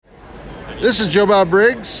This is Joe Bob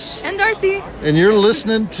Briggs. And Darcy. And you're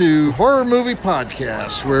listening to Horror Movie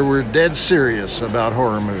Podcast, where we're dead serious about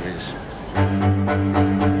horror movies.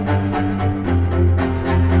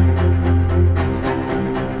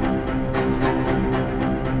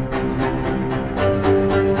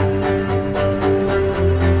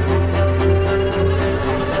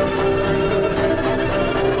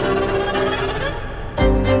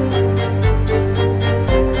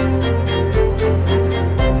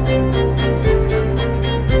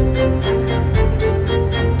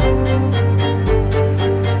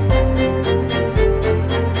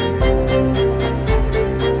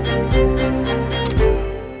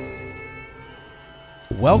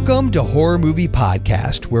 Welcome to Horror Movie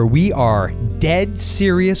Podcast, where we are dead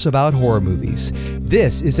serious about horror movies.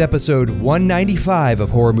 This is episode 195 of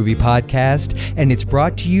Horror Movie Podcast, and it's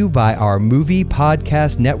brought to you by our Movie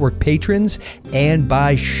Podcast Network patrons and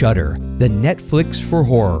by Shudder, the Netflix for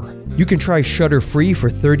horror. You can try Shudder free for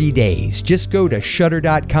 30 days. Just go to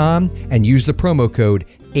shudder.com and use the promo code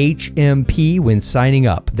HMP when signing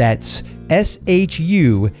up. That's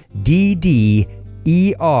SHUDDER.com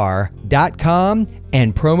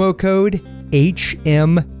and promo code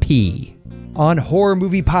HMP. On Horror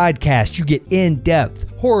Movie Podcast, you get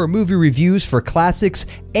in-depth horror movie reviews for classics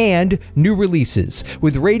and new releases,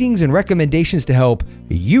 with ratings and recommendations to help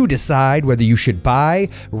you decide whether you should buy,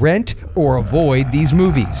 rent, or avoid these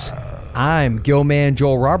movies. I'm Gilman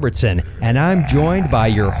Joel Robertson, and I'm joined by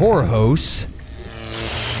your horror hosts,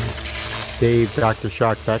 Dave Dr.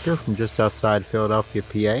 Shock Becker from just outside Philadelphia,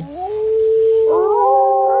 PA.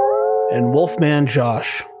 And Wolfman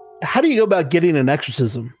Josh. How do you go about getting an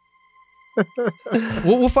exorcism?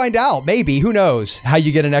 We'll find out. Maybe. Who knows how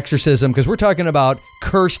you get an exorcism, because we're talking about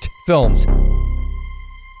cursed films.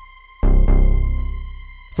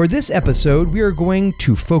 For this episode, we are going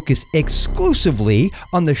to focus exclusively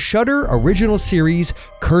on the Shudder original series,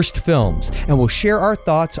 Cursed Films, and we'll share our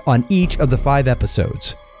thoughts on each of the 5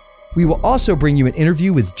 episodes. We will also bring you an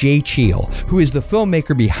interview with Cheel, who is the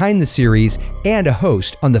filmmaker behind the series and a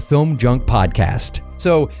host on the Film Junk podcast.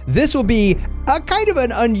 So this will be a kind of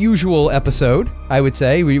an unusual episode, I would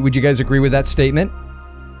say. Would you guys agree with that statement?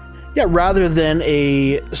 Yeah, rather than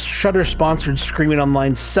a Shudder-sponsored Screaming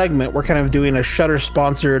Online segment, we're kind of doing a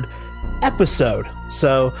Shudder-sponsored episode.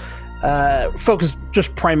 So focus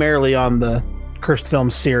just primarily on the Cursed Film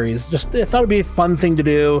series. I thought it'd be a fun thing to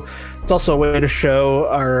do. It's also a way to show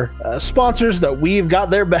our sponsors that we've got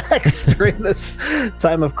their backs during this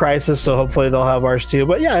time of crisis, so hopefully they'll have ours too.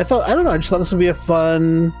 But yeah, I just thought this would be a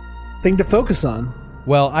fun thing to focus on.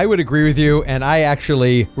 Well, I would agree with you, and I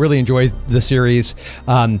actually really enjoy the series.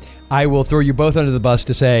 I will throw you both under the bus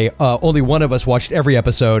to say only one of us watched every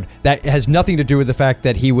episode. That has nothing to do with the fact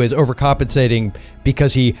that he was overcompensating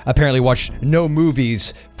because he apparently watched no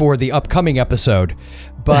movies for the upcoming episode.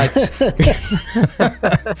 But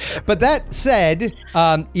but that said,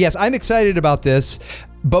 yes, I'm excited about this.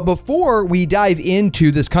 But before we dive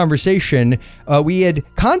into this conversation, we had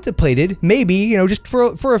contemplated maybe, just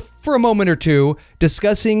for a moment or two,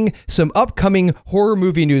 discussing some upcoming horror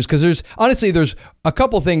movie news. Because there's a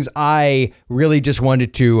couple things I really just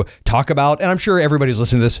wanted to talk about. And I'm sure everybody's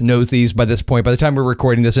listening to this knows these by this point. By the time we're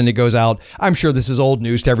recording this and it goes out, I'm sure this is old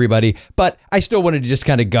news to everybody. But I still wanted to just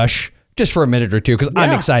kind of gush just for a minute or two because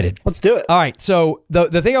I'm excited. Let's do it. All right. So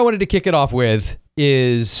the thing I wanted to kick it off with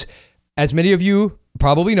is, as many of you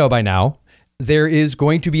probably know by now, there is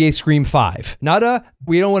going to be a Scream 5.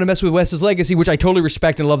 We don't want to mess with Wes's legacy, which I totally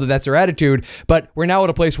respect and love that that's their attitude, but we're now at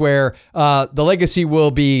a place where the legacy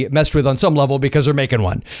will be messed with on some level because they're making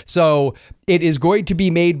one. So it is going to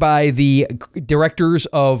be made by the directors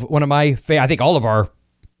of one of our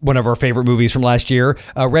favorite movies from last year,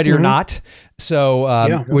 Ready or Not.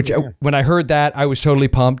 So, when I heard that, I was totally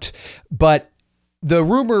pumped. But the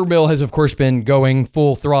rumor mill has, of course, been going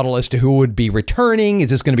full throttle as to who would be returning.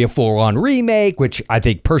 Is this going to be a full-on remake, which I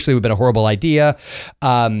think personally would have been a horrible idea?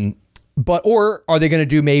 Or are they going to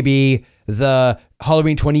do maybe the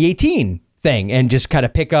Halloween 2018 thing and just kind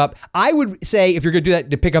of pick up? I would say if you're going to do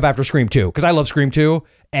that, to pick up after Scream 2, because I love Scream 2,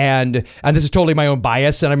 and this is totally my own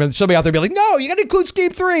bias, and I mean, somebody out there be like, no, you got to include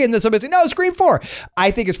Scream 3, and then somebody say, no, Scream 4.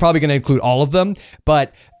 I think it's probably going to include all of them,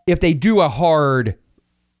 but if they do a hard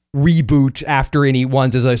reboot after any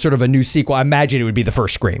ones as a sort of a new sequel, I imagine it would be the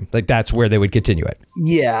first Scream. Like that's where they would continue it.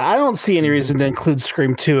 Yeah, I don't see any reason to include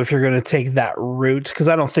Scream 2 if you're going to take that route, because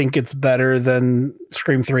I don't think it's better than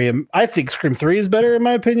Scream 3. And I think Scream 3 is better in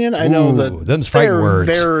my opinion. I know that them's fighting words.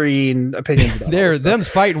 Varying opinions. Them's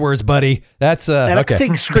fighting words, buddy. That's and okay. I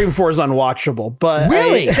think Scream 4 is unwatchable, but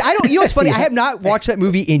really, I don't. You know what's funny? I have not watched that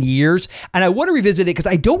movie in years, and I want to revisit it because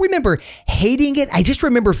I don't remember hating it. I just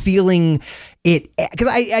remember feeling it because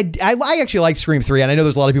I actually liked Scream 3, and I know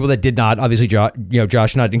there's a lot of people that did not. Obviously,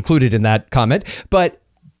 Josh not included in that comment, but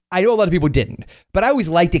I know a lot of people didn't. But I always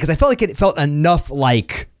liked it because I felt like it felt enough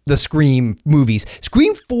like the Scream movies.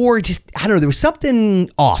 Scream 4 just, I don't know, there was something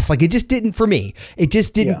off. Like it just didn't, for me, it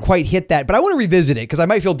just didn't quite hit that. But I want to revisit it because I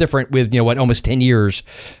might feel different with, almost 10 years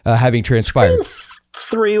having transpired. Scream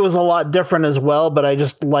 3 was a lot different as well, but I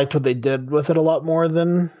just liked what they did with it a lot more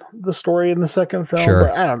than the story in the second film. Sure.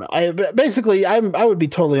 But I don't know. I would be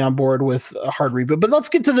totally on board with a hard reboot. But let's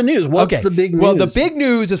get to the news. What's the big news? Well, the big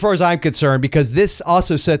news, as far as I'm concerned, because this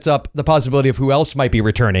also sets up the possibility of who else might be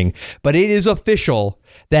returning, but it is official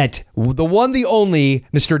that the one, the only,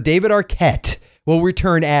 Mr. David Arquette will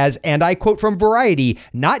return as, and I quote from Variety,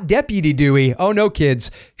 not Deputy Dewey. Oh no,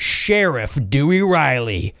 kids, Sheriff Dewey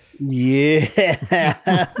Riley. Yeah.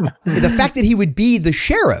 The fact that he would be the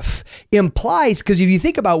sheriff implies, because if you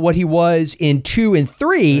think about what he was in 2 and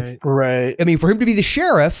 3, right. I mean, for him to be the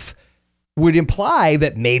sheriff would imply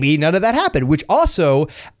that maybe none of that happened, which also,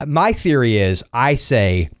 my theory is, I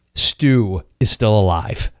say Stu is still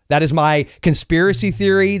alive. That is my conspiracy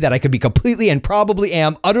theory that I could be completely and probably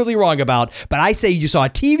am utterly wrong about. But I say you saw a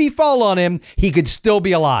TV fall on him, he could still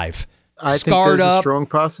be alive. I think there's a strong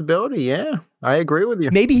possibility. Yeah, I agree with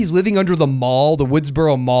you. Maybe he's living under the mall, the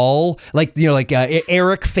Woodsboro Mall, like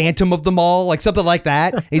Eric Phantom of the Mall, like something like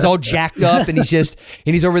that. He's all jacked up, and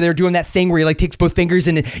he's over there doing that thing where he like takes both fingers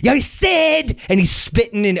and he said, and he's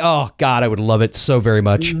spitting, and oh god, I would love it so very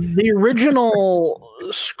much. The original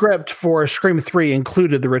script for Scream 3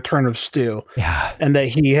 included the return of Stu, and that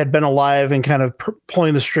he had been alive and kind of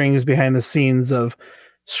pulling the strings behind the scenes of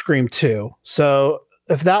Scream 2. So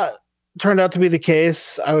if that turned out to be the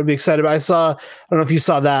case, I would be excited. I don't know if you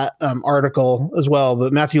saw that article as well,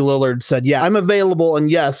 but Matthew Lillard said, yeah, I'm available.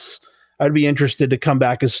 And yes, I'd be interested to come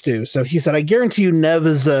back as Stu. So he said, I guarantee you Nev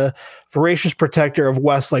is a voracious protector of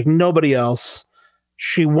Wes like nobody else.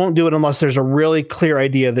 She won't do it unless there's a really clear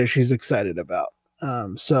idea that she's excited about.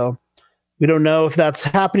 So we don't know if that's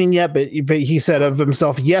happening yet, but he said of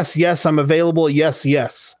himself, yes, I'm available.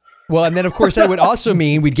 Yes. Well, and then of course that would also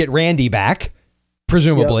mean we'd get Randy back,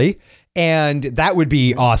 presumably. Yep. And that would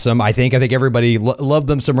be awesome. I think everybody loved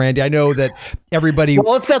them some Randy. I know that everybody.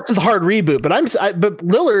 Well, if that's a hard reboot, but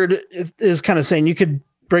Lillard is kind of saying you could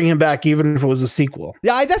bring him back even if it was a sequel.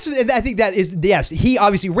 Yeah, I think that is, yes. He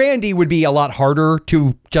obviously, Randy would be a lot harder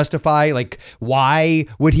to justify. Like, why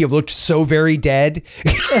would he have looked so very dead?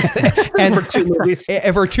 And for 2 movies,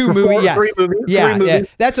 for 2 movies, yeah, 3 movies, yeah, 3 movies.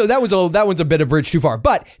 Yeah. That one's a bit of bridge too far.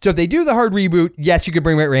 But so if they do the hard reboot, yes, you could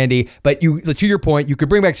bring back Randy. But to your point, you could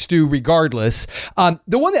bring back Stu regardless.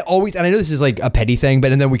 The one that always, and I know this is like a petty thing,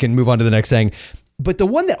 but and then we can move on to the next thing. But the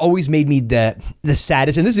one that always made me the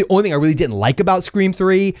saddest, and this is the only thing I really didn't like about Scream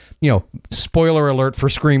 3, spoiler alert for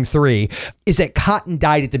Scream 3, is that Cotton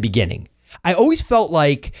died at the beginning. I always felt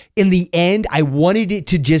like in the end, I wanted it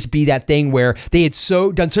to just be that thing where they had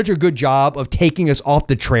done such a good job of taking us off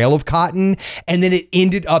the trail of Cotton, and then it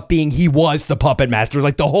ended up being he was the puppet master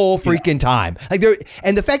like the whole freaking time. Like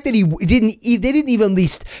and the fact that they didn't even at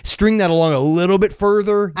least string that along a little bit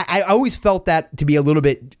further. I always felt that to be a little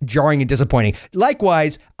bit jarring and disappointing.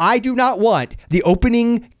 Likewise, I do not want the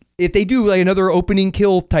opening. If they do like another opening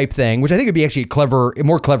kill type thing, which I think would be actually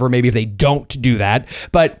more clever maybe if they don't do that,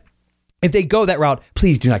 but if they go that route,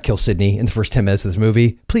 please do not kill Sydney in the first 10 minutes of this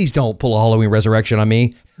movie. Please don't pull a Halloween Resurrection on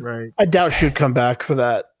me. Right. I doubt she'd come back for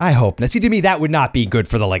that. I hope. Now, see, to me, that would not be good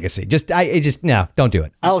for the legacy. No, don't do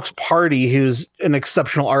it. Alex Pardee, who's an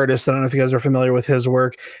exceptional artist. I don't know if you guys are familiar with his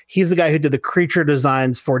work. He's the guy who did the creature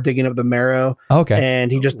designs for Digging Up the Marrow. Okay.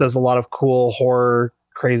 And he just does a lot of cool horror,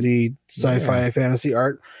 crazy sci-fi fantasy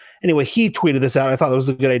art. Anyway, he tweeted this out. I thought that was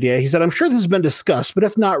a good idea. He said, I'm sure this has been discussed, but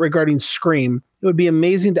if not regarding Scream, it would be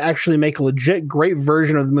amazing to actually make a legit great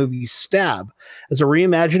version of the movie Stab as a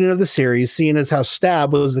reimagining of the series, seeing as how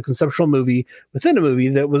Stab was the conceptual movie within a movie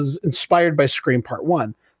that was inspired by Scream Part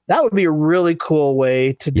 1. That would be a really cool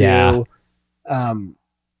way to do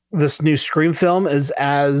this new Scream film is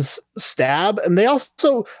as Stab. And they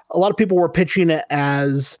also, a lot of people were pitching it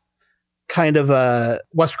as kind of a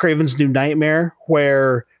Wes Craven's New Nightmare,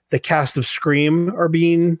 where the cast of Scream are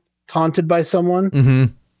being taunted by someone. Mm-hmm.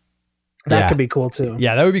 That could be cool too.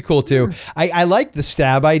 Yeah, that would be cool too. I like the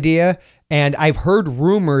stab idea, and I've heard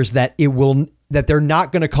rumors that that they're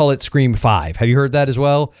not going to call it Scream 5. Have you heard that as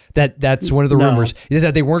well? That's one of the rumors, is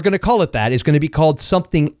that they weren't going to call it that. It's going to be called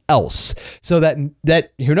something else. So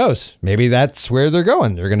that who knows? Maybe that's where they're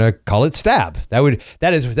going. They're going to call it Stab.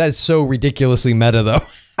 That is so ridiculously meta though.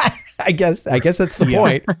 I guess that's the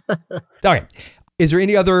point. Okay. Is there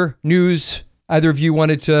any other news either of you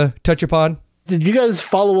wanted to touch upon? Did you guys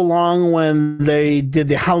follow along when they did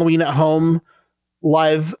the Halloween at Home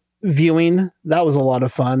live viewing? That was a lot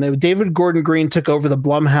of fun. David Gordon Green took over the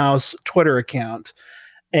Blumhouse Twitter account,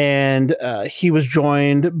 and he was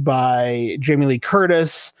joined by Jamie Lee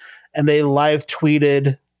Curtis, and they live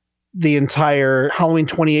tweeted the entire Halloween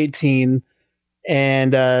 2018.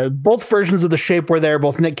 And both versions of The Shape were there,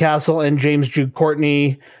 both Nick Castle and James Jude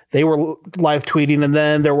Courtney. They were live tweeting, and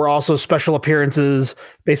then there were also special appearances.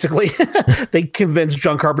 Basically, they convinced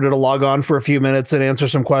John Carpenter to log on for a few minutes and answer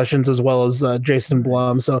some questions, as well as Jason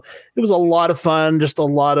Blum. So it was a lot of fun, just a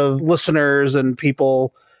lot of listeners and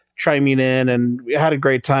people chiming in, and we had a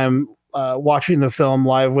great time watching the film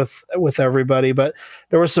live with everybody. But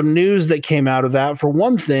there was some news that came out of that. For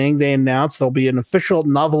one thing, they announced there'll be an official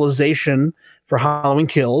novelization for Halloween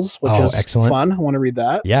Kills, which is excellent. Fun. I want to read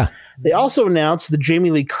that. Yeah. They also announced that Jamie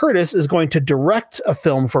Lee Curtis is going to direct a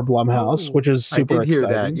film for Blumhouse, which is super exciting. Hear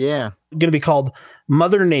that. Yeah. Going to be called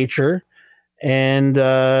Mother Nature. And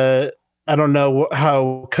I don't know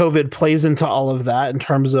how COVID plays into all of that in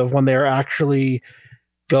terms of when they're actually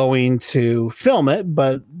going to film it,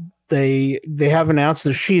 but they have announced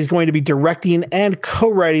that she's going to be directing and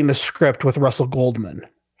co-writing the script with Russell Goldman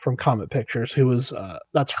from Comet Pictures, who is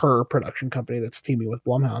that's her production company that's teaming with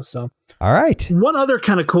Blumhouse. So, all right. One other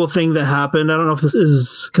kind of cool thing that happened, I don't know if this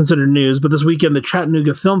is considered news, but this weekend the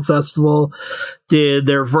Chattanooga Film Festival did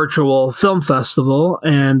their virtual film festival,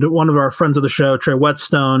 and one of our friends of the show, Trey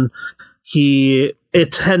Whetstone, he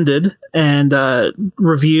attended and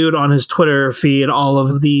reviewed on his Twitter feed all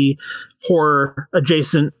of the horror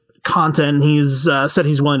adjacent content. He's said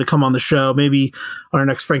he's willing to come on the show. Maybe on our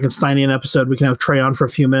next Frankensteinian episode, we can have Trey on for a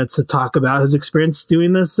few minutes to talk about his experience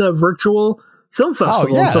doing this virtual film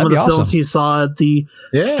festival. Yeah, some of the awesome. Films he saw at the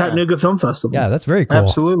Chattanooga Film Festival. Yeah, that's very cool.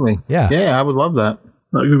 Absolutely. Yeah, I would love that.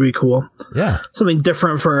 That would be cool. Yeah. Something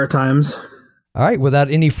different for our times. All right.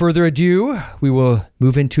 Without any further ado, we will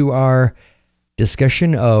move into our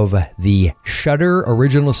discussion of the Shudder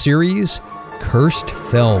original series, Cursed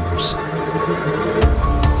Films.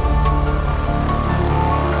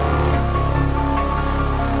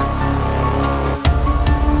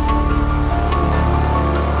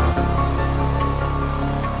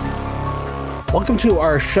 Welcome to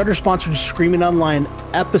our Shudder-sponsored Screaming Online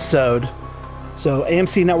episode. So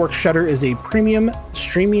AMC Network Shudder is a premium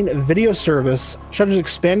streaming video service. Shudder's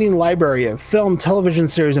expanding library of film, television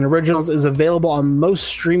series, and originals is available on most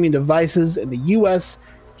streaming devices in the US,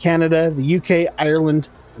 Canada, the UK, Ireland,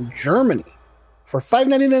 and Germany for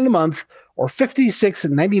 $5.99 a month or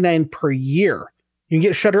 $56.99 per year. You can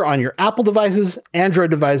get Shudder on your Apple devices,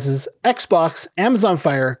 Android devices, Xbox, Amazon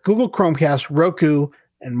Fire, Google Chromecast, Roku,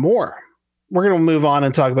 and more. We're going to move on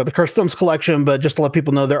and talk about the Cursed Films collection, but just to let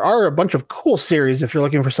people know, there are a bunch of cool series if you're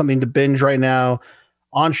looking for something to binge right now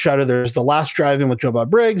on Shudder. There's The Last Drive-In with Joe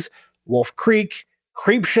Bob Briggs, Wolf Creek,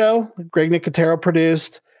 Creep Show, Greg Nicotero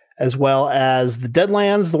produced, as well as The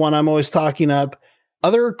Deadlands, the one I'm always talking up.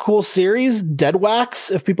 Other cool series, Dead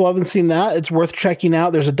Wax, if people haven't seen that, it's worth checking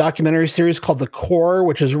out. There's a documentary series called The Core,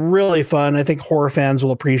 which is really fun. I think horror fans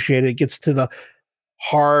will appreciate it. It gets to the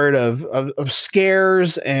heart of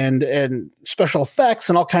scares and special effects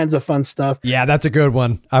and all kinds of fun stuff. Yeah, that's a good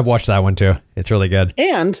one. I've watched that one too. It's really good.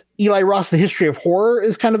 And Eli Roth, The History of Horror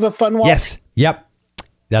is kind of a fun one. Yes. Yep.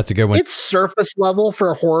 That's a good one. It's surface level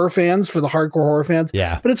for horror fans, for the hardcore horror fans.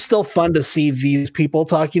 Yeah. But it's still fun to see these people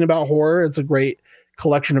talking about horror. It's a great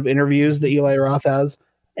collection of interviews that Eli Roth has.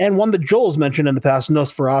 And one that Joel's mentioned in the past,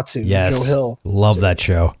 Nosferatu. Yes. Joe Hill. Love that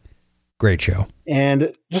show. Great show.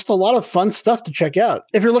 And just a lot of fun stuff to check out.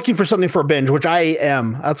 If you're looking for something for a binge, which I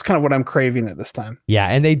am, that's kind of what I'm craving at this time. Yeah,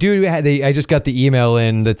 and they do. I just got the email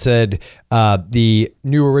in that said the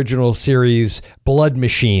new original series, Blood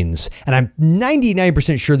Machines. And I'm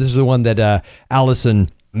 99% sure this is the one that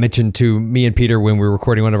Allison mentioned to me and Peter when we were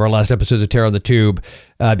recording one of our last episodes of Terror on the Tube,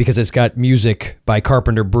 because it's got music by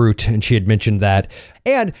Carpenter Brute, and she had mentioned that.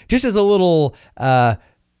 And just as a little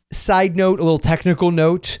side note, a little technical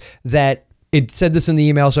note, that it said this in the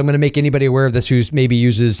email, so I'm going to make anybody aware of this who's maybe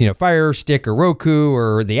uses, Fire Stick or Roku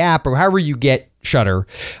or the app or however you get Shudder,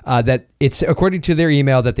 that it's according to their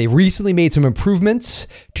email that they've recently made some improvements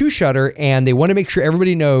to Shudder, and they want to make sure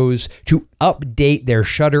everybody knows to update their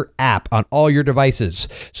Shudder app on all your devices.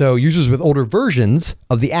 So users with older versions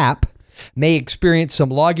of the app may experience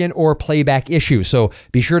some login or playback issues. So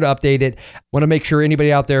be sure to update it. Want to make sure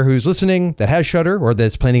anybody out there who's listening that has Shudder or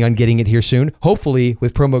that's planning on getting it here soon, hopefully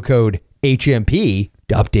with promo code HMP,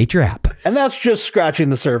 to update your app. And that's just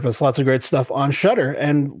scratching the surface. Lots of great stuff on Shudder.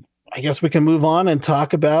 And I guess we can move on and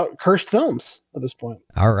talk about cursed films at this point.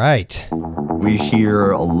 All right. We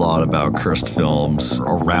hear a lot about cursed films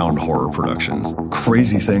around horror productions.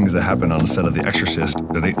 Crazy things that happen on the set of The Exorcist,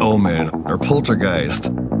 or The Omen, or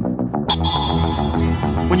Poltergeist.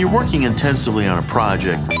 When you're working intensively on a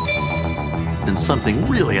project and something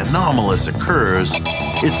really anomalous occurs,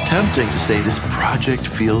 it's tempting to say this project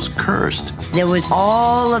feels cursed. There was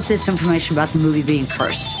all of this information about the movie being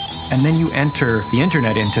cursed. And then you enter the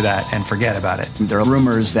internet into that and forget about it. There are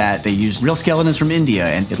rumors that they used real skeletons from India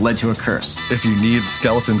and it led to a curse. If you need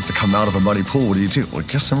skeletons to come out of a muddy pool, what do? Well,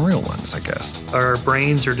 get some real ones, I guess. Our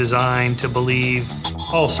brains are designed to believe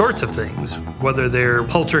all sorts of things, whether they're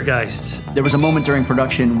poltergeists, There was a moment during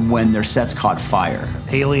production when their sets caught fire.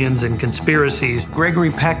 aliens, and conspiracies.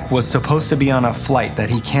 Gregory Peck was supposed to be on a flight that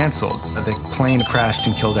he canceled. The plane crashed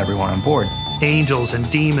and killed everyone on board. Angels and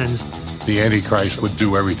demons. The Antichrist would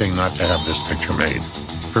do everything not to have this picture made.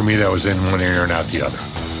 For me, that was in one ear and out the other.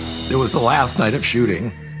 It was the last night of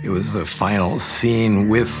shooting. It was the final scene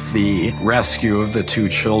with the rescue of the two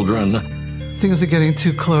children. Things are getting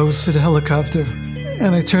too close to the helicopter.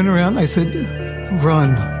 And I turn around and I said,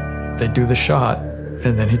 run. They do the shot,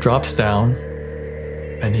 and then he drops down,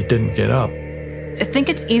 and he didn't get up. I think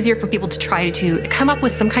it's easier for people to try to come up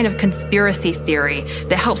with some kind of conspiracy theory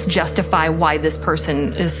that helps justify why this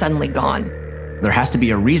person is suddenly gone. There has to be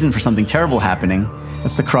a reason for something terrible happening.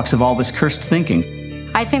 That's the crux of all this cursed thinking.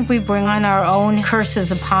 I think we bring on our own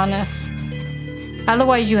curses upon us.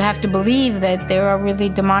 Otherwise, you have to believe that there are really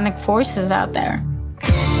demonic forces out there.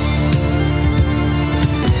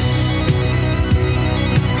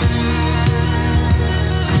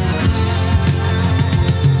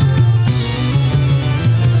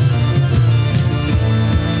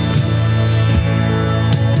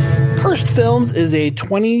 Cursed Films is a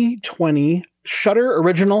 2020 Shudder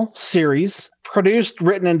original series produced,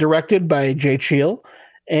 written, and directed by Cheel,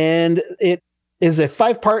 and it is a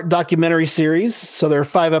 5-part documentary series. So there are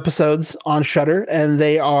 5 episodes on Shudder, and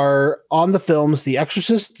they are on the films The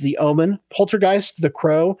Exorcist, The Omen, Poltergeist, The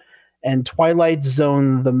Crow, and Twilight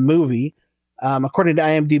Zone the movie. According to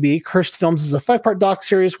IMDb, Cursed Films is a 5-part doc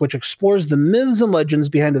series which explores the myths and legends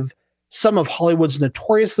behind some of Hollywood's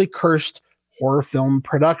notoriously cursed horror film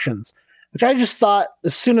productions. Which I just thought,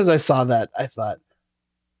 as soon as I saw that, I thought,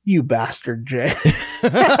 you bastard, Jay.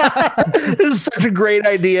 This is such a great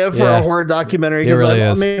idea for a horror documentary. It really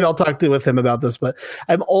is. Maybe I'll talk with him about this, but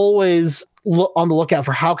I'm always on the lookout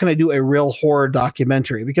for how can I do a real horror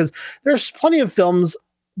documentary? Because there's plenty of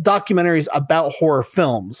documentaries about horror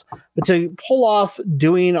films, but to pull off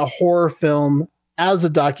doing a horror film as a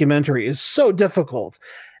documentary is so difficult.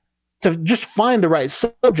 To just find the right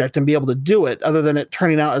subject and be able to do it, other than it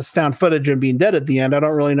turning out as found footage and being dead at the end. I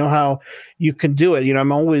don't really know how you can do it.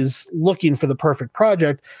 I'm always looking for the perfect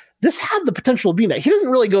project. This had the potential of being that. He doesn't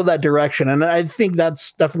really go that direction. And I think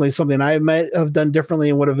that's definitely something I might have done differently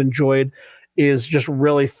and would have enjoyed, is just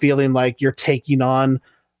really feeling like you're taking on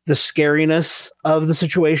the scariness of the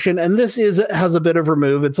situation. And this has a bit of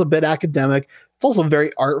remove. It's a bit academic. It's also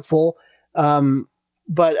very artful.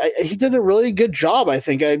 But he did a really good job, I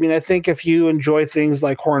think. I mean, I think if you enjoy things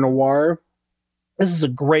like horror noir, this is a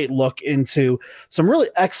great look into some really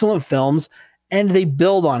excellent films, and they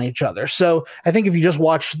build on each other. So I think if you just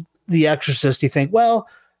watch The Exorcist, you think, well,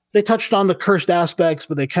 they touched on the cursed aspects,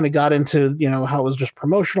 but they kind of got into, how it was just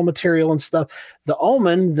promotional material and stuff. The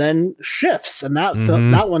Omen then shifts, and that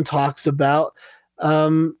film, that one talks about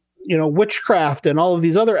witchcraft and all of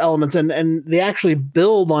these other elements, and they actually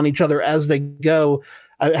build on each other as they go.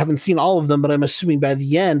 I haven't seen all of them, but I'm assuming by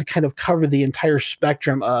the end kind of cover the entire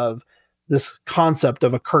spectrum of this concept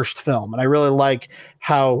of a cursed film. And I really like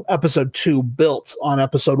how episode 2 built on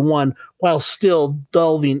episode 1 while still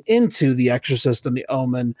delving into The Exorcist and The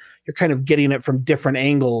Omen. You're kind of getting it from different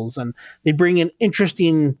angles, and they bring in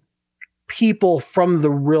interesting people from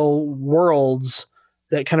the real worlds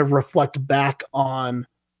that kind of reflect back on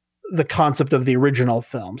the concept of the original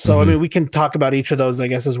film. So, I mean, we can talk about each of those, I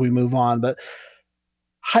guess, as we move on, but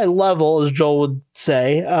high level, as Joel would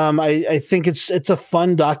say, I think it's a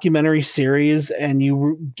fun documentary series, and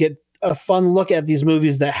you get a fun look at these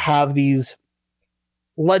movies that have these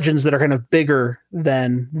legends that are kind of bigger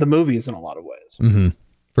than the movies in a lot of ways. Mm-hmm.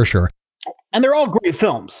 For sure. And they're all great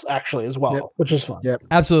films, actually, as well, which is fun. Yep.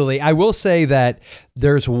 Absolutely. I will say that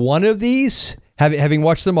there's one of these, having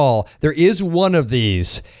watched them all, there is one of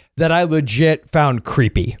these that I legit found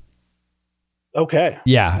creepy. Okay.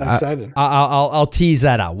 Yeah. I'm excited. I'll tease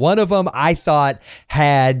that out. One of them I thought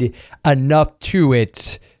had enough to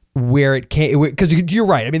it where it came, because you're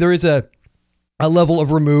right. I mean, there is a level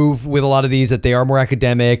of remove with a lot of these that they are more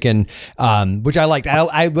academic, and which I liked.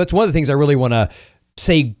 That's one of the things I really want to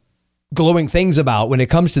say glowing things about when it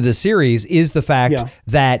comes to this series is the fact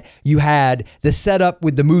that you had the setup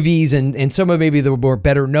with the movies and some of maybe the more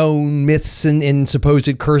better known myths and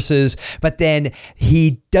supposed curses. But then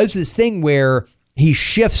he does this thing where he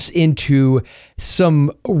shifts into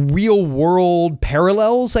some real world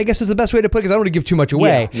parallels, I guess is the best way to put it, because I don't want to give too much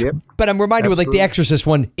away. But I'm reminded with like the Exorcist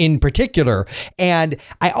one in particular. And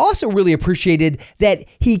I also really appreciated that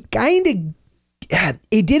he kind of,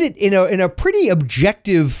 he did it in a pretty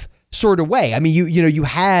objective sort of way. I mean, you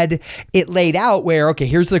had it laid out where, okay,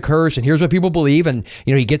 here's the curse and here's what people believe. And,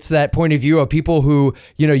 he gets to that point of view of people who,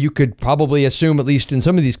 you could probably assume, at least in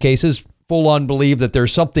some of these cases, full on believe that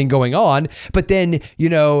there's something going on. But then, you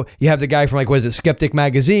have the guy from like, what is it, Skeptic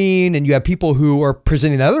Magazine, and you have people who are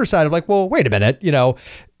presenting the other side of like, well, wait a minute,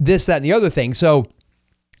 this, that, and the other thing. So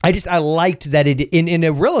I liked that it in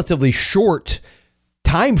a relatively short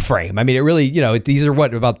time frame. I mean, it really, these are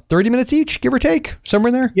what, about 30 minutes each, give or take, somewhere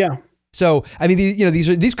in there. Yeah. So, I mean,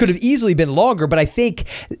 these could have easily been longer, but I think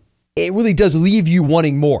it really does leave you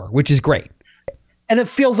wanting more, which is great. And it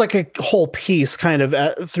feels like a whole piece kind of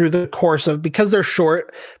through the course of, because they're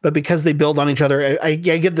short, but because they build on each other. I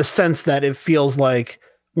get the sense that it feels like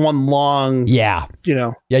one long, yeah,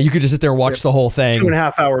 you could just sit there and watch the whole thing.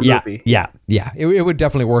 2.5 hour movie. Yeah. It would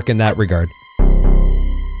definitely work in that regard.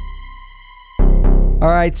 All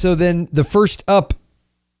right, so then the first up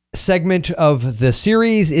segment of the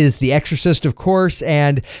series is The Exorcist, of course.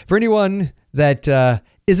 And for anyone that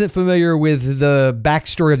isn't familiar with the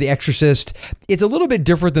backstory of The Exorcist, it's a little bit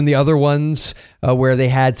different than the other ones where they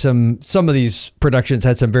had some of these productions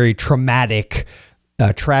had some very traumatic,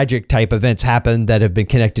 tragic type events happen that have been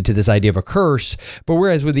connected to this idea of a curse. But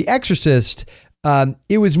whereas with The Exorcist,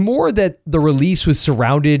 it was more that the release was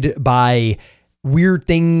surrounded by weird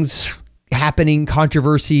things happening,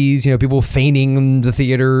 controversies, people fainting in the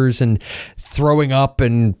theaters and throwing up,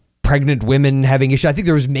 and pregnant women having issues. I think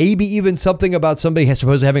there was maybe even something about somebody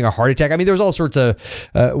supposed having a heart attack. I mean, there was all sorts of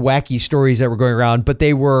wacky stories that were going around, but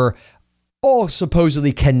they were all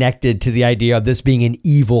supposedly connected to the idea of this being an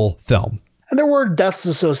evil film. And there were deaths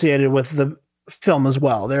associated with the film as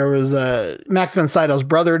well. There was Max von Sydow's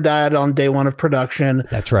brother died on day one of production.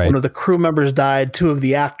 That's right. One of the crew members died. 2 of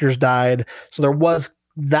the actors died. So there was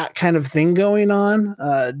that kind of thing going on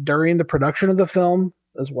during the production of the film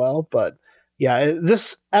as well. But yeah,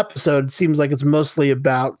 this episode seems like it's mostly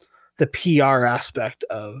about the PR aspect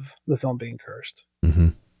of the film being cursed. Mm-hmm.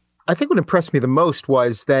 I think what impressed me the most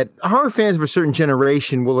was that horror fans of a certain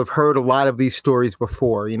generation will have heard a lot of these stories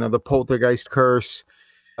before. The poltergeist curse,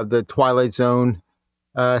 the Twilight Zone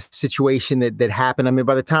situation that happened. I mean,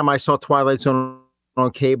 by the time I saw Twilight Zone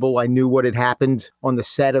on cable, I knew what had happened on the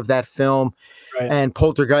set of that film. Right. And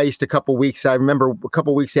Poltergeist, I remember a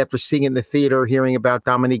couple weeks after seeing it in the theater, hearing about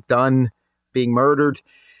Dominique Dunn being murdered.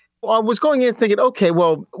 Well, I was going in thinking, okay,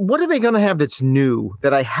 well, what are they going to have that's new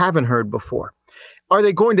that I haven't heard before? Are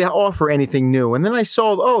they going to offer anything new? And then I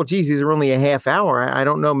saw, oh, geez, these are only a half hour. I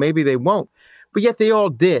don't know, maybe they won't. But yet they all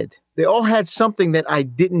did. They all had something that I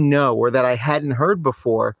didn't know or that I hadn't heard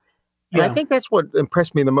before. And I think that's what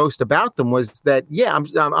impressed me the most about them was that,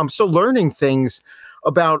 I'm still learning things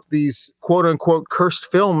about these quote unquote cursed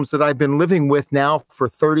films that I've been living with now for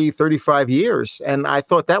 30, 35 years. And I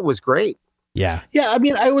thought that was great. Yeah. Yeah. I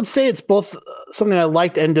mean, I would say it's both something I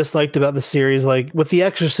liked and disliked about the series. Like with The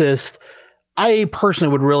Exorcist, I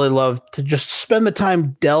personally would really love to just spend the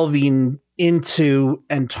time delving into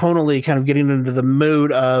and tonally kind of getting into the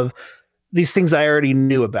mood of these things I already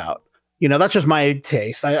knew about. That's just my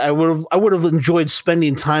taste. I would have enjoyed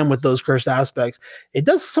spending time with those cursed aspects. It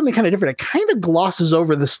does something kind of different. It kind of glosses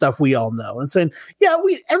over the stuff we all know and saying,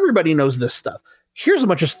 everybody knows this stuff. Here's a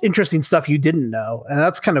bunch of interesting stuff you didn't know. And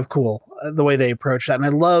that's kind of cool, the way they approach that. And I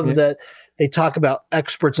love that they talk about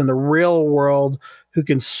experts in the real world who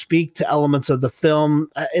can speak to elements of the film.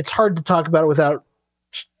 It's hard to talk about it without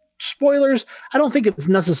spoilers. I don't think it's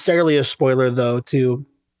necessarily a spoiler, though, to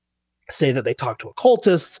say that they talk to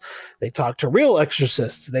occultists, they talk to real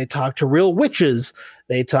exorcists, they talk to real witches,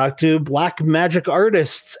 they talk to black magic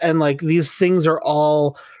artists. And like these things are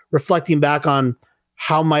all reflecting back on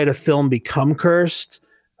how might a film become cursed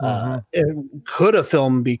Could a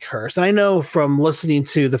film be cursed? And I know from listening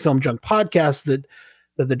to the Film Junk podcast that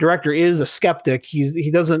the director is a skeptic.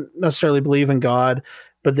 He doesn't necessarily believe in God,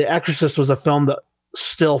 but The Exorcist was a film that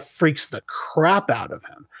still freaks the crap out of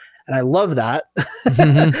him. And I love that.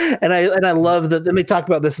 and I love that. Then they talk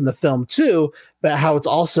about this in the film too, but how it's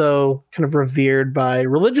also kind of revered by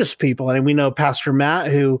religious people. And we know Pastor Matt,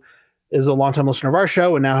 who is a longtime listener of our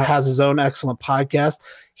show and now has his own excellent podcast.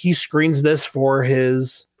 He screens this for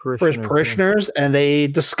his parishioners, and they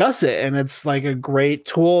discuss it. And it's like a great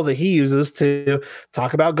tool that he uses to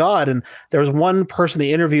talk about God. And there was one person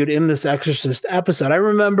they interviewed in this Exorcist episode. I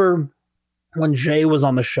remember when Jay was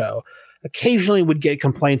on the show, occasionally would get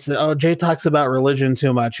complaints that, oh, Jay talks about religion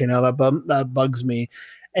too much. That bugs me.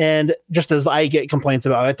 And just as I get complaints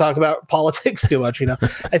about, I talk about politics too much,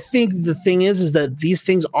 I think the thing is that these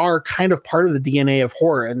things are kind of part of the DNA of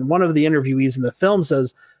horror. And one of the interviewees in the film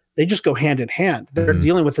says they just go hand in hand. They're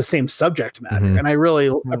dealing with the same subject matter. And I really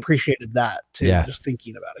appreciated that too, just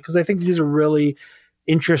thinking about it. Because I think these are really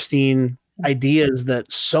interesting ideas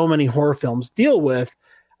that so many horror films deal with.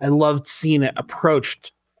 I loved seeing it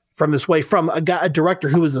approached from this way, from a director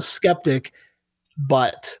who was a skeptic,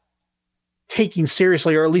 but taking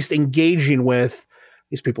seriously, or at least engaging with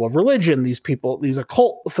these people of religion, these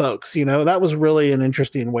occult folks. That was really an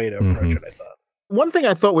interesting way to approach it, I thought. One thing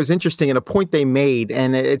I thought was interesting, and a point they made,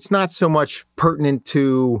 and it's not so much pertinent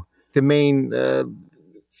to the main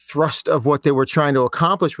thrust of what they were trying to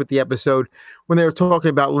accomplish with the episode, when they were talking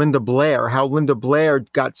about Linda Blair, how Linda Blair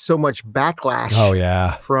got so much backlash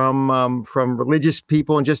from religious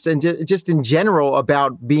people and just in general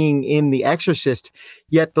about being in The Exorcist.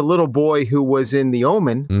 Yet the little boy who was in The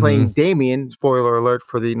Omen playing Damien, spoiler alert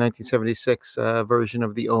for the 1976 version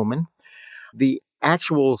of The Omen, the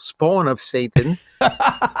actual spawn of Satan,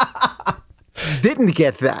 didn't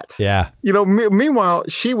get that. Yeah. Meanwhile,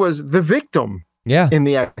 she was the victim. Yeah. In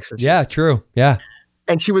The Exorcist. Yeah, true. Yeah.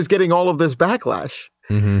 And she was getting all of this backlash.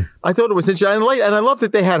 I thought it was interesting. And I love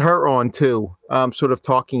that they had her on too, sort of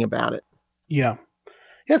talking about it. Yeah.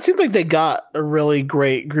 Yeah, it seemed like they got a really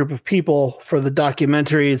great group of people for the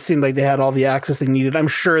documentary. It seemed like they had all the access they needed. I'm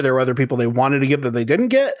sure there were other people they wanted to get that they didn't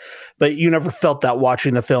get, but you never felt that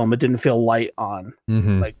watching the film. It didn't feel light on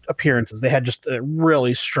like appearances. They had just a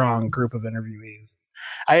really strong group of interviewees.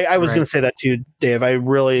 I was going to say that too, Dave. I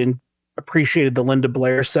really appreciated the Linda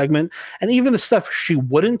Blair segment, and even the stuff she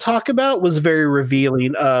wouldn't talk about was very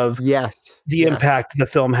revealing of the impact the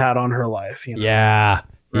film had on her life. Yeah.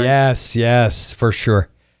 Right. Yes, for sure.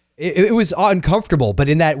 It was uncomfortable, but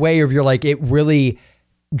in that way of you're like, it really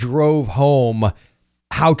drove home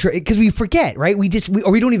how, because we forget, right? We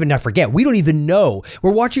don't even not forget. We don't even know.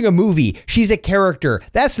 We're watching a movie. She's a character.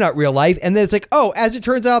 That's not real life. And then it's like, oh, as it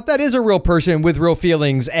turns out, that is a real person with real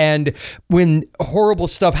feelings. And when horrible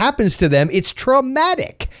stuff happens to them, it's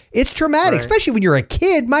traumatic. It's traumatic, especially when you're a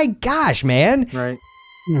kid. My gosh, man. Right.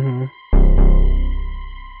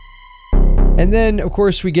 And then, of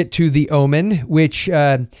course, we get to The Omen, which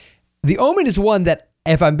The Omen is one that,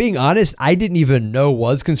 if I'm being honest, I didn't even know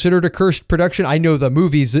was considered a cursed production. I know the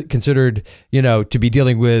movie's considered, to be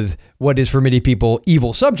dealing with what is for many people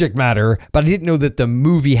evil subject matter, but I didn't know that the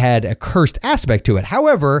movie had a cursed aspect to it.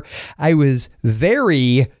 However, I was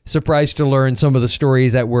very surprised to learn some of the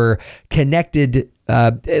stories that were connected,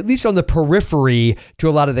 at least on the periphery, to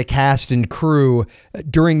a lot of the cast and crew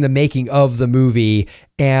during the making of the movie.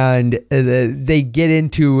 And they get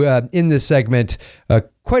into, in this segment,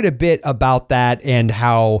 quite a bit about that and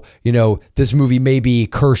how, this movie may be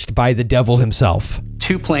cursed by the devil himself.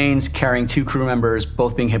 2 planes carrying 2 crew members,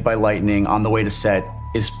 both being hit by lightning on the way to set,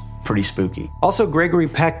 is pretty spooky. Also, Gregory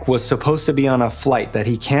Peck was supposed to be on a flight that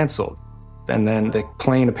he canceled, and then the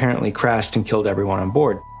plane apparently crashed and killed everyone on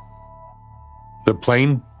board. The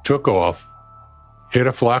plane took off, hit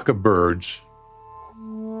a flock of birds,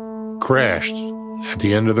 crashed at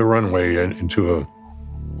the end of the runway into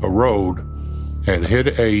a road, and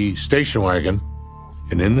hit a station wagon.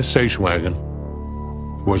 And in the station wagon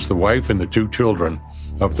was the wife and the 2 children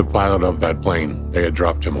of the pilot of that plane. They had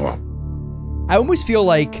dropped him off. I almost feel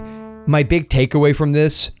like my big takeaway from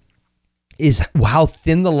this is how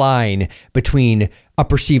thin the line between a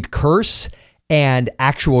perceived curse and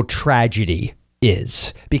actual tragedy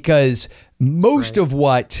is, because most of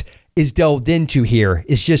what is delved into here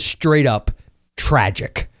is just straight up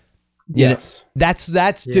tragic. Yes. That's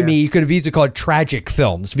to me, you could have easily called tragic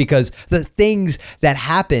films, because the things that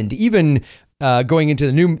happened, even going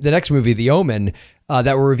into the next movie, The Omen,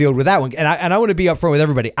 that were revealed with that one. And I want to be upfront with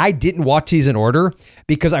everybody. I didn't watch these in order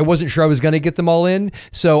because I wasn't sure I was going to get them all in.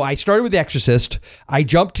 So I started with The Exorcist. I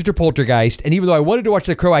jumped to Poltergeist. And even though I wanted to watch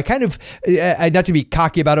The Crow, I kind of, not to be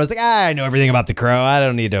cocky about it, I was like, I know everything about The Crow. I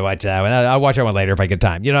don't need to watch that one. I'll watch that one later if I get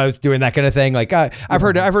time. I was doing that kind of thing. Like I've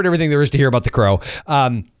heard everything there is to hear about The Crow.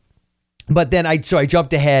 But then I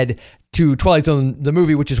jumped ahead to Twilight Zone, the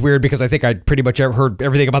movie, which is weird because I think I pretty much heard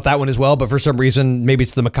everything about that one as well. But for some reason, maybe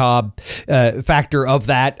it's the macabre factor of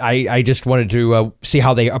that. I just wanted to see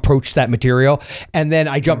how they approached that material. And then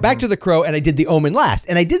I jumped back to The Crow and I did The Omen last.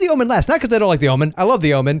 And I did The Omen last, not because I don't like The Omen. I love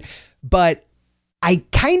The Omen. But I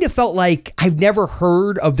kind of felt like I've never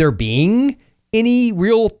heard of there being any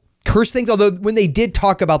real curse things, although when they did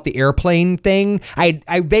talk about the airplane thing, I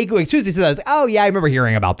vaguely, as soon as they said that, I was like, oh yeah, I remember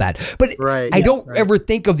hearing about that. But I don't ever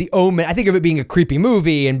think of The Omen. I think of it being a creepy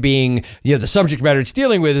movie and being, the subject matter it's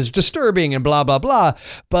dealing with is disturbing and blah, blah, blah.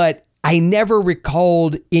 But I never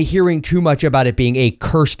recalled hearing too much about it being a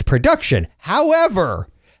cursed production. However,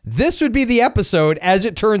 this would be the episode, as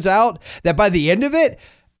it turns out, that by the end of it,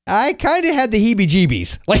 I kind of had the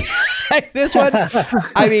heebie-jeebies. Like this one,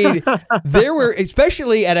 I mean, there were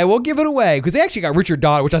especially, and I won't give it away because they actually got Richard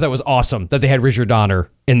Donner, which I thought was awesome that they had Richard Donner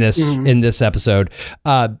in this episode.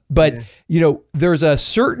 But there's a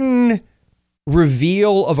certain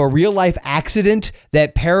reveal of a real life accident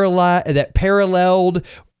that paralleled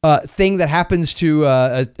thing that happens to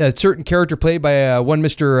a certain character played by one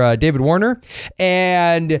Mr. David Warner,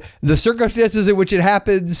 and the circumstances in which it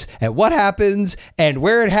happens, and what happens, and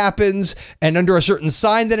where it happens, and under a certain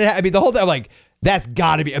sign that I mean, the whole thing, I'm like, that's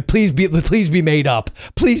got to be. Please be made up.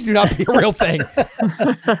 Please do not be a real thing.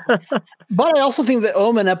 But I also think the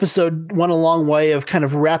Omen episode went a long way of kind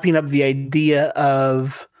of wrapping up the idea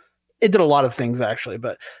of. It did a lot of things actually,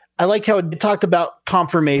 but. I like how it talked about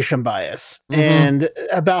confirmation bias and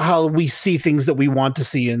about how we see things that we want to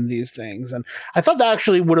see in these things. And I thought that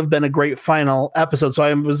actually would have been a great final episode. So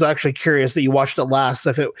I was actually curious that you watched it last,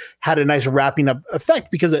 if it had a nice wrapping up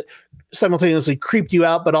effect, because it simultaneously creeped you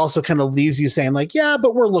out, but also kind of leaves you saying like, yeah,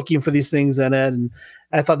 but we're looking for these things in it. And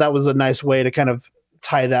I thought that was a nice way to kind of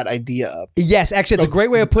tie that idea up. Yes, actually, it's a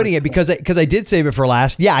great way of putting it because I did save it for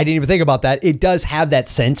last. Yeah, I didn't even think about that. It does have that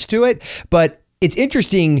sense to it, but it's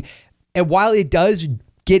interesting, and while it does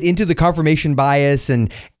get into the confirmation bias,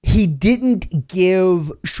 and he didn't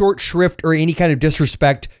give short shrift or any kind of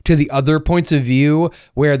disrespect to the other points of view,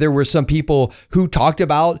 where there were some people who talked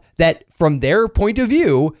about that from their point of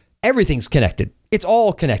view, everything's connected. It's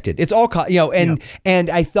all connected. It's all, and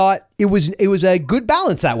I thought it was a good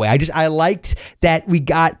balance that way. I liked that we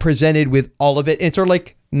got presented with all of it. And it's sort of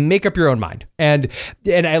like, make up your own mind. And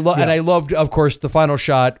I loved, of course, the final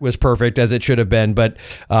shot was perfect as it should have been, but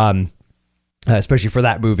especially for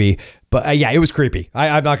that movie. But yeah, it was creepy.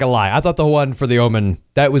 I'm not gonna lie. I thought the one for The Omen,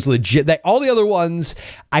 that was legit. All the other ones,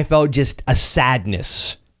 I felt just a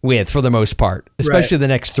sadness with, for the most part, especially the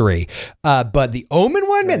next three. But the Omen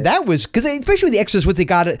one, man, that was, because especially with The Exorcist, what they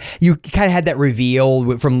got, you kind of had that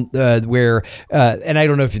reveal from where, and I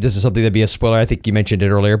don't know if this is something that'd be a spoiler. I think you mentioned it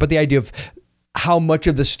earlier, but the idea of how much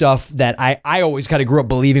of the stuff that I always kind of grew up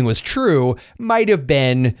believing was true might have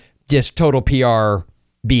been just total PR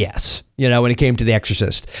BS, when it came to The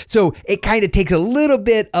Exorcist. So it kind of takes a little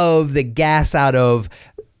bit of the gas out of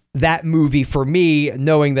that movie for me,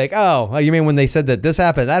 knowing like, oh, you mean when they said that this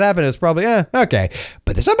happened, that happened, it's probably, okay.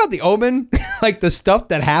 But there's something about The Omen, like the stuff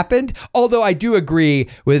that happened. Although I do agree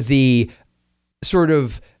with the sort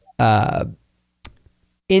of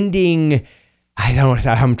ending, I don't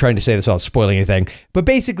know how I'm trying to say this without spoiling anything, but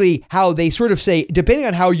basically how they sort of say, depending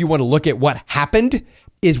on how you want to look at what happened,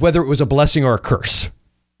 is whether it was a blessing or a curse.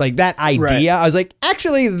 Like that idea, I was like,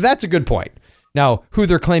 actually, that's a good point. Now, who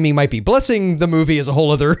they're claiming might be blessing the movie is a whole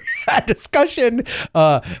other discussion.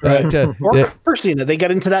 Or cursing it. They get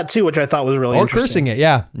into that too, which I thought was really interesting. Or cursing it,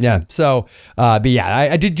 yeah. So, but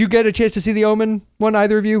yeah, did you get a chance to see The Omen one,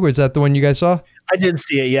 either of you? Was that the one you guys saw? I did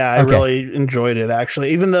see it, yeah. I really enjoyed it,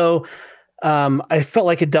 actually. Even though I felt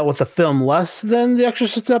like it dealt with the film less than the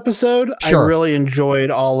Exorcist episode, I really enjoyed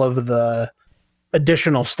all of the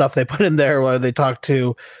additional stuff they put in there, where they talk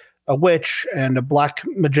to a witch and a black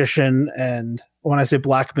magician, and when I say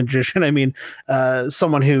black magician, I mean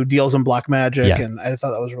someone who deals in black magic, and I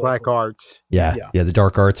thought that was really black arts. Yeah, the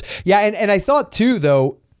dark arts. Yeah, and I thought too,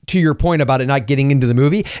 though, to your point about it not getting into the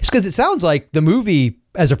movie, it's because it sounds like the movie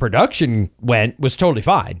as a production was totally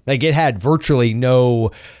fine. Like it had virtually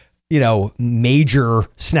no, major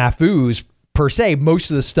snafus per se.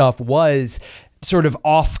 Most of the stuff was sort of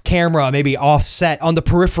off camera, maybe offset on the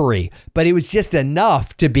periphery, but it was just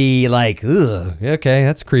enough to be like, ugh, okay,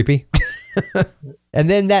 that's creepy. And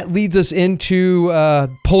then that leads us into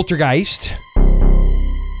Poltergeist.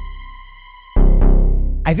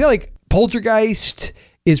 I feel like Poltergeist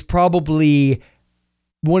is probably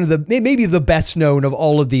one of the, maybe the best known of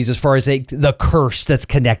all of these as far as the curse that's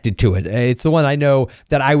connected to it. It's the one I know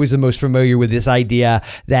that I was the most familiar with, this idea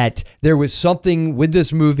that there was something with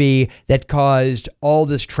this movie that caused all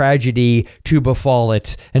this tragedy to befall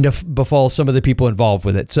it and to befall some of the people involved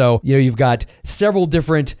with it. So, you've got several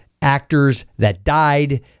different actors that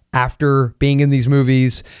died after being in these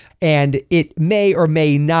movies, and it may or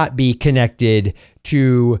may not be connected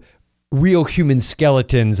to real human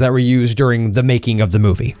skeletons that were used during the making of the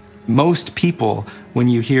movie. Most people, when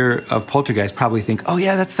you hear of Poltergeist, probably think, oh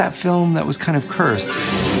yeah, that's that film that was kind of cursed.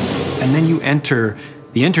 And then you enter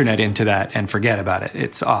the internet into that and forget about it.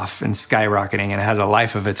 It's off and skyrocketing, and it has a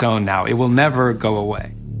life of its own now. It will never go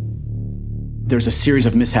away. There's a series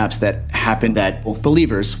of mishaps that happen that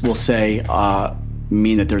believers will say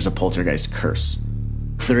mean that there's a poltergeist curse.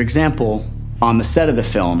 For example, on the set of the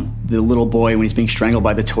film, the little boy, when he's being strangled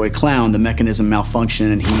by the toy clown, the mechanism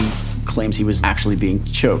malfunctioned and he claims he was actually being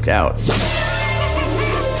choked out.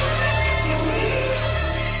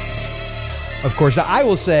 Of course, now I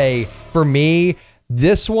will say, for me,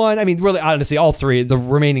 this one, I mean, really, honestly, all three, the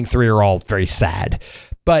remaining three are all very sad.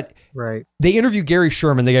 But they interviewed Gary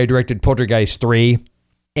Sherman, the guy who directed Poltergeist 3,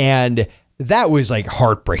 and that was like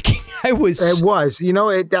heartbreaking. It was.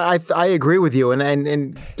 I agree with you.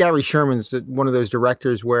 And Gary Sherman's one of those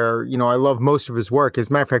directors where, I love most of his work. As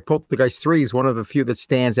a matter of fact, Poltergeist 3 is one of the few that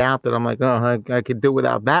stands out that I'm like, oh, I could do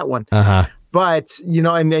without that one. But,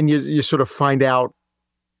 and then you sort of find out,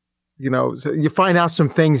 you find out some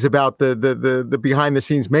things about the behind the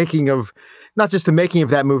scenes making of, not just the making of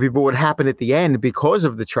that movie, but what happened at the end because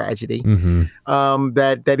of the tragedy.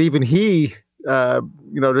 That even he,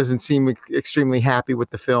 doesn't seem extremely happy with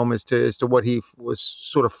the film as to what he was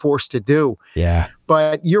sort of forced to do. Yeah.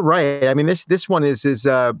 But you're right. I mean, this one is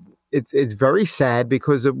it's very sad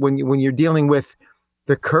because when you're dealing with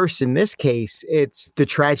the curse in this case, it's the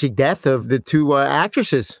tragic death of the two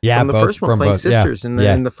actresses from the first one, playing sisters in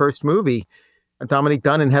the first movie, Dominique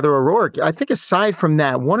Dunne and Heather O'Rourke. I think aside from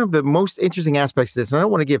that, one of the most interesting aspects of this, and I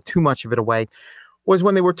don't want to give too much of it away, was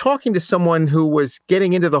when they were talking to someone who was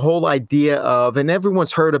getting into the whole idea of, and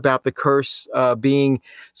everyone's heard about the curse being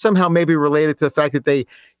somehow maybe related to the fact that they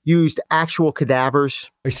used actual cadavers.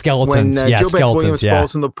 Or skeletons, when, Joe skeletons, Williams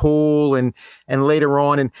falls in the pool and later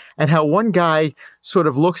on, and how one guy sort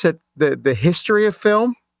of looks at the history of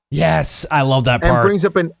film. Yes, I love that part. And brings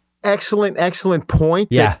up an excellent point.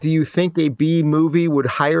 Yeah. Do you think a B movie would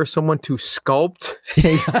hire someone to sculpt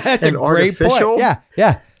That's an a great artificial point.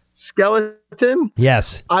 Yeah. skeleton?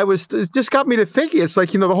 Yes. It just got me to thinking. It's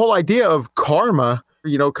like, the whole idea of karma,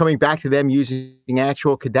 coming back to them using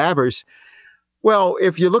actual cadavers. Well,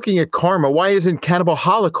 if you're looking at karma, why isn't Cannibal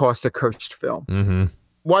Holocaust a cursed film? Mm-hmm.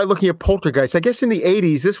 Why looking at Poltergeist? I guess in the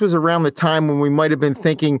 80s, this was around the time when we might have been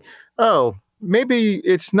thinking, oh, maybe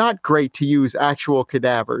it's not great to use actual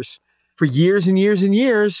cadavers. For years and years and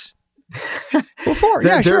years. Before,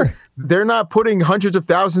 sure. They're not putting hundreds of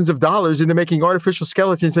thousands of dollars into making artificial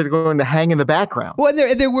skeletons that are going to hang in the background. Well,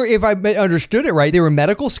 they were, if I understood it right, they were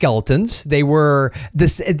medical skeletons. They were the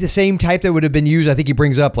same type that would have been used. I think he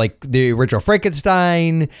brings up like the original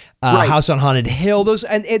Frankenstein, House on Haunted Hill. Those,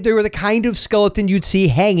 and they were the kind of skeleton you'd see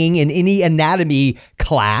hanging in any anatomy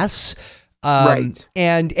class. Right.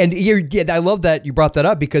 And I love that you brought that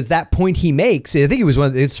up because that point he makes, I think he was one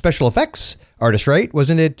of the special effects artists, right?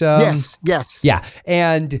 Wasn't it? Yes. Yeah.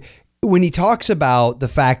 And when he talks about the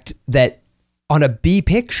fact that on a B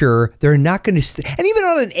picture, they're not going to, and even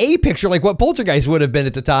on an A picture, like what Poltergeist would have been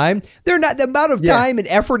at the time, they're not, the amount of time and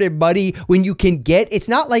effort and money when you can get, it's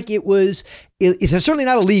not like it's certainly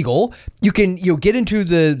not illegal. You'll get into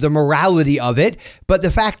the morality of it. But the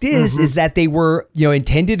fact is that they were,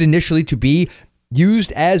 intended initially to be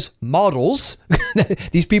used as models.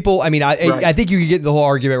 These people, I mean, I think you can get the whole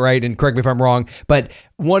argument right, and correct me if I'm wrong, but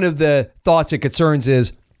one of the thoughts and concerns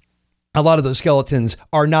is a lot of those skeletons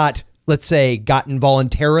are not, let's say, gotten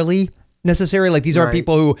voluntarily necessarily. Like these aren't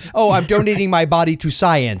people who, I'm donating my body to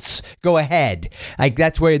science. Go ahead. Like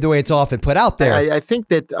that's the way it's often put out there. I think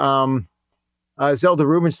that Zelda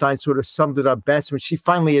Rubinstein sort of summed it up best when she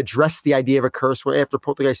finally addressed the idea of a curse after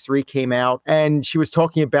Poltergeist 3 came out. And she was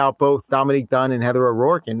talking about both Dominique Dunne and Heather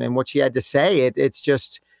O'Rourke and what she had to say.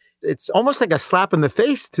 It's almost like a slap in the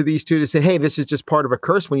face to these two to say, hey, this is just part of a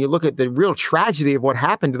curse. When you look at the real tragedy of what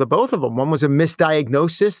happened to the both of them, one was a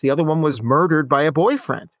misdiagnosis. The other one was murdered by a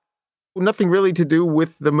boyfriend. Nothing really to do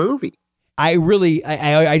with the movie.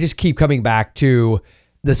 I just keep coming back to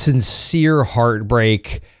the sincere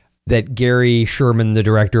heartbreak that Gary Sherman, the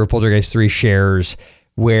director of Poltergeist 3, shares,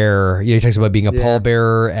 where he talks about being a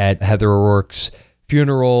pallbearer at Heather O'Rourke's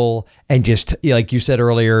funeral, and just like you said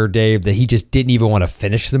earlier, Dave, that he just didn't even want to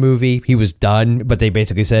finish the movie. He was done, but they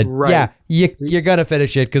basically said, yeah, you're gonna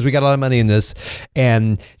finish it because we got a lot of money in this.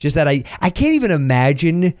 And just that I can't even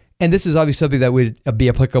imagine, and this is obviously something that would be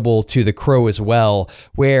applicable to The Crow as well,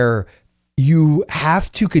 where you have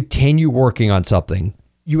to continue working on something.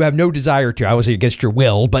 You have no desire to, I would say against your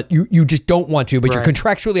will, but you just don't want to, but you're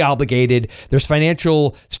contractually obligated. There's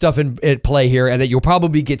financial stuff at play here, and that you'll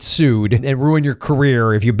probably get sued and ruin your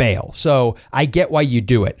career if you bail. So I get why you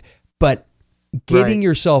do it, but getting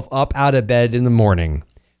yourself up out of bed in the morning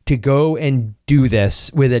to go and do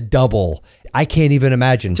this with a double, I can't even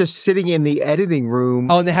imagine. Just sitting in the editing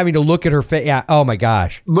room. Oh, and then having to look at her face. Yeah. Oh my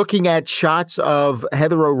gosh. Looking at shots of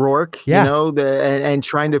Heather O'Rourke, you know, and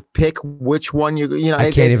trying to pick which one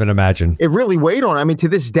I can't even imagine. It really weighed on. I mean, to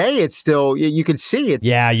this day, it's still, you could see it.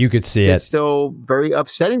 Yeah, you could see it's still very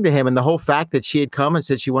upsetting to him. And the whole fact that she had come and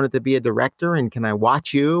said she wanted to be a director and can I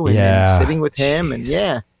watch you? And sitting with him. And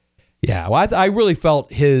Yeah. Well, I really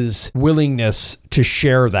felt his willingness to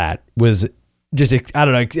share that was just, I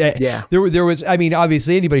don't know. Yeah. There was, I mean,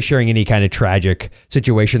 obviously anybody sharing any kind of tragic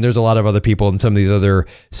situation, there's a lot of other people in some of these other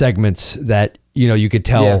segments that, you could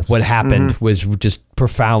tell what happened was just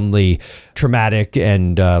profoundly traumatic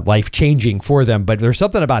and life-changing for them. But there's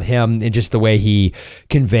something about him and just the way he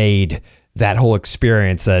conveyed that whole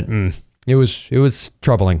experience that it was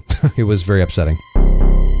troubling. It was very upsetting.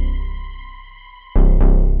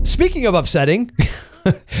 Speaking of upsetting,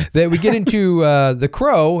 that we get into The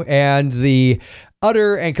Crow and the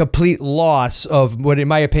utter and complete loss of what, in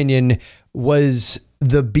my opinion, was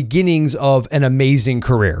the beginnings of an amazing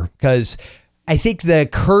career. Because I think the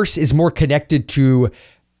curse is more connected to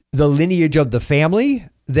the lineage of the family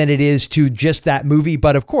than it is to just that movie.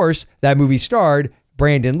 But of course, that movie starred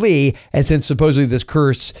Brandon Lee, and since supposedly this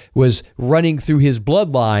curse was running through his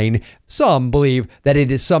bloodline, some believe that it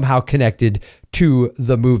is somehow connected to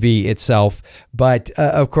the movie itself. But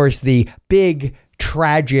of course, the big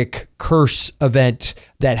tragic curse event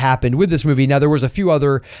that happened with this movie. Now, there was a few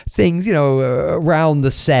other things, around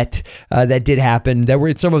the set that did happen that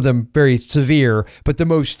were, some of them very severe, but the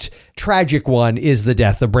most tragic one is the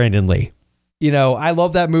death of Brandon Lee. I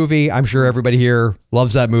love that movie. I'm sure everybody here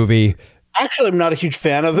loves that movie. Actually, I'm not a huge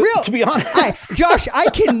fan of it, to be honest. Josh, I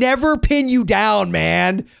can never pin you down,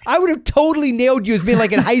 man. I would have totally nailed you as being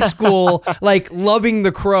like in high school, like loving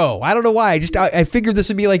The Crow. I don't know why. I figured this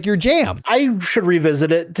would be like your jam. I should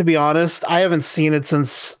revisit it, to be honest. I haven't seen it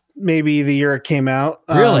since maybe the year it came out.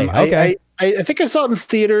 Really? Okay. I think I saw it in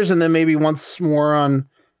theaters and then maybe once more on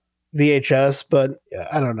VHS, but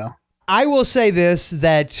I don't know. I will say this,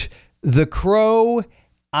 that The Crow,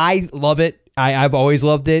 I love it. I've always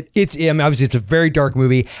loved it. Obviously it's a very dark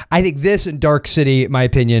movie. I think this and Dark City, in my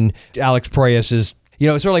opinion, Alex Proyas is,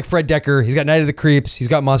 it's sort of like Fred Decker. He's got Night of the Creeps. He's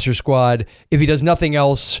got Monster Squad. If he does nothing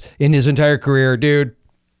else in his entire career, dude,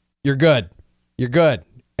 you're good. You're good.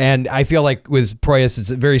 And I feel like with Proyas, it's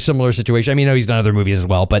a very similar situation. I mean, I know he's done other movies as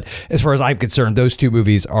well, but as far as I'm concerned, those two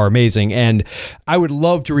movies are amazing. And I would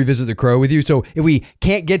love to revisit The Crow with you. So if we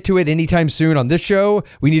can't get to it anytime soon on this show,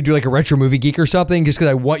 we need to do like a retro movie geek or something, just because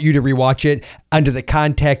I want you to rewatch it under the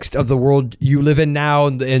context of the world you live in now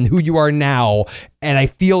and who you are now. And I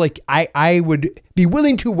feel like I would be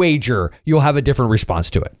willing to wager you'll have a different response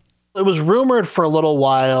to it. It was rumored for a little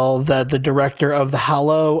while that the director of The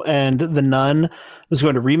Hallow and The Nun was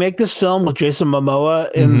going to remake this film with Jason Momoa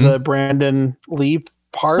in the Brandon Lee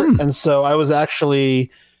part. And so I was actually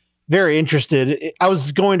very interested. I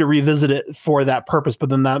was going to revisit it for that purpose, but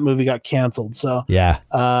then that movie got canceled. So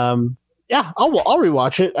I'll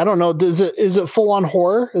rewatch it. I don't know. Is it full on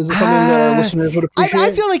horror? Is it something that our listeners would appreciate?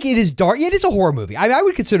 I feel like it is dark. Yeah, it is a horror movie. I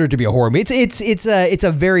would consider it to be a horror movie. It's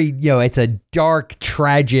a very, it's a dark,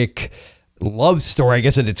 tragic love story, I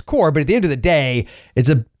guess, at its core. But at the end of the day, it's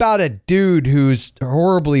about a dude who's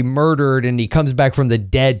horribly murdered and he comes back from the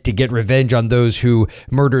dead to get revenge on those who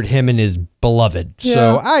murdered him and his beloved. Yeah.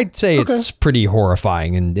 So I'd say it's pretty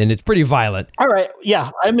horrifying and it's pretty violent. All right. Yeah,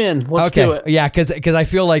 I'm in. Let's do it. Yeah, because I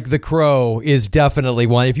feel like The Crow is definitely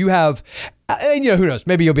one. If you have... And who knows?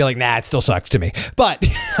 Maybe you'll be like, nah, it still sucks to me. But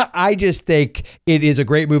I just think it is a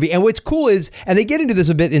great movie. And what's cool is, and they get into this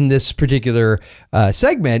a bit in this particular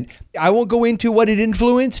segment, I won't go into what it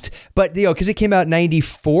influenced, but, because it came out in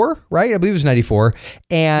 94, right? I believe it was 94.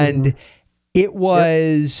 And it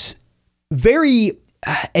was very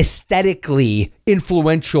aesthetically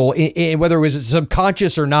influential in whether it was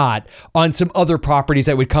subconscious or not on some other properties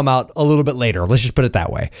that would come out a little bit later. Let's just put it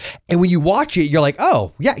that way. And when you watch it, you're like,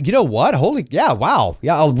 oh yeah, you know what? Wow.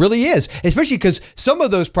 Yeah, it really is. Especially because some of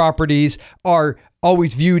those properties are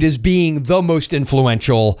always viewed as being the most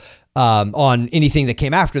influential on anything that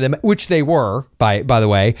came after them, which they were, by the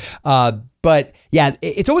way. But yeah,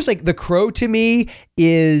 it's almost like The Crow to me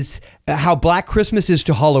is how Black Christmas is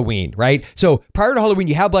to Halloween, right? So prior to Halloween,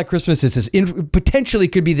 you have Black Christmas as this potentially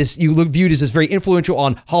could be this, you look viewed as this very influential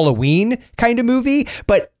on Halloween kind of movie.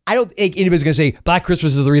 But I don't think anybody's going to say Black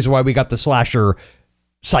Christmas is the reason why we got the slasher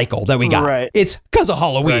cycle that we got. Right. It's because of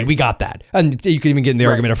Halloween. Right. We got that. And you can even get in the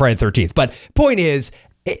argument of Friday the 13th. But point is,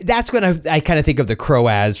 that's what I kind of think of The Crow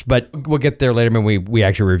as, but we'll get there later when we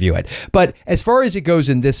actually review it. But as far as it goes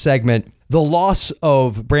in this segment, the loss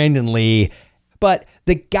of Brandon Lee, but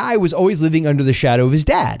the guy was always living under the shadow of his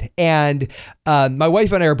dad. And my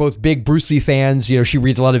wife and I are both big Bruce Lee fans. You know, she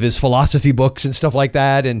reads a lot of his philosophy books and stuff like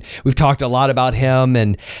that. And we've talked a lot about him.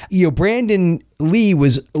 And, you know, Brandon Lee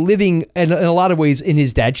was living in a lot of ways in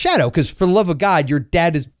his dad's shadow because for the love of God, your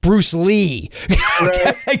dad is Bruce Lee.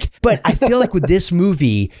 Right. But I feel like with this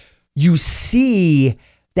movie, you see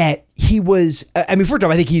that he was, I mean, first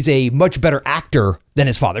off, I think he's a much better actor than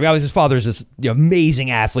his father. I mean, obviously his father is this amazing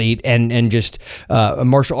athlete and just a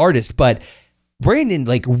martial artist, but Brandon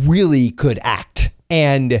like really could act.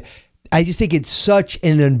 And I just think it's such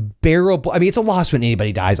an unbearable, I mean, it's a loss when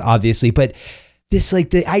anybody dies, obviously, but this,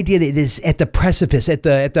 like the idea that this at the precipice, at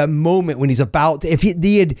the moment when he's about, if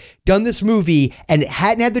he had done this movie and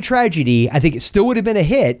hadn't had the tragedy, I think it still would have been a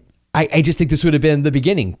hit. I just think this would have been the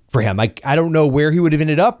beginning for him. I don't know where he would have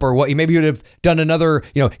ended up or what. Maybe he would have done another,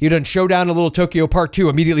 he'd done Showdown in Little Tokyo Part 2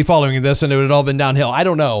 immediately following this and it would have all been downhill. I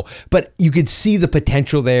don't know. But you could see the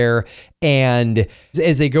potential there. And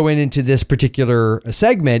as they go into this particular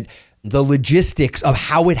segment, the logistics of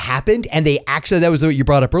how it happened. And they actually, that was what you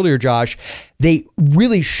brought up earlier, Josh. They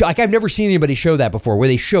really show, like I've never seen anybody show that before, where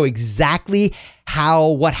they show exactly how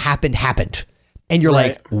what happened. And you're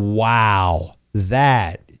like, wow,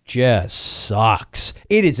 that just sucks.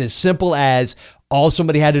 It is as simple as all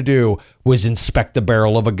somebody had to do was inspect the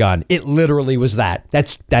barrel of a gun. It literally was that.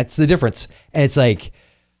 That's the difference. And it's like,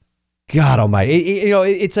 God almighty.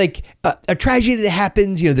 It's like a tragedy that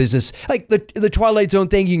happens. There's this, like the Twilight Zone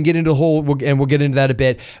thing. You can get into the whole, and we'll get into that a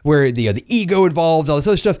bit, where the ego involved, all this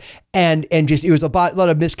other stuff, and just it was a lot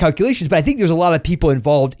of miscalculations. But I think there's a lot of people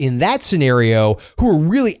involved in that scenario who are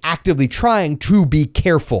really actively trying to be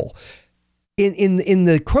careful. In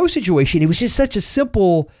the Crow situation, it was just such a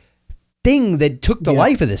simple thing that took the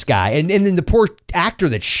life of this guy, and then the poor actor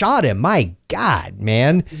that shot him. My God,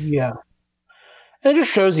 man. Yeah. And it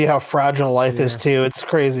just shows you how fragile life is too. It's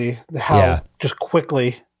crazy how just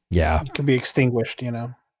quickly it can be extinguished,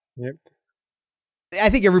 Yep. I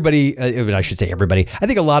think everybody, I should say everybody, I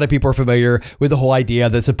think a lot of people are familiar with the whole idea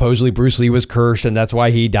that supposedly Bruce Lee was cursed and that's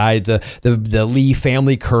why he died, the Lee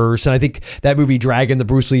family curse. And I think that movie Dragon, the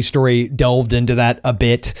Bruce Lee story, delved into that a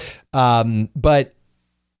bit. But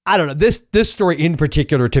I don't know, this story in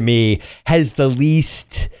particular to me has the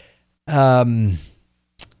least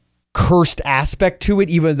cursed aspect to it,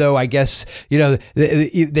 even though I guess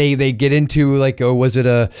they get into like, was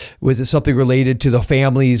it something related to the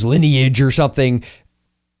family's lineage or something,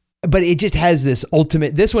 but it just has this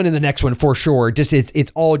one and the next one for sure, just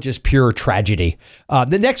it's all just pure tragedy.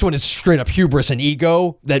 The next one is straight up hubris and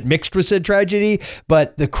ego that mixed with said tragedy,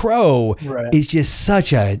 but The Crow is just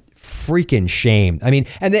such a freaking shame. I mean,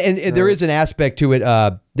 and there is an aspect to it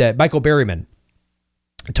that Michael Berryman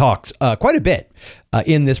talks quite a bit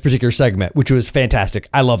in this particular segment, which was fantastic.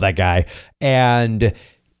 I love that guy. And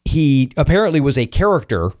he apparently was a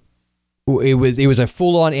character. It was a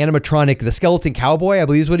full-on animatronic, the Skeleton Cowboy, I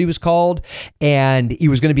believe is what he was called. And he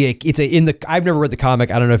was going to be I've never read the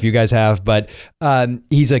comic. I don't know if you guys have, but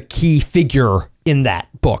he's a key figure in that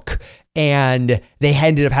book. And they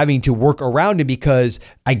ended up having to work around him because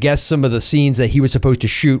I guess some of the scenes that he was supposed to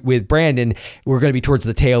shoot with Brandon were going to be towards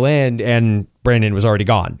the tail end and Brandon was already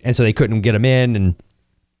gone. And so they couldn't get him in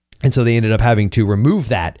and so they ended up having to remove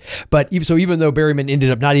that. But even though Berryman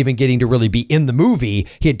ended up not even getting to really be in the movie,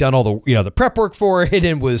 he had done all the the prep work for it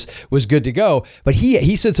and was good to go. But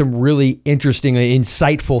he said some really interesting,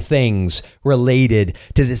 insightful things related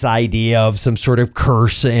to this idea of some sort of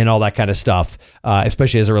curse and all that kind of stuff,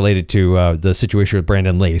 especially as it related to the situation with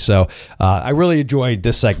Brandon Lee. So I really enjoyed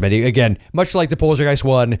this segment. Again, much like the Poltergeist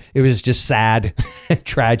one, it was just sad,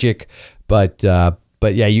 tragic, but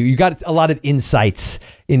yeah, you got a lot of insights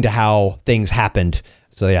into how things happened.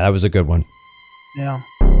 So yeah, that was a good one. Yeah.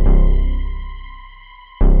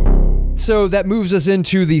 So that moves us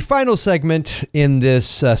into the final segment in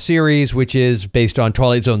this series, which is based on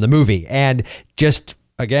Twilight Zone, the movie. And just,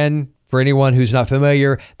 again, for anyone who's not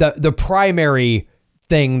familiar, the primary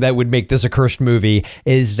thing that would make this a cursed movie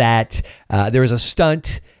is that there was a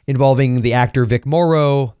stunt involving the actor Vic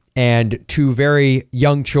Morrow and two very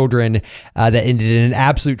young children that ended in an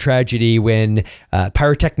absolute tragedy when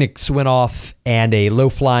pyrotechnics went off and a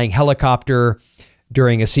low-flying helicopter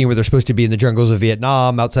during a scene where they're supposed to be in the jungles of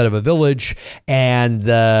Vietnam outside of a village, and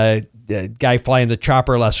the guy flying the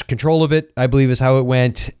chopper lost control of it, I believe is how it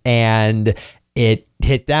went, and it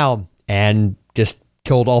hit down and just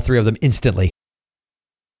killed all three of them instantly.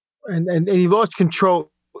 And he lost control.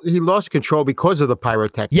 He lost control because of the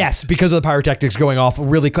pyrotechnics. Yes, because of the pyrotechnics going off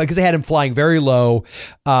really quick, because they had him flying very low.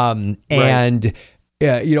 And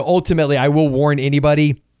ultimately, I will warn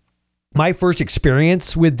anybody. My first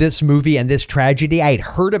experience with this movie and this tragedy, I had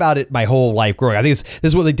heard about it my whole life growing up. I think this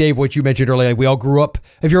is what, like Dave, what you mentioned earlier, like we all grew up,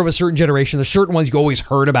 if you're of a certain generation, there's certain ones you always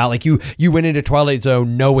heard about. Like you went into Twilight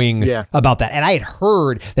Zone knowing about that. And I had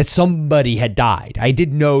heard that somebody had died. I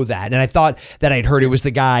did know that. And I thought that I'd heard it was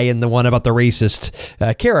the guy in the one about the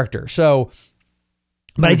racist character.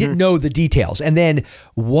 But I didn't know the details. And then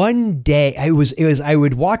one day I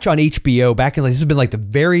would watch on HBO back in, this has been like the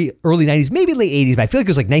very early 90s, maybe late 80s, but I feel like it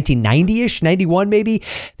was like 1990-ish, 91 maybe.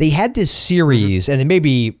 They had this series, and then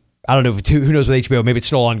maybe, I don't know, who knows with HBO, maybe it's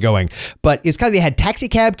still ongoing, but it's they had Taxi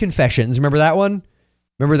Cab Confessions. Remember that one?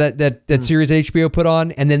 Remember that series that HBO put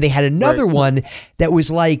on? And then they had another one that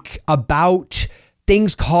was like about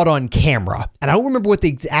things caught on camera. And I don't remember what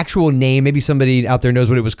the actual name, maybe somebody out there knows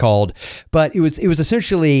what it was called, but it was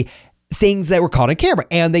essentially things that were caught on camera.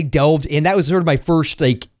 And they delved in. That was sort of my first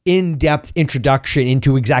like in-depth introduction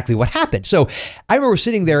into exactly what happened. So I remember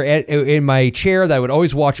sitting there in my chair that I would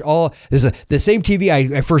always watch the same TV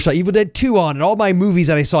I first saw Evil Dead 2 on, and all my movies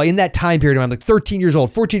that I saw in that time period when I'm like 13 years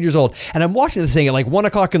old, 14 years old. And I'm watching this thing at like 1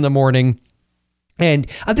 o'clock in the morning. And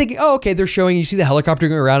I'm thinking, oh, okay, they're showing, you see the helicopter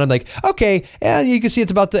going around. I'm like, okay, and you can see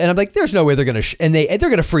it's about and I'm like, there's no way they're going to, and they're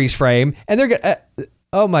going to freeze frame, and they're going to,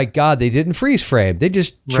 oh my God, they didn't freeze frame. They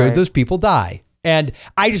just showed those people die. And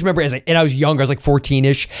I just remember and I was younger, I was like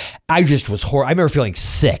 14-ish. I just was I remember feeling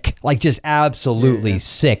sick, like just absolutely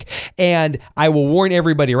sick. And I will warn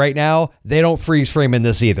everybody right now, they don't freeze frame in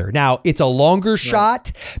this either. Now, it's a longer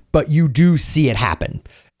shot, but you do see it happen.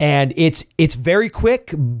 And it's very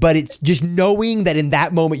quick, but it's just knowing that in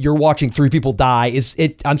that moment you're watching three people die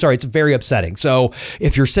it's very upsetting. So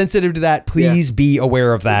if you're sensitive to that, please be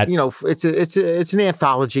aware of that. It's an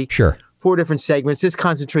anthology. Sure. 4 different segments. This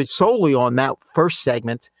concentrates solely on that first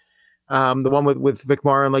segment. The one with Vic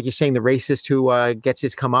Morrow, and like you're saying, the racist who gets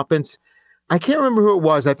his comeuppance. I can't remember who it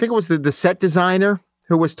was. I think it was the set designer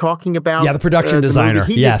who was talking about. Yeah, the production designer.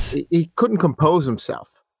 He couldn't compose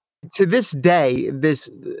himself. To this day, this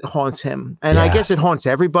haunts him, and I guess it haunts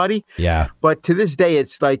everybody. Yeah. But to this day,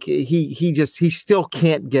 it's like he still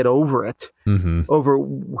can't get over it, over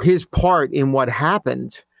his part in what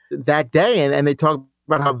happened that day. And they talk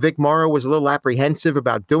about how Vic Morrow was a little apprehensive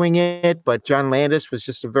about doing it, but John Landis was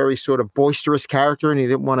just a very sort of boisterous character, and he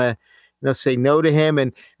didn't want to, say no to him.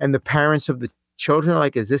 And the parents of the children are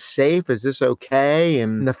like, "Is this safe? Is this okay?"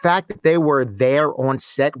 And the fact that they were there on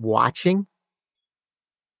set watching.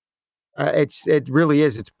 It really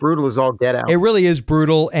is. It's brutal as all get out. It really is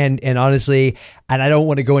brutal. And honestly, and I don't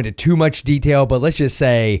want to go into too much detail, but let's just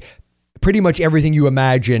say pretty much everything you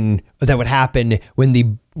imagine that would happen when the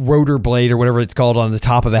rotor blade or whatever it's called on the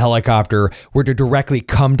top of a helicopter were to directly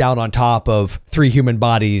come down on top of 3 human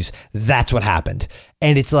bodies. That's what happened.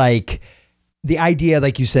 And it's like the idea,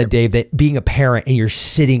 like you said, Dave, that being a parent and you're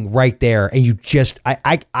sitting right there and you just, I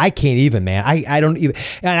can't even, man. I don't even,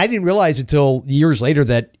 and I didn't realize until years later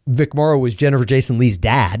that Vic Morrow was Jennifer Jason Leigh's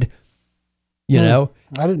dad, you know?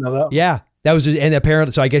 I didn't know that. Yeah. That was, and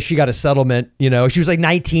apparently, so I guess she got a settlement, she was like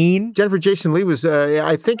 19. Jennifer Jason Leigh was,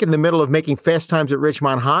 I think, in the middle of making Fast Times at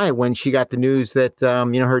Ridgemont High when she got the news that,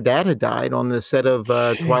 her dad had died on the set of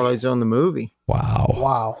Twilight Zone, the movie.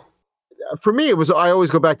 Wow. For me, I always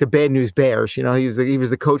go back to Bad News Bears. He was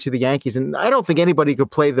the coach of the Yankees, and I don't think anybody could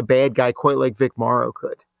play the bad guy quite like Vic Morrow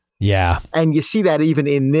could. Yeah. And you see that even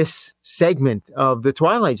in this segment of the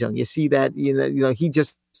Twilight Zone. You see that,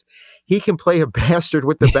 he can play a bastard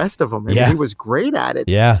with the best of them. And he was great at it.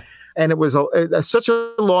 Yeah. And it was such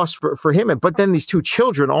a loss for him. But then these 2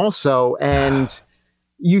 children also, and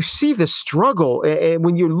you see the struggle. And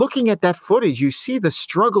when you're looking at that footage, you see the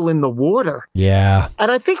struggle in the water. Yeah.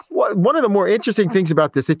 And I think one of the more interesting things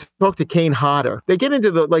about this, they talk to Kane Hodder. They get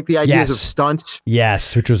into the ideas of stunts.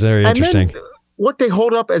 Yes, which was very interesting. Then what they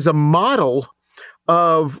hold up as a model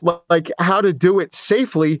of how to do it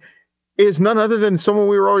safely is none other than someone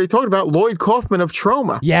we were already talking about, Lloyd Kaufman of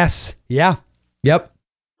Troma. Yes. Yeah. Yep.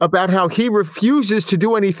 About how he refuses to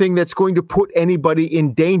do anything that's going to put anybody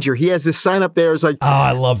in danger. He has this sign up there. It's like, oh,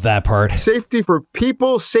 I love that part. Safety for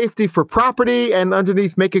people, safety for property, and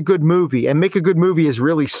underneath, make a good movie. And make a good movie is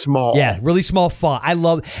really small. Yeah, really small font. I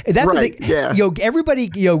love that's right, the thing. Yeah. Everybody,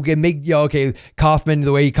 can make, okay, Kaufman,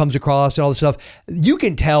 the way he comes across and all this stuff, you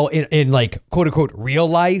can tell in like quote unquote real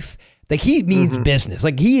life. Like he means business.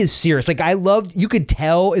 Like he is serious. Like you could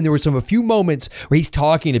tell, and there were a few moments where he's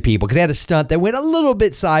talking to people because they had a stunt that went a little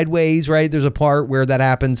bit sideways, right? There's a part where that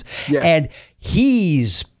happens. Yeah. And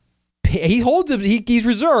he holds it, he's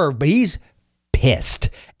reserved, but he's pissed.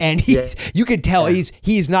 And you could tell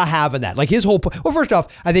he's not having that. Like his whole well, first off,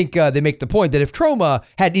 I think they make the point that if Troma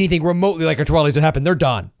had anything remotely like a Twilight Zone happen, they're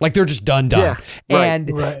done. Like they're just done. Yeah. And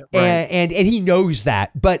he knows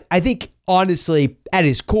that. But I think honestly, at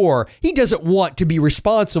his core, he doesn't want to be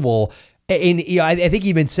responsible. And I think he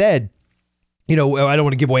even said, I don't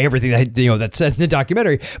want to give away everything that's said in the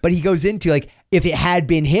documentary, but he goes into like if it had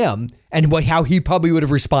been him and how he probably would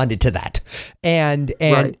have responded to that. And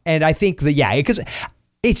I think that because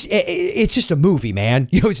it's just a movie, man.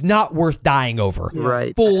 It's not worth dying over.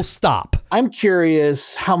 Right. Full stop. I'm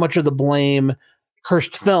curious how much of the blame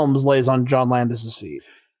Cursed Films lays on John Landis's feet.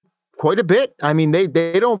 Quite a bit. I mean, they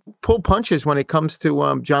don't pull punches when it comes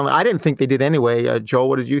to John. I didn't think they did anyway. Joel,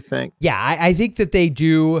 what did you think? Yeah, I think that they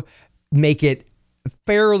do make it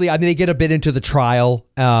fairly. I mean, they get a bit into the trial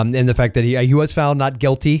and the fact that he was found not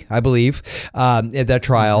guilty, I believe, at that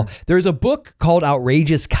trial. There's a book called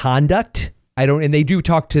Outrageous Conduct. And they do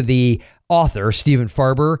talk to the author, Stephen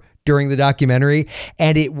Farber, during the documentary,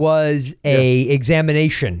 and it was a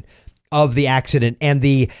examination of the accident. And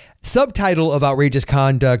the subtitle of Outrageous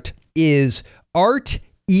Conduct is Art,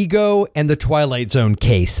 Ego, and the Twilight Zone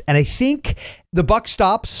Case. And I think the buck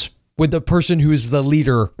stops with the person who is the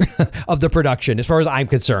leader of the production, as far as I'm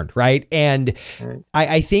concerned, right? And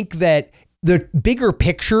I think that the bigger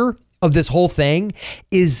picture of this whole thing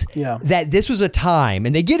is that this was a time,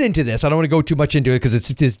 and they get into this. I don't want to go too much into it because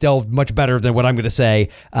it's delved much better than what I'm going to say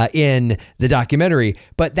in the documentary,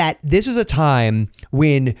 but that this is a time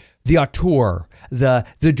when the auteur, the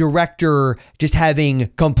director, just having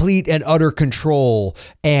complete and utter control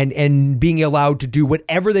and being allowed to do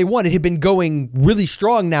whatever they want. It had been going really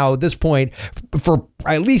strong now at this point for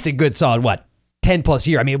at least a good solid, 10 plus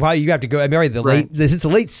year. I mean, probably you have to go, since the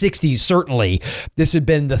late 60s, certainly this had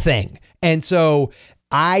been the thing. And so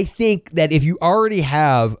I think that if you already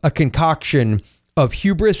have a concoction of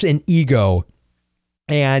hubris and ego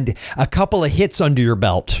and a couple of hits under your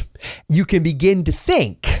belt, you can begin to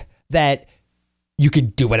think that you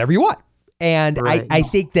could do whatever you want. And I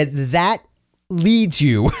think that leads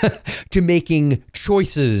you to making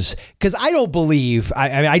choices. Because I don't believe,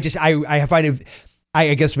 I find it,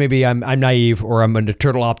 I guess maybe I'm naive or I'm an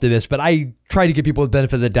eternal optimist, but I try to give people the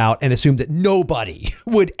benefit of the doubt and assume that nobody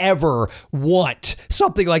would ever want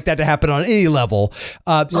something like that to happen on any level.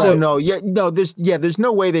 There's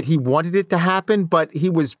no way that he wanted it to happen, but he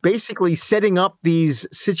was basically setting up these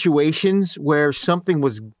situations where something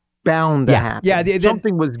was bound to happen. Yeah,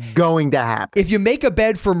 something was going to happen. If you make a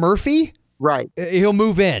bed for Murphy, right, he'll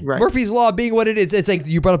move in. Right. Murphy's Law being what it is, it's like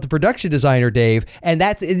you brought up the production designer, Dave, and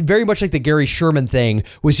that's very much like the Gary Sherman thing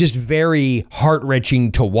was just very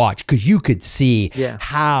heart-wrenching to watch because you could see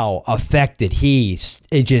how affected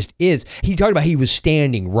it just is. He talked about he was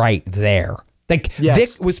standing right there. Like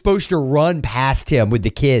Vic was supposed to run past him with the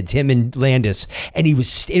kids, him and Landis, and it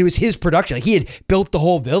was his production. Like he had built the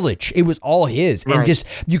whole village. It was all his. And just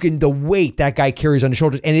the weight that guy carries on his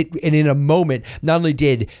shoulders. And in a moment, not only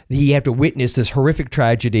did he have to witness this horrific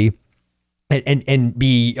tragedy and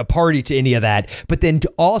be a party to any of that, but then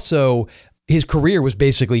also his career was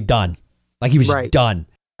basically done. Like he was done.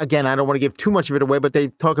 Again, I don't want to give too much of it away, but they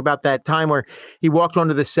talk about that time where he walked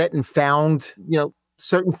onto the set and found,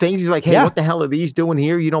 certain things. He's like, hey, what the hell are these doing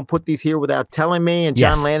here? You don't put these here without telling me. And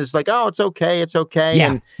John Landis is like, oh, it's okay. It's okay.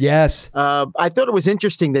 Yeah. And, I thought it was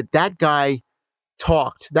interesting that guy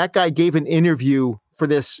talked. That guy gave an interview for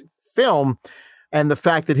this film, and the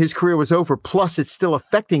fact that his career was over, plus it's still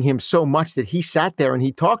affecting him so much that he sat there and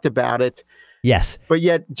he talked about it. Yes. But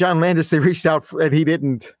yet John Landis, they reached out and he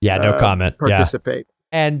didn't no comment. Participate.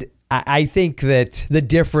 And I think that the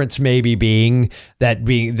difference maybe being that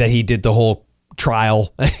he did the whole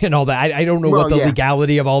trial and all that. I don't know what the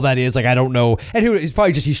legality of all that is. Like, I don't know. And it's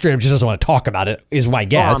probably just he straight up just doesn't want to talk about it, is my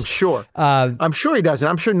guess. Oh, I'm sure. I'm sure he doesn't.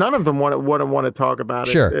 I'm sure none of them want to talk about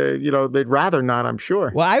it. Sure. They'd rather not, I'm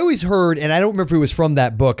sure. Well, I always heard, and I don't remember if it was from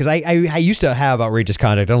that book, because I used to have Outrageous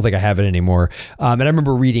Conduct. I don't think I have it anymore. And I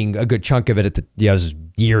remember reading a good chunk of it it was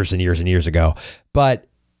years and years and years ago. But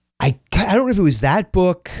I don't know if it was that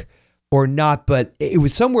book or not, but it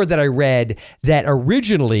was somewhere that I read that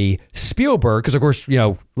originally Spielberg, because of course,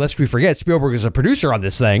 lest we forget, Spielberg is a producer on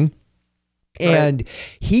this thing. And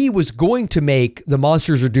he was going to make The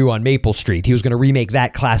Monsters Are Due on Maple Street. He was going to remake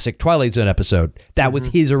that classic Twilight Zone episode. That was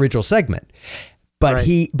his original segment. But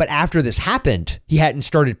but after this happened, he hadn't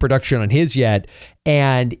started production on his yet.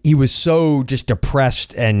 And he was so just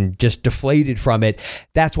depressed and just deflated from it.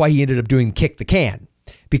 That's why he ended up doing Kick the Can.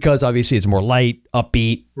 Because obviously it's more light,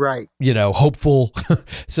 upbeat, right? Hopeful.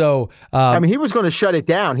 So he was going to shut it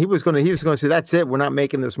down. He was going to say, "That's it. We're not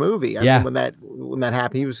making this movie." I mean, when that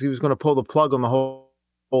happened, he was going to pull the plug on the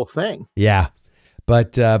whole thing. Yeah,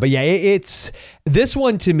 but yeah, it's this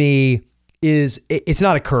one to me it's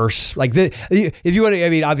not a curse. Like if you want to, I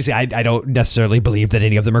mean, obviously I don't necessarily believe that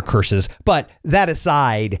any of them are curses, but that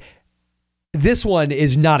aside, this one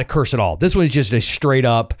is not a curse at all. This one is just a straight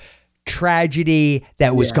up tragedy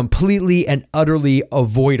that was completely and utterly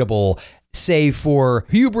avoidable, save for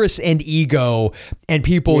hubris and ego and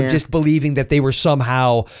people just believing that they were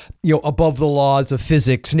somehow, above the laws of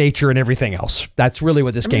physics, nature, and everything else. That's really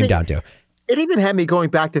what this came down to. It even had me going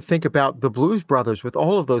back to think about the Blues Brothers with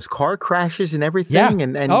all of those car crashes and everything. Yeah.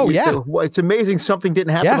 And it's amazing something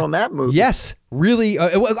didn't happen on that movie. Yes, really.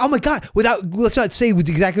 Oh my God. Let's not say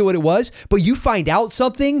exactly what it was, but you find out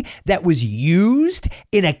something that was used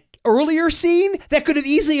in a earlier scene that could have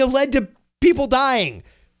easily have led to people dying.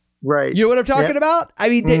 Right. You know what I'm talking about? I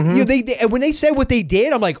mean, they when they said what they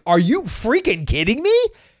did, I'm like, are you freaking kidding me?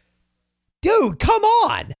 Dude, come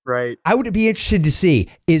on. Right. I would be interested to see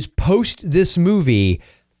is post this movie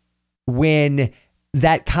when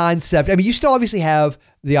that concept, I mean, you still obviously have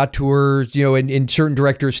the auteurs, and certain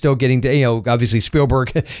directors still getting to, obviously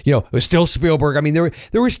Spielberg, it was still Spielberg. I mean,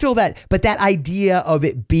 there was still that, but that idea of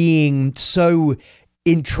it being so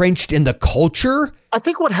entrenched in the culture. I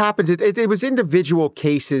think what happens, it was individual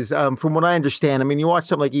cases, from what I understand. I mean, you watch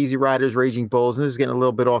something like Easy Riders, Raging Bulls, and this is getting a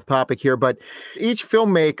little bit off topic here, but each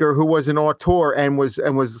filmmaker who was an auteur and was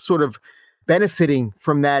sort of benefiting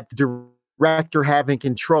from that director having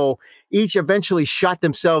control, each eventually shot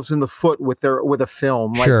themselves in the foot with a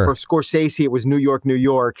film. Like for Scorsese, it was New York, New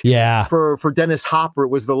York. Yeah. For Dennis Hopper, it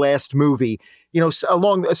was The Last Movie.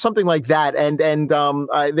 Along something like that, and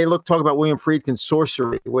they talk about William Friedkin's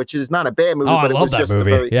Sorcery, which is not a bad movie, but it was just a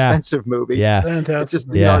very expensive movie. Yeah, fantastic.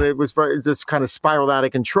 It was it just kind of spiraled out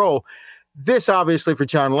of control. This obviously for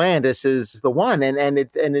John Landis is the one,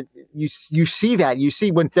 and you see that. You see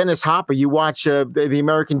when Dennis Hopper, you watch the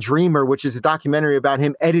American Dreamer, which is a documentary about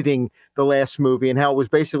him editing the last movie and how it was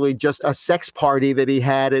basically just a sex party that he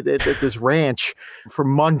had at this ranch for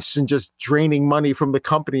months and just draining money from the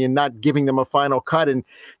company and not giving them a final cut, and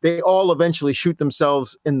they all eventually shoot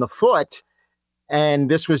themselves in the foot. And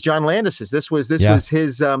this was John Landis's. This was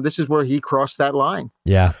his. This is where he crossed that line.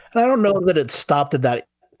 Yeah, and I don't know that it stopped at that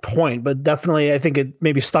point, but definitely I think it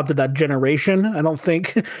maybe stopped at that generation. I don't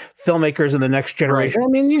think filmmakers in the next generation, I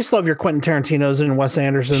mean, you still have your Quentin Tarantinos and Wes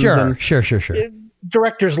Andersons. Sure.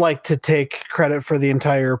 Directors like to take credit for the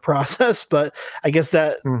entire process, but I guess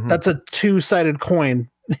that's a two-sided coin.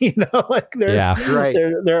 Like there's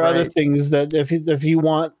there are other things that if you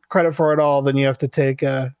want credit for it all, then you have to take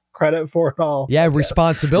credit for it all. Yeah,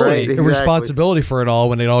 responsibility. Responsibility for it all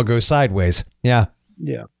when it all goes sideways. Yeah.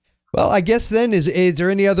 Well, I guess then, is there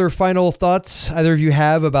any other final thoughts either of you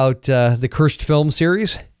have about the Cursed film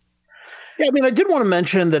series? Yeah, I mean, I did want to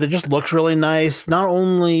mention that it just looks really nice. Not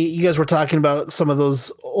only, you guys were talking about some of those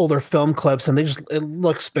older film clips, and it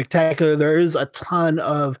looks spectacular. There is a ton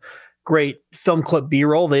of great film clip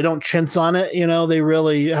B-roll. They don't chintz on it. They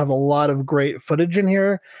really have a lot of great footage in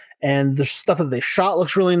here. And the stuff that they shot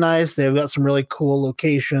looks really nice. They've got some really cool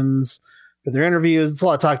locations for their interviews. It's a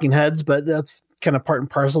lot of talking heads, but that's kind of part and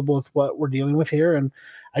parcel with what we're dealing with here. And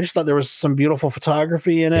I just thought there was some beautiful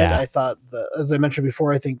photography in it. I thought as I mentioned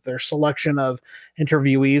before, I think their selection of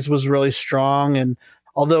interviewees was really strong. And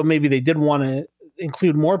although maybe they did want to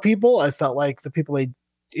include more people, I felt like the people they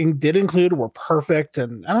did include were perfect.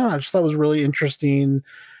 And I don't know, I just thought it was really interesting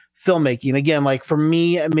filmmaking. Again, like for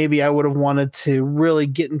me, maybe I would have wanted to really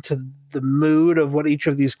get into the mood of what each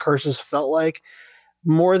of these curses felt like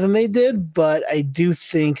more than they did, but I do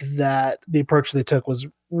think that the approach they took was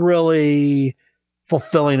really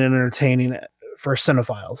fulfilling and entertaining for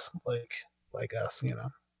cinephiles. Like, like us, you know.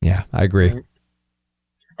 Yeah, I agree.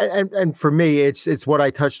 And for me, it's what I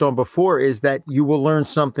touched on before, is that you will learn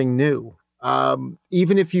something new.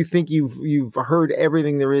 Even if you think you've heard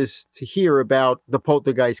everything there is to hear about the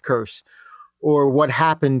poltergeist curse, or what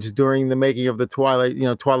happened during the making of the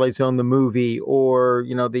Twilight Zone, the movie, or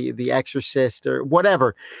the Exorcist, or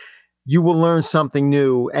whatever, you will learn something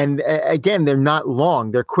new. And again, they're not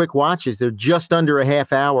long; they're quick watches. They're just under a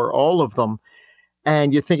half hour, all of them.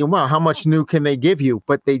 And you're thinking, wow, how much new can they give you?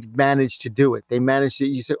 But they managed to do it. They managed to.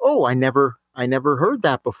 You say, oh, I never heard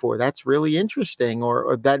that before. That's really interesting.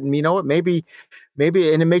 Or that, you know what? Maybe,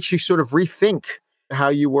 and it makes you sort of rethink how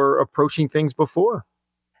you were approaching things before.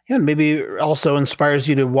 Yeah, and maybe also inspires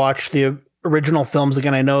you to watch the original films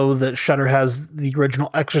again. I know that Shudder has the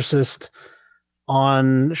original Exorcist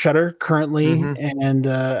on Shudder currently, and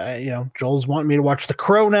Joel's wanting me to watch The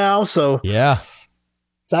Crow now, so yeah,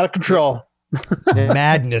 it's out of control.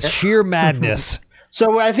 Madness, sheer madness.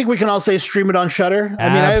 So I think we can all say stream it on Shudder. I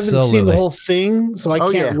mean, I haven't seen the whole thing, so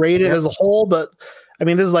I can't rate it as a whole, but I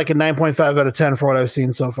mean, this is like a 9.5 out of 10 for what I've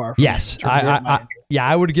seen so far. Yes,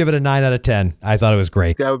 I would give it a 9 out of 10. I thought it was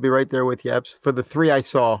great. That would be right there with you. For the 3 I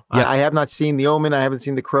saw, I have not seen The Omen, I haven't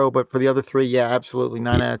seen The Crow, but for the other 3, yeah, absolutely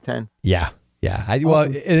 9 out of 10. Yeah. Well,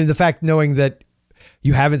 and the fact knowing that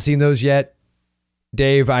you haven't seen those yet,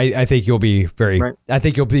 Dave, I think you'll be I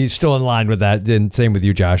think you'll be still in line with that. And same with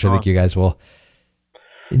you, Josh. I think you guys will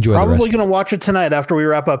enjoy Probably the rest. going to watch it tonight after we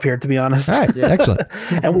wrap up here, to be honest. All right. Excellent.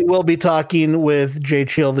 And we will be talking with Jay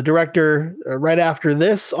Cheel, the director, right after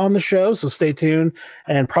this on the show. So stay tuned.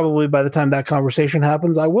 And probably by the time that conversation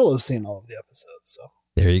happens, I will have seen all of the episodes. So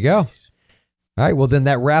there you go. All right. Well, then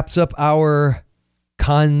that wraps up our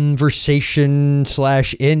conversation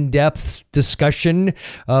 / in-depth discussion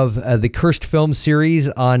of the Cursed film series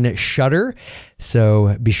on Shudder.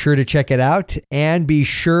 So be sure to check it out, and be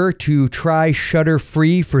sure to try Shudder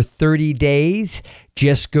free for 30 days.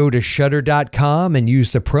 Just go to shudder.com and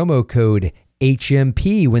use the promo code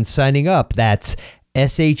HMP when signing up. That's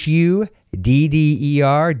SHUDDER.com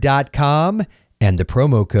and the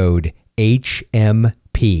promo code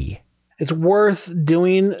HMP. It's worth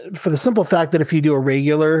doing for the simple fact that if you do a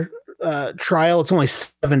regular trial, it's only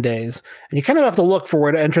 7 days. And you kind of have to look for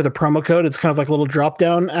where to enter the promo code. It's kind of like a little drop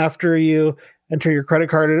down after you enter your credit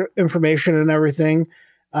card information and everything.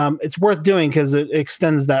 It's worth doing because it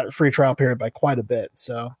extends that free trial period by quite a bit.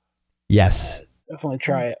 So yes, definitely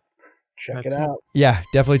try it. Check it out. Yeah,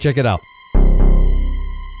 definitely check it out.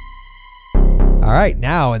 All right,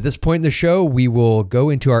 now at this point in the show, we will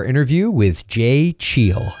go into our interview with Jay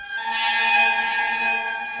Cheel.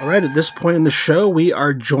 All right, at this point in the show, we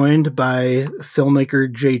are joined by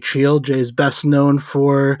filmmaker Jay Cheel. Jay is best known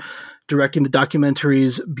for directing the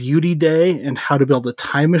documentaries Beauty Day and How to Build a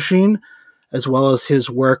Time Machine, as well as his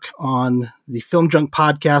work on the Film Junk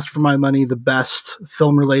podcast, for my money, the best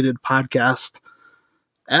film-related podcast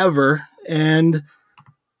ever, and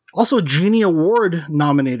also a Genie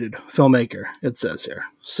Award-nominated filmmaker, it says here.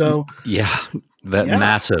 So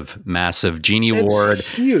massive Genie Award.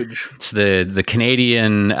 Huge. It's the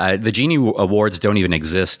Canadian, the Genie Awards don't even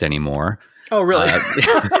exist anymore. Oh, really?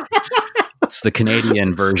 It's the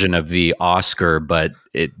Canadian version of the Oscar, but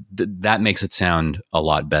that makes it sound a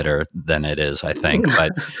lot better than it is, I think.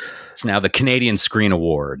 But it's now the Canadian Screen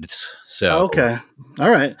Awards. So okay. All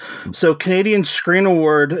right. So Canadian Screen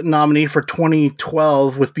Award nominee for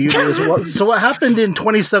 2012 with Beauty as well. So what happened in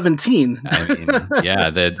 2017? I mean, yeah,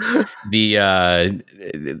 the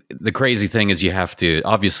crazy thing is you have to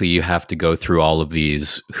go through all of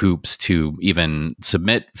these hoops to even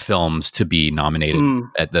submit films to be nominated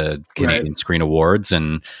at the Canadian Screen Awards.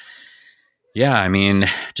 And yeah, I mean,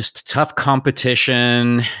 just tough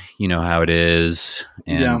competition, you know how it is.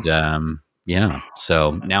 And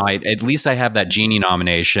so now at least I have that Genie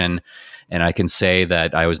nomination, and I can say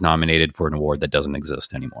that I was nominated for an award that doesn't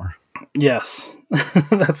exist anymore. Yes,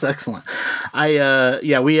 that's excellent. We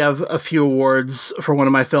have a few awards for one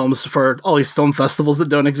of my films for all these film festivals that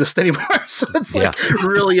don't exist anymore. So it's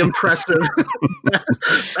really impressive.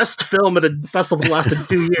 Best film at a festival that lasted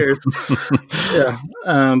 2 years.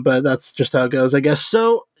 But that's just how it goes, I guess.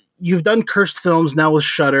 So you've done cursed films now with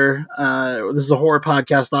Shudder. This is a horror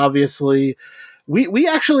podcast, obviously. We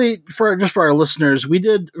actually, for our listeners, we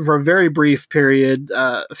did for a very brief period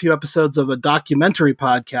a few episodes of a documentary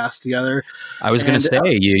podcast together. I was going to say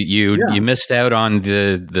you missed out on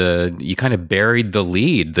the you kind of buried the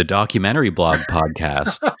lead, the documentary blog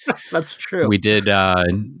podcast. That's true. We did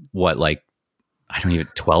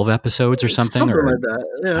 12 episodes or something like that.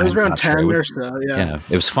 Yeah, it was around 10 or so. Yeah,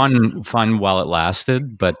 it was fun while it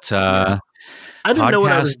lasted, but I didn't know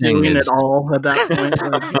what I was Podcasting doing is- at all at that point.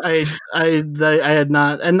 I had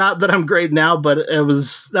not, and not that I'm great now, but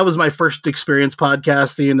that was my first experience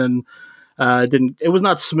podcasting, and it was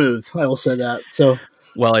not smooth. I will say that. So,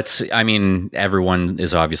 Well, everyone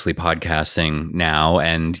is obviously podcasting now.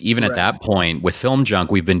 And even at that point with Film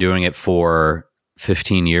Junk, we've been doing it for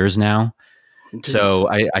 15 years now. So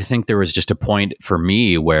I think there was just a point for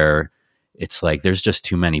me where it's like, there's just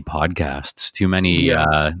too many podcasts, too many,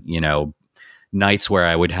 nights where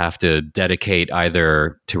I would have to dedicate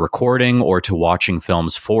either to recording or to watching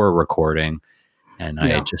films for recording. And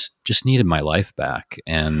I just needed my life back.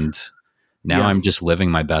 And now I'm just living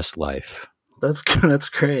my best life. That's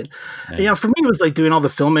great. Yeah, for me, it was like doing all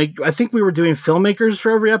the I think we were doing filmmakers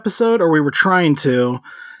for every episode, or we were trying to.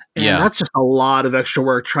 And that's just a lot of extra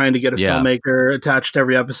work trying to get a filmmaker attached to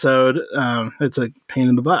every episode. It's a pain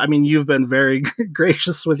in the butt. I mean, you've been very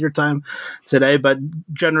gracious with your time today, but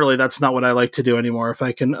generally that's not what I like to do anymore. If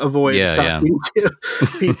I can avoid talking to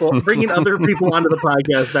people, bringing other people onto the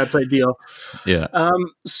podcast, that's ideal. Yeah.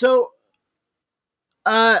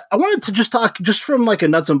 I wanted to just talk just from like a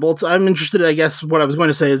nuts and bolts. I'm interested, I guess what I was going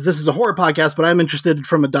to say is this is a horror podcast, but I'm interested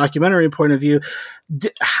from a documentary point of view.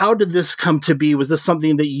 How did this come to be? Was this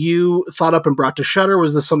something that you thought up and brought to Shudder?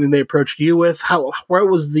 Was this something they approached you with? Where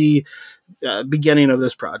was the beginning of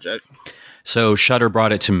this project? So Shudder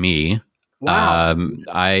brought it to me. Wow.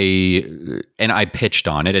 I pitched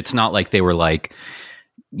on it. It's not like they were like,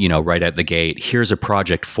 right at the gate, here's a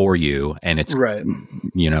project for you. And it's,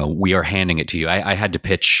 we are handing it to you. I had to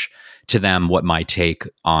pitch to them what my take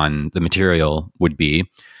on the material would be.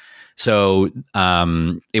 So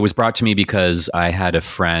it was brought to me because I had a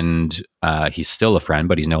friend, he's still a friend,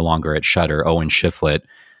 but he's no longer at Shudder, Owen Shiflett,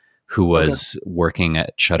 who was working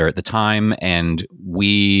at Shudder at the time. And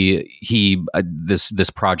this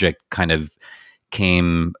project kind of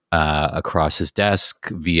came across his desk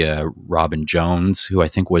via Robin Jones, who I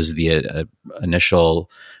think was the initial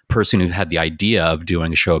person who had the idea of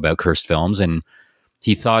doing a show about cursed films. And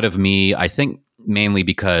he thought of me, I think mainly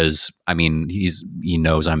because, he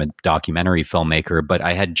knows I'm a documentary filmmaker, but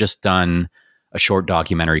I had just done a short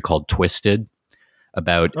documentary called Twisted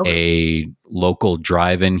about a local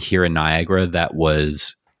drive-in here in Niagara that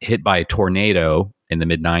was hit by a tornado in the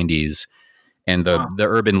mid-90s. And the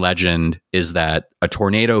urban legend is that a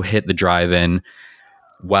tornado hit the drive-in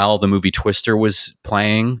while the movie Twister was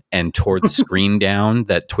playing and tore the screen down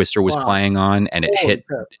that Twister was playing on, and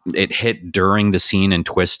it hit during the scene in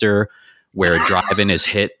Twister where a drive-in is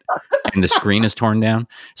hit and the screen is torn down.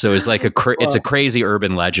 So it's like it's a crazy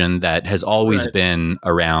urban legend that has always been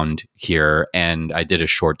around here. And I did a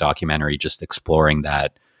short documentary just exploring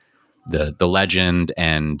that, the legend,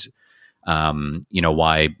 and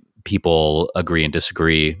why people agree and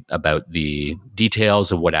disagree about the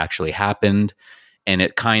details of what actually happened. And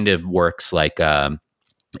it kind of works like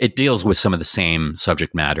it deals with some of the same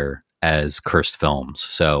subject matter as cursed films.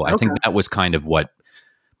 So I think that was kind of what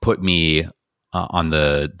put me on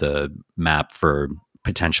the map for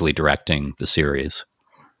potentially directing the series.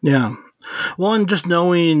 Yeah. Well, and just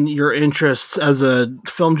knowing your interests as a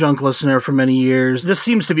Film Junk listener for many years, this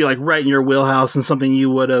seems to be like right in your wheelhouse and something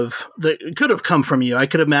that could have come from you. I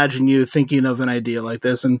could imagine you thinking of an idea like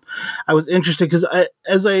this. And I was interested because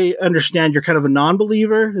as I understand, you're kind of a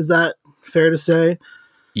non-believer. Is that fair to say?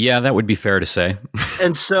 Yeah, that would be fair to say.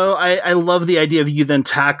 And so I love the idea of you then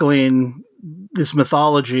tackling this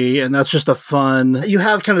mythology, and that's just you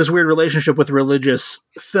have kind of this weird relationship with religious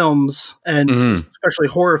films and especially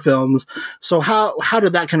horror films. So how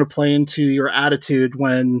did that kind of play into your attitude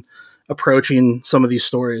when approaching some of these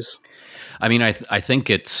stories? I think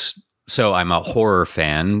so I'm a horror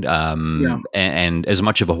fan, and as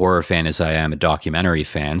much of a horror fan as I am a documentary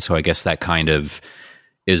fan. So I guess that kind of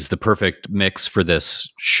is the perfect mix for this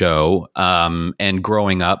show. And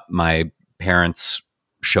growing up, my parents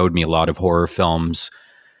showed me a lot of horror films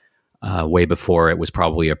way before it was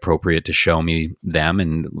probably appropriate to show me them.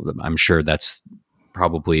 And I'm sure that's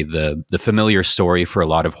probably the familiar story for a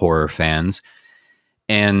lot of horror fans.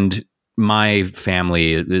 And my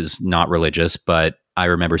family is not religious, but I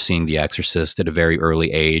remember seeing The Exorcist at a very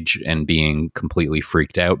early age and being completely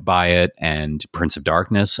freaked out by it. And Prince of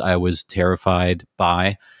Darkness, I was terrified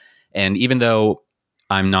by. And even though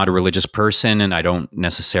I'm not a religious person and I don't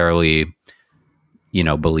necessarily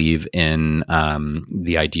believe in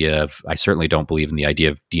the idea of, I certainly don't believe in the idea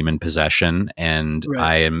of demon possession. And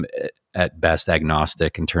I am at best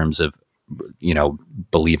agnostic in terms of,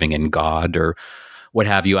 believing in God or what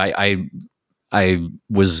have you. I'm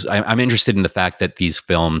interested in the fact that these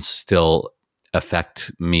films still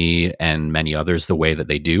affect me and many others the way that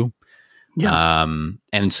they do. Yeah.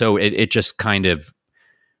 And so it just kind of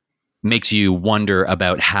makes you wonder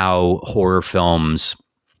about how horror films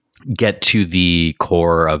get to the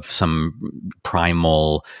core of some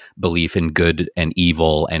primal belief in good and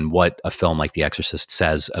evil, and what a film like The Exorcist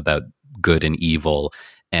says about good and evil.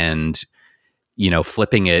 And,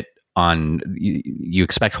 flipping it on, you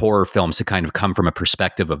expect horror films to kind of come from a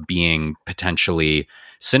perspective of being potentially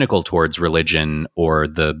cynical towards religion or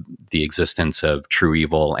the existence of true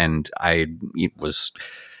evil. And I was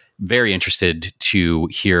very interested to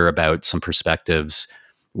hear about some perspectives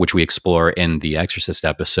which we explore in the Exorcist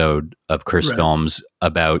episode of Cursed Films,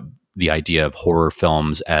 about the idea of horror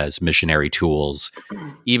films as missionary tools,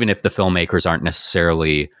 even if the filmmakers aren't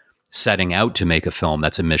necessarily setting out to make a film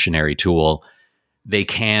that's a missionary tool. They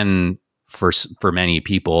can, for many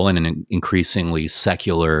people in an increasingly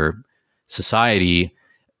secular society,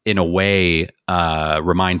 in a way,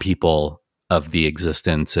 remind people of the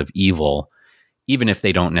existence of evil, even if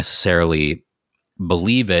they don't necessarily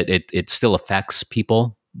believe it. It still affects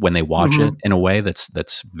people when they watch it in a way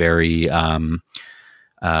that's very, like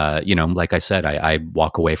I said, I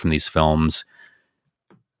walk away from these films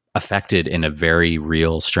affected in a very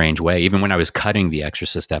real, strange way. Even when I was cutting the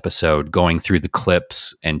Exorcist episode, going through the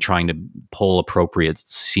clips and trying to pull appropriate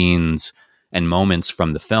scenes and moments from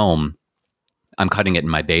the film, I'm cutting it in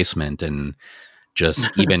my basement, and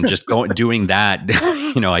just doing that,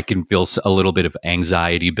 I can feel a little bit of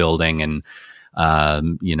anxiety building, and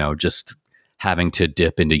just having to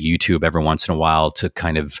dip into YouTube every once in a while to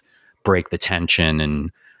kind of break the tension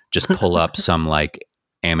and just pull up some like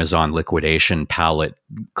Amazon liquidation palette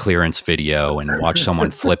clearance video and watch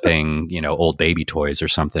someone flipping, old baby toys or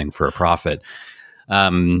something for a profit.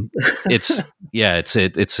 I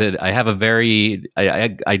have a very,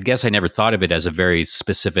 I guess I never thought of it as a very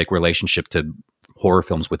specific relationship to horror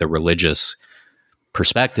films with a religious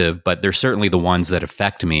perspective, but they're certainly the ones that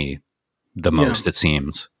affect me the most, it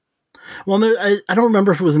seems. Well, I don't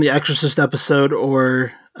remember if it was in the Exorcist episode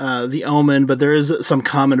or The Omen, but there is some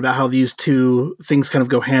comment about how these two things kind of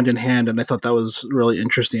go hand in hand, and I thought that was really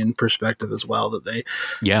interesting perspective as well, that they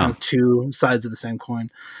have two sides of the same coin.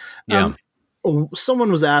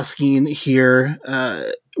 Someone was asking here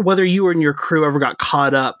whether you and your crew ever got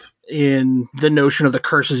caught up in the notion of the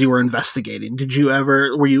curses you were investigating. Did you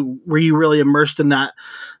ever, were you really immersed in that,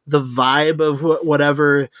 the vibe of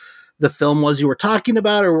whatever the film was you were talking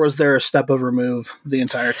about, or was there a step of remove the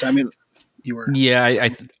entire time? I mean, you were. Yeah,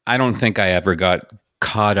 I don't think I ever got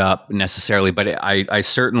caught up necessarily, but I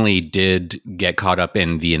certainly did get caught up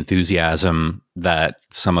in the enthusiasm that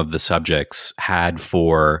some of the subjects had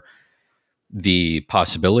for the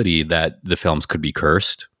possibility that the films could be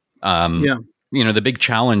cursed. The big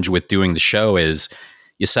challenge with doing the show is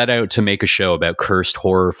you set out to make a show about cursed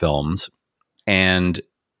horror films, and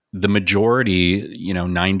the majority,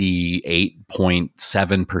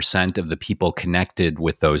 98.7% of the people connected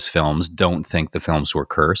with those films don't think the films were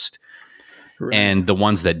cursed. Right. And the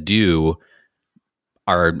ones that do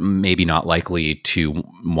are maybe not likely to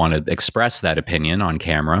want to express that opinion on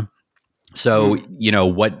camera. So,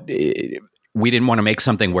 we didn't want to make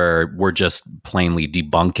something where we're just plainly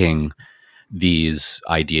debunking these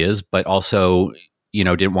ideas, but also,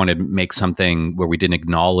 didn't want to make something where we didn't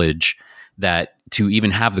acknowledge that to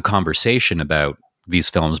even have the conversation about these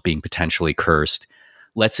films being potentially cursed,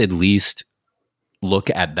 let's at least look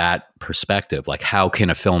at that perspective. Like, how can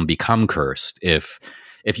a film become cursed? If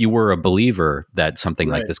you were a believer that something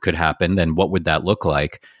like this could happen, then what would that look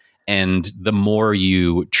like? And the more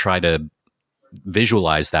you try to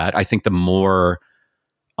visualize that, I think the more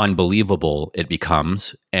unbelievable it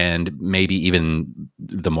becomes, and maybe even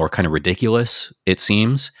the more kind of ridiculous it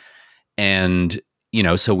seems. And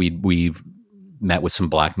so we've met with some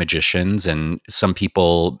black magicians and some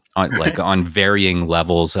people on varying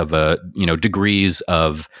levels of degrees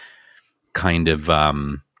of kind of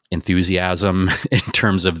enthusiasm in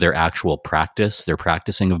terms of their actual practice, their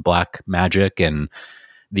practicing of black magic and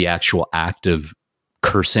the actual act of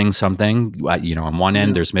cursing something. On one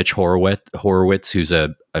end, there's Mitch Horowitz, who's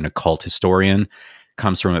an occult historian,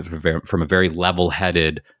 comes from a very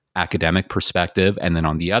level-headed academic perspective. And then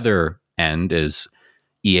on the other end is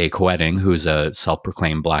E.A. Koetting, who's a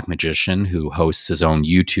self-proclaimed black magician who hosts his own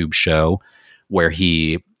YouTube show where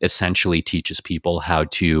he essentially teaches people how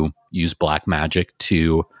to use black magic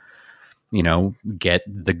to, get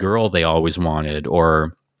the girl they always wanted,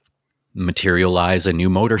 or materialize a new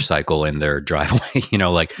motorcycle in their driveway,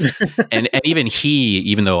 and even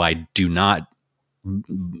even though I do not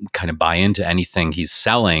kind of buy into anything he's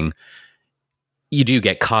selling, you do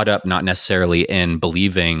get caught up not necessarily in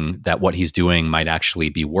believing that what he's doing might actually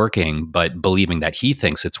be working, but believing that he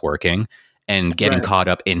thinks it's working and getting caught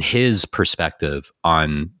up in his perspective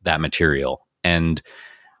on that material. And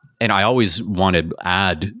I always want to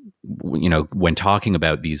add, when talking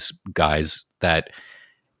about these guys, that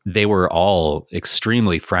they were all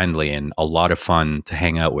extremely friendly and a lot of fun to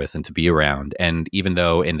hang out with and to be around. And even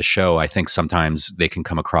though in the show, I think sometimes they can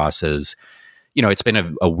come across as, it's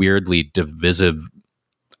been a weirdly divisive,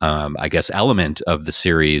 I guess, element of the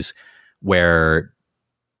series where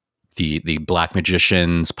the black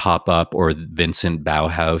magicians pop up, or Vincent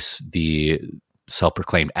Bauhaus, the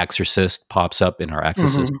self-proclaimed exorcist, pops up in our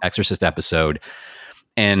exorcist episode.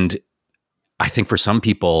 And I think for some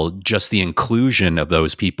people, just the inclusion of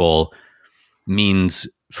those people means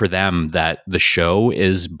for them that the show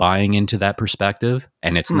is buying into that perspective,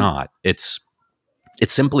 and it's not. It's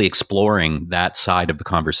simply exploring that side of the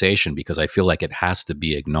conversation because I feel like it has to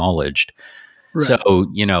be acknowledged. Right.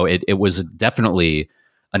 So, it was definitely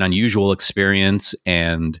an unusual experience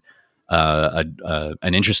and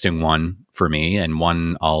an interesting one for me, and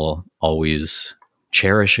one I'll always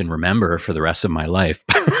cherish and remember for the rest of my life.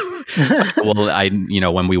 Well,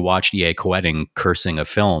 when we watched E.A. Koetting cursing a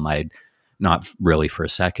film, I'd not really for a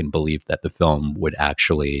second believed that the film would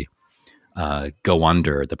actually go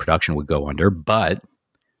under, the production would go under, but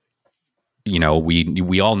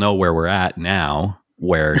we all know where we're at now,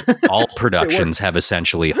 where all productions have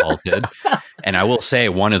essentially halted. And I will say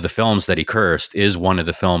one of the films that he cursed is one of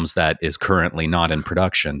the films that is currently not in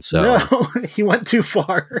production. So no, he went too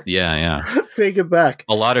far. Yeah. Take it back.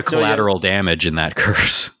 A lot of collateral damage in that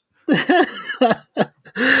curse.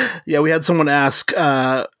 Yeah, we had someone ask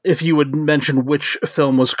if you would mention which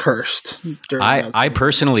film was cursed. I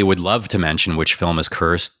personally would love to mention which film is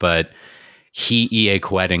cursed, but E.A.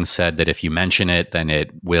 Koetting said that if you mention it, then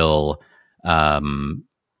it will,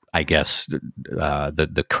 I guess,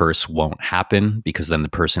 the curse won't happen because then the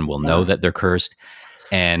person will know that they're cursed.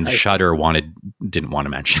 And Shudder didn't want to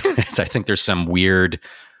mention it. I think there's some weird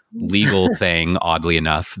legal thing, oddly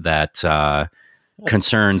enough, that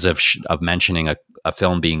concerns of mentioning a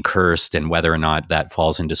film being cursed and whether or not that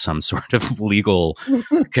falls into some sort of legal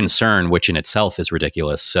concern, which in itself is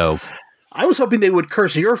ridiculous. So I was hoping they would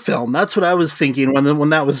curse your film. That's what I was thinking when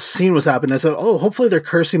that scene was happening. I said, "Oh, hopefully they're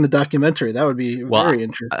cursing the documentary. That would be very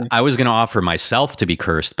interesting." I was going to offer myself to be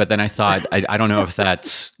cursed, but then I thought, I don't know if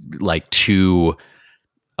that's like too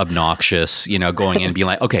obnoxious, going in and being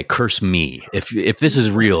like, "Okay, curse me. If this is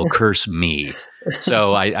real, curse me."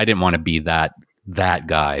 So I didn't want to be that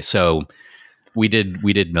guy. So we did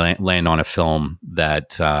land on a film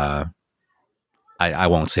that I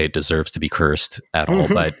won't say it deserves to be cursed at all,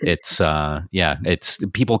 but it's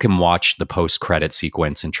people can watch the post-credit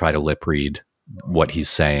sequence and try to lip read what he's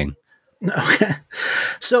saying. Okay.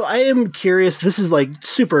 So I am curious, this is like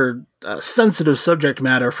super sensitive subject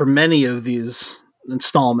matter for many of these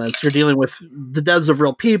installments. You're dealing with the deaths of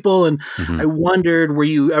real people, and I wondered, were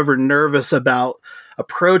you ever nervous about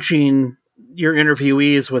approaching your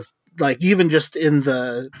interviewees with, like, even just in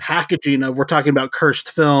the packaging of, we're talking about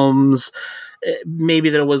cursed films,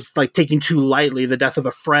 maybe that it was like taking too lightly the death of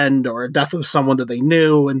a friend or a death of someone that they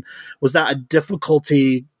knew? And was that a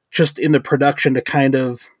difficulty just in the production to kind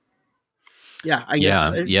of,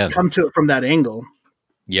 come to it from that angle?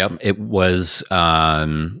 Yep. It was,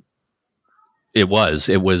 the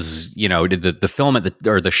film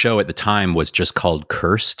or the show at the time was just called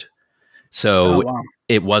Cursed. So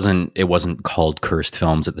it wasn't called Cursed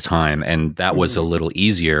Films at the time. And that was a little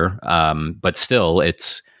easier. But still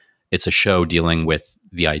it's a show dealing with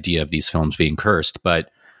the idea of these films being cursed.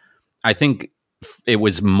 But I think it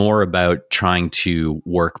was more about trying to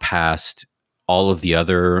work past all of the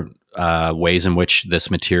other ways in which this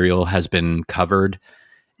material has been covered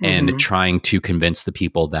and trying to convince the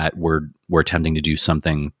people that we're attempting to do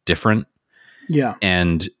something different. Yeah.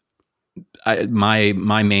 And my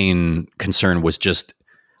main concern was just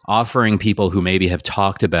offering people who maybe have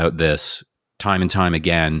talked about this time and time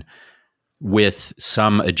again with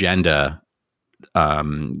some agenda,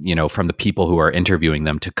 from the people who are interviewing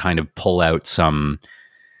them, to kind of pull out some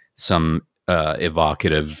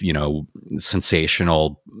evocative,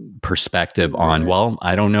 sensational perspective on, well,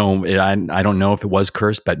 I don't know. I don't know if it was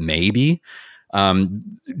cursed, but maybe,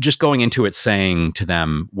 just going into it saying to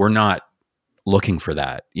them, we're not looking for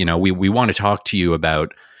that. We want to talk to you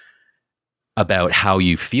about how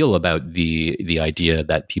you feel about the idea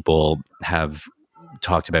that people have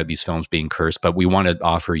talked about these films being cursed, but we want to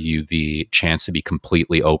offer you the chance to be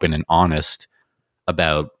completely open and honest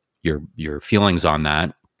about your feelings on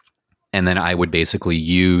that. And then I would basically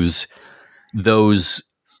use those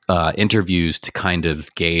interviews to kind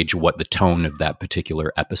of gauge what the tone of that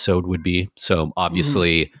particular episode would be. So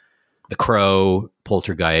obviously, The Crow,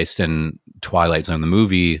 Poltergeist, and Twilight Zone, the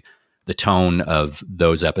movie, the tone of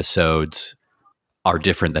those episodes are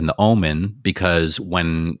different than The Omen, because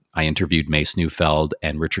when I interviewed Mace Neufeld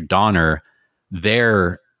and Richard Donner,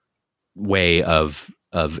 their way of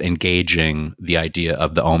engaging the idea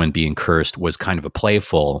of The Omen being cursed was kind of a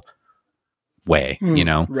playful way,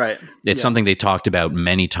 Right. It's something they talked about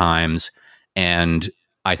many times, and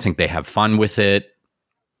I think they have fun with it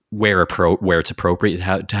where it's appropriate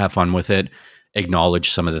to have fun with it,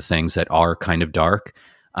 acknowledge some of the things that are kind of dark.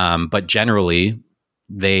 But generally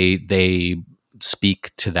they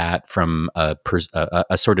speak to that from a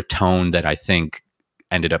sort of tone that I think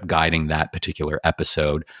ended up guiding that particular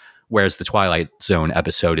episode. Whereas the Twilight Zone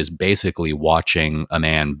episode is basically watching a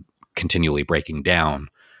man continually breaking down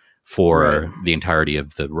for the entirety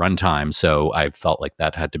of the runtime. So I felt like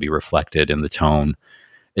that had to be reflected in the tone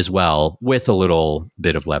as well, with a little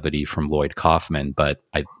bit of levity from Lloyd Kaufman. But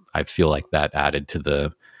I feel like that added to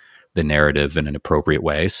the narrative in an appropriate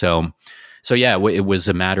way. So yeah, it was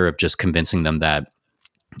a matter of just convincing them that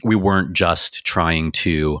we weren't just trying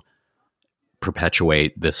to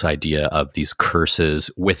perpetuate this idea of these curses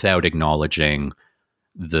without acknowledging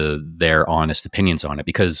their honest opinions on it.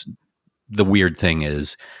 Because the weird thing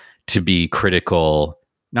is to be critical,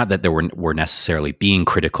 not that we're necessarily being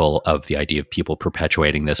critical of the idea of people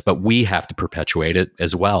perpetuating this, but we have to perpetuate it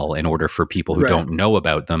as well in order for people who don't know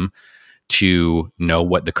about them to know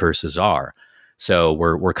what the curses are. So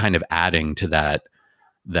we're kind of adding to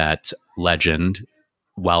that legend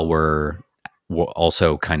while we're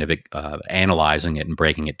also kind of analyzing it and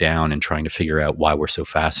breaking it down and trying to figure out why we're so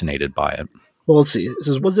fascinated by it. Well, let's see. It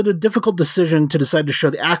says, was it a difficult decision to decide to show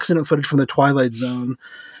the accident footage from the Twilight Zone?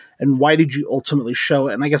 And why did you ultimately show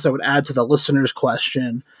it? And I guess I would add to the listener's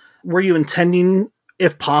question, were you intending,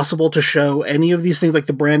 if possible, to show any of these things, like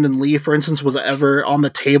the Brandon Lee, for instance, was it ever on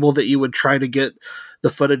the table that you would try to get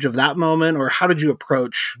the footage of that moment? Or how did you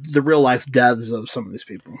approach the real life deaths of some of these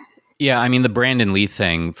people? Yeah, I mean, the Brandon Lee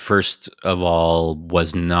thing, first of all,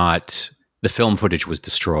 was not... The film footage was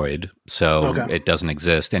destroyed, so it doesn't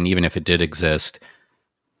exist. And even if it did exist,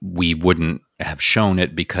 we wouldn't have shown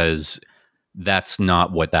it because that's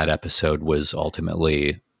not what that episode was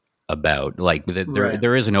ultimately about. Like,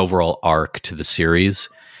 there is an overall arc to the series,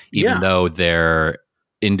 even though they're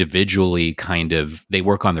individually they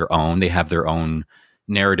work on their own. They have their own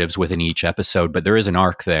narratives within each episode, but there is an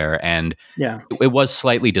arc there. And it was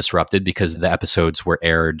slightly disrupted because the episodes were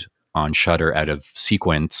aired on Shudder out of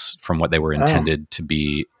sequence from what they were intended to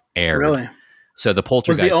be aired. Really? So the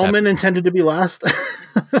Poltergeist... Was the Omen intended to be last?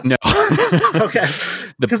 No. Okay.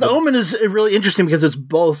 Because the Omen is really interesting because it's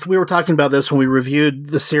both... We were talking about this when we reviewed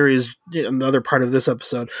the series in the other part of this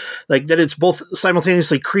episode. Like, that it's both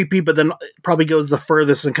simultaneously creepy, but then probably goes the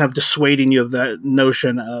furthest in kind of dissuading you of that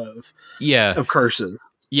notion of curses.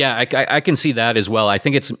 Yeah, I can see that as well. I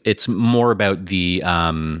think it's more about the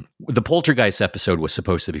Poltergeist episode was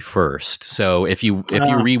supposed to be first. So if you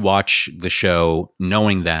rewatch the show,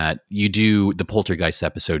 knowing that the Poltergeist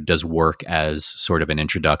episode does work as sort of an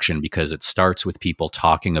introduction because it starts with people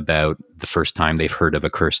talking about the first time they've heard of a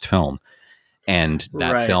cursed film, and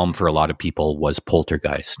that film for a lot of people was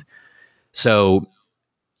Poltergeist. So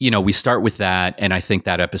we start with that, and I think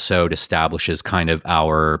that episode establishes kind of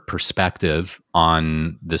our perspective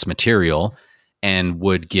on this material and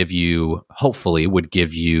hopefully would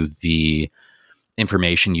give you the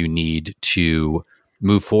information you need to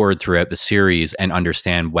move forward throughout the series and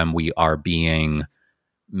understand when we are being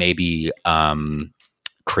maybe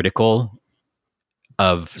critical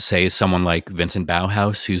of, say, someone like Vincent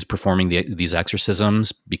Bauhaus, who's performing these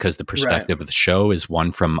exorcisms, because the perspective of the show is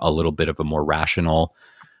one from a little bit of a more rational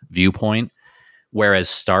viewpoint, whereas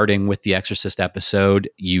starting with the Exorcist episode,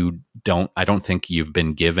 I don't think you've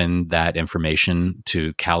been given that information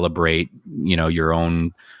to calibrate your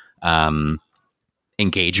own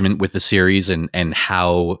engagement with the series and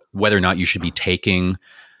whether or not you should be taking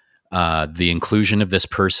the inclusion of this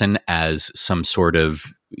person as some sort of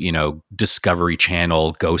Discovery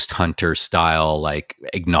Channel ghost hunter style, like,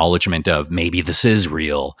 acknowledgement of maybe this is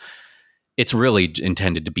real. It's really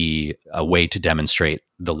intended to be a way to demonstrate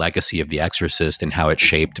the legacy of The Exorcist and how it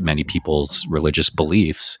shaped many people's religious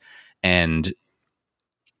beliefs, and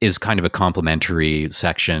is kind of a complementary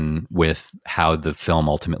section with how the film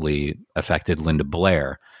ultimately affected Linda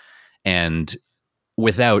Blair. And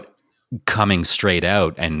without coming straight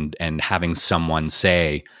out and having someone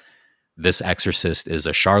say this exorcist is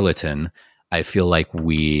a charlatan, I feel like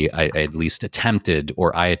I at least attempted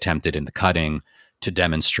in the cutting to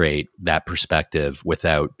demonstrate that perspective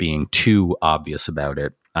without being too obvious about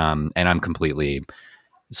it. And I'm completely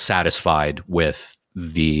satisfied with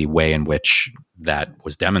the way in which that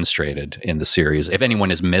was demonstrated in the series. If anyone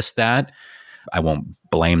has missed that, I won't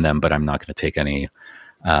blame them, but I'm not going to take any.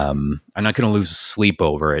 I'm not going to lose sleep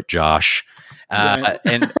over it, Josh. Right.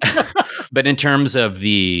 But in terms of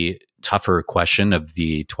the tougher question of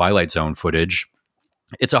the Twilight Zone footage,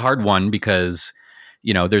 it's a hard one because,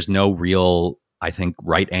 there's no real, I think,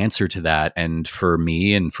 right answer to that. And for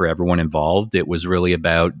me and for everyone involved, it was really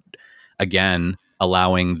about, again,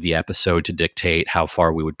 allowing the episode to dictate how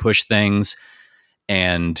far we would push things.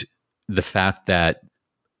 And the fact that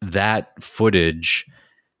footage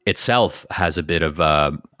itself has a bit of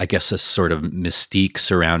I guess a sort of mystique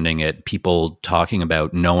surrounding it, people talking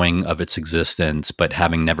about knowing of its existence but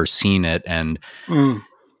having never seen it, and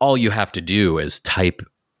all you have to do is type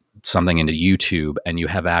something into YouTube and you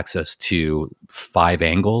have access to 5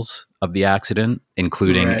 angles of the accident,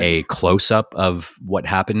 including a close-up of what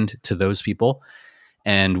happened to those people.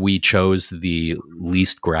 And we chose the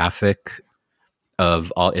least graphic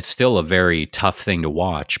of all. It's still a very tough thing to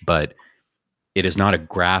watch, but it is not a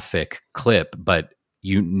graphic clip, but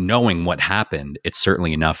knowing what happened, it's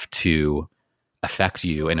certainly enough to affect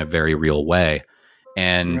you in a very real way.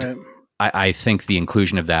 And I think the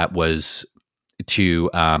inclusion of that was to,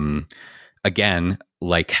 again,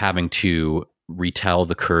 like having to retell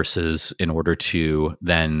the curses in order to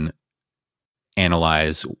then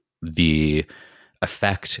analyze the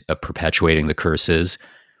effect of perpetuating the curses.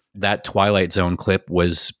 That Twilight Zone clip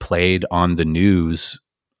was played on the news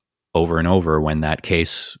over and over when that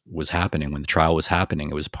case was happening, when the trial was happening.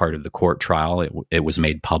 It was part of the court trial. It was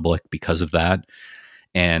made public because of that.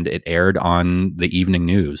 And it aired on the evening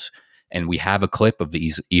news. And we have a clip of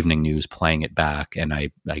the evening news playing it back. And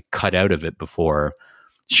I cut out of it before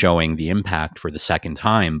showing the impact for the second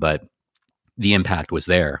time, but the impact was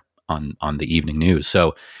there on the evening news.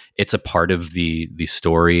 So it's a part of the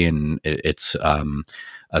story, and it's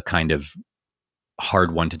a kind of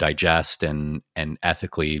hard one to digest, and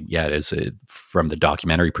ethically, it is from the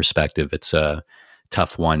documentary perspective, it's a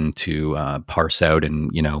tough one to parse out,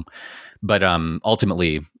 and but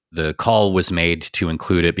ultimately the call was made to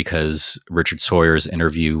include it because Richard Sawyer's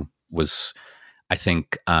interview was, I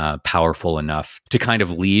think, powerful enough to kind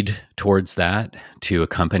of lead towards that, to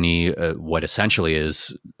accompany what essentially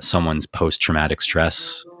is someone's post-traumatic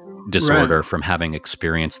stress disorder from having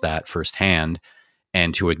experienced that firsthand,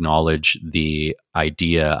 and to acknowledge the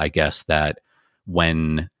idea, I guess, that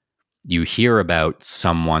when you hear about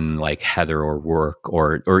someone like Heather or Rourke,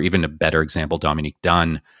 or even a better example, Dominique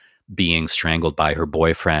Dunn, being strangled by her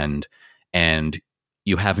boyfriend, and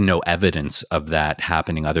you have no evidence of that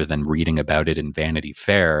happening other than reading about it in Vanity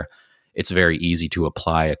Fair, it's very easy to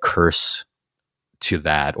apply a curse to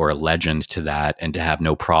that or a legend to that and to have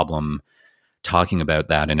no problem talking about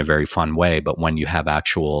that in a very fun way. But when you have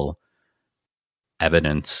actual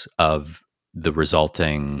evidence of the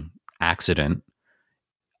resulting accident,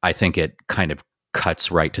 I think it kind of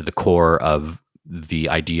cuts right to the core of the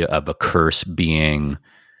idea of a curse being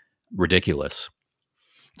ridiculous.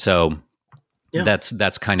 So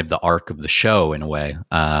that's kind of the arc of the show in a way.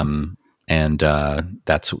 And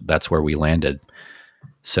that's where we landed.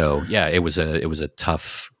 So it was a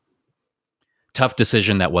tough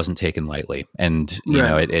decision that wasn't taken lightly. And,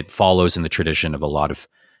 it follows in the tradition of a lot of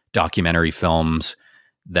documentary films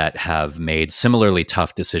that have made similarly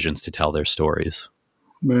tough decisions to tell their stories.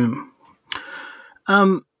 We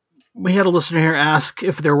had a listener here ask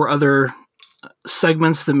if there were other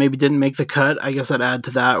segments that maybe didn't make the cut. I guess I'd add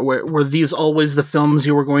to that. Were these always the films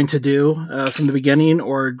you were going to do from the beginning,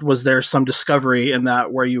 or was there some discovery in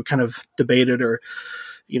that where you kind of debated or,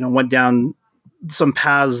 went down some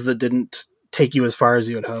paths that didn't take you as far as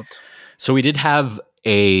you had hoped? So we did have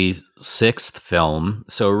a 6th film.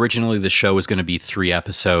 So originally the show was going to be 3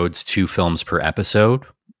 episodes, 2 films per episode,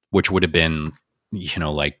 which would have been,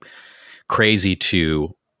 like crazy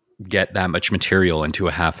to get that much material into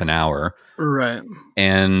a half an hour. Right.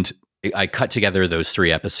 And I cut together those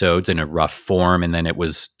 3 episodes in a rough form. And then it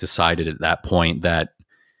was decided at that point that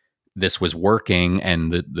this was working,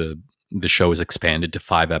 and the show was expanded to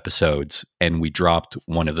 5 episodes, and we dropped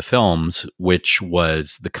one of the films, which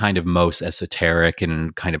was the kind of most esoteric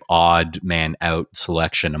and kind of odd man out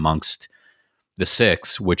selection amongst the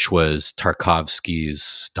 6, which was Tarkovsky's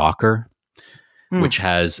Stalker, which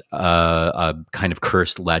has a kind of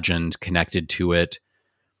cursed legend connected to it,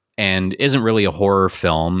 and isn't really a horror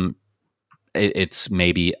film. It's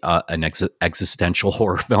maybe an existential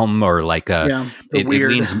horror film, or like it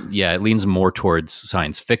leans more towards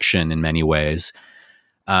science fiction in many ways.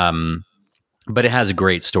 but it has a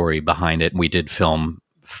great story behind it. We did film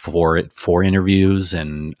for it 4 interviews,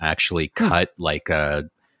 and actually cut I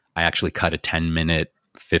actually cut a 10-minute,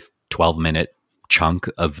 12-minute chunk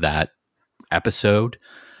of that episode.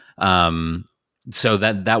 So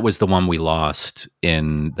that was the one we lost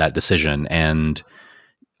in that decision, and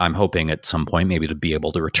I'm hoping at some point maybe to be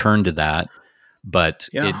able to return to that. But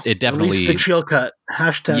it definitely release the Cheel cut.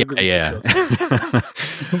 Hashtag the Cheel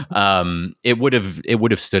cut. It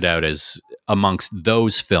would have stood out as amongst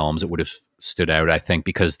those films. It would have stood out, I think,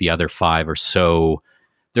 because the other 5 are so,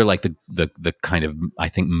 they're like the kind of, I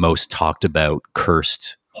think, most talked about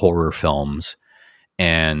cursed horror films,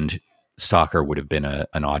 and Stalker would have been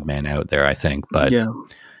an odd man out there, I think. But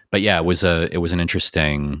yeah, it was an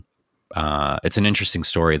interesting. It's an interesting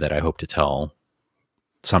story that I hope to tell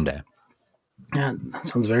someday. Yeah, that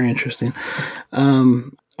sounds very interesting.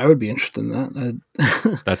 I would be interested in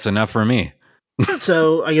that. That's enough for me.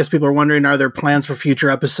 So I guess people are wondering, are there plans for future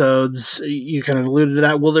episodes? You kind of alluded to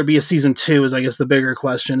that. Will there be a season 2 is, I guess, the bigger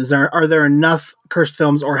question. Are there enough cursed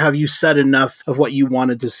films, or have you said enough of what you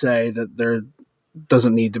wanted to say that there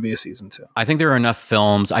doesn't need to be a season 2? I think there are enough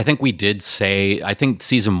films. I think we did say, I think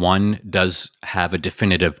season 1 does have a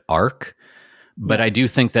definitive arc, but I do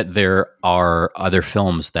think that there are other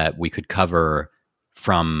films that we could cover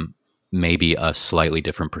from maybe a slightly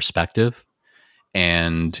different perspective.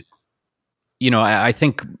 And, I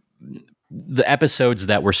think the episodes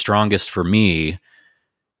that were strongest for me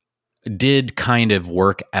did kind of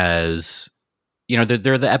work as,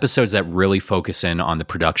 they're the episodes that really focus in on the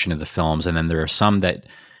production of the films. And then there are some that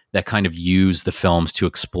kind of use the films to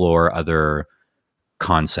explore other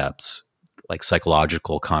concepts, like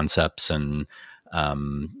psychological concepts and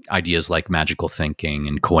ideas like magical thinking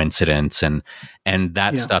and coincidence, and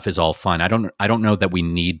that stuff is all fun. I don't know that we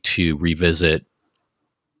need to revisit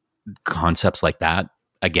concepts like that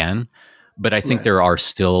again, but I think there are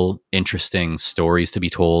still interesting stories to be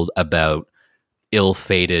told about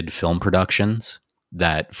ill-fated film productions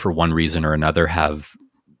that for one reason or another have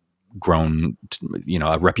grown,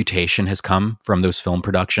 a reputation has come from those film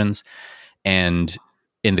productions. And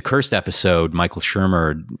in the Cursed episode, Michael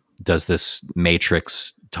Shermer does this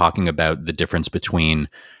matrix talking about the difference between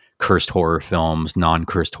cursed horror films,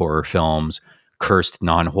 non-cursed horror films, cursed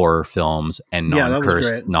non-horror films, and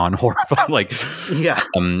non-cursed non-horror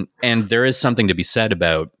films. And there is something to be said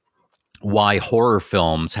about why horror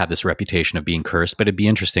films have this reputation of being cursed, but it'd be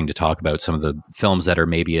interesting to talk about some of the films that are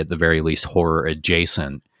maybe at the very least horror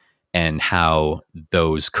adjacent and how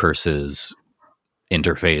those curses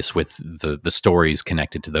interface with the stories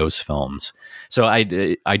connected to those films. So I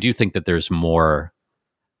do think that there's more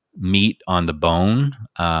meat on the bone,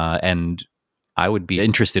 and I would be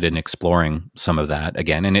interested in exploring some of that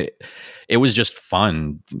again. And it was just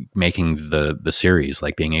fun making the series,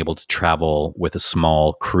 like being able to travel with a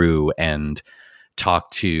small crew and talk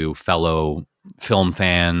to fellow film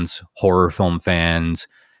fans, horror film fans,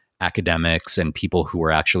 academics, and people who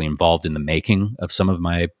were actually involved in the making of some of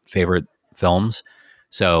my favorite films.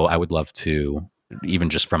 So I would love to, even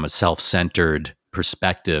just from a self-centered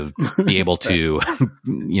perspective, be able to,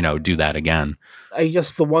 do that again. I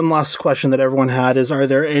guess the one last question that everyone had is, are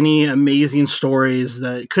there any amazing stories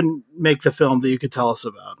that couldn't make the film that you could tell us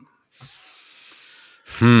about?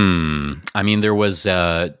 I mean, there was,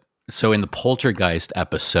 so in the Poltergeist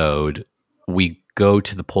episode, we go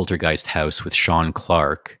to the Poltergeist house with Sean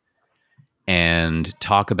Clark and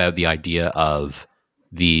talk about the idea of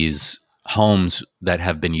these homes that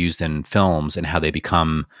have been used in films and how they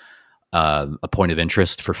become a point of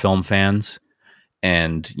interest for film fans.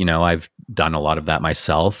 And, I've done a lot of that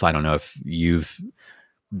myself. I don't know if you've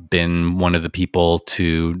been one of the people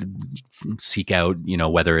to seek out,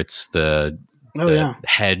 whether it's the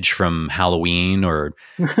hedge from Halloween or,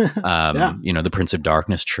 the Prince of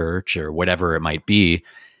Darkness church or whatever it might be.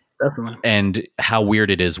 Definitely. And how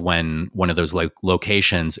weird it is when one of those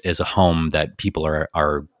locations is a home that people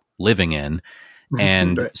are living in.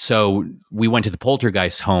 And so we went to the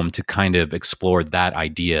Poltergeist home to kind of explore that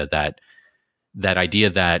idea that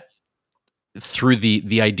through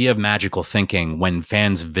the idea of magical thinking, when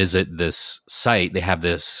fans visit this site, they have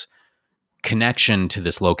this connection to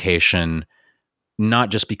this location, not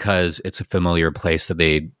just because it's a familiar place that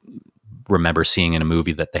they remember seeing in a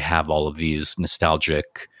movie that they have all of these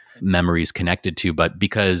nostalgic memories connected to, but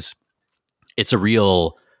because it's a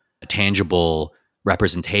real tangible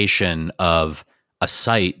representation of a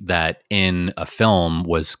site that in a film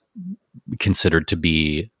was considered to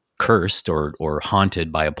be cursed or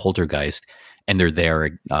haunted by a poltergeist, and they're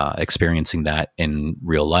there experiencing that in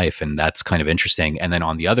real life. And that's kind of interesting. And then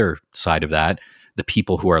on the other side of that, the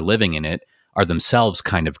people who are living in it are themselves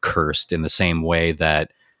kind of cursed in the same way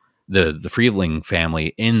that the Friedling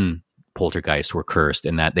family in Poltergeist were cursed,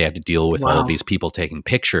 in that they had to deal with all of these people taking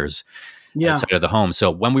pictures outside of the home.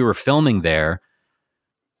 So when we were filming there,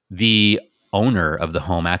 the owner of the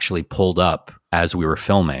home actually pulled up as we were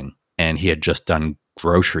filming, and he had just done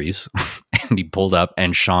groceries and he pulled up,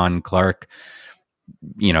 and Sean Clark,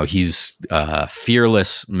 he's a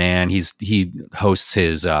fearless man. He hosts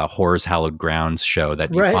his Horrors Hallowed Grounds show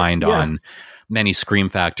that you find on many Scream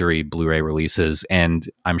Factory Blu-ray releases, and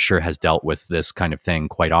I'm sure has dealt with this kind of thing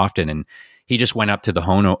quite often. And he just went up to the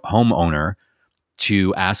homeowner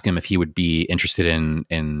to ask him if he would be interested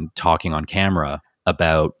in talking on camera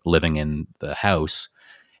about living in the house.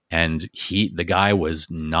 And the guy was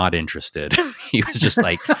not interested. He was just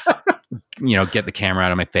like, get the camera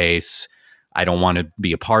out of my face. I don't want to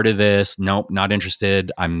be a part of this. Nope, not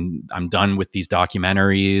interested. I'm done with these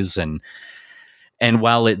documentaries. And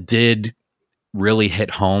while it did really hit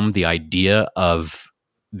home the idea of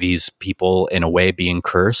these people in a way being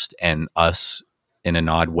cursed, and us in an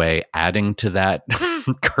odd way adding to that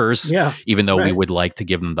curse, even though we would like to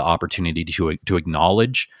give them the opportunity to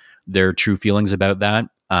acknowledge their true feelings about that.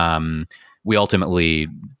 We ultimately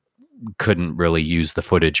couldn't really use the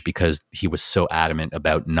footage because he was so adamant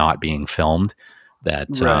about not being filmed that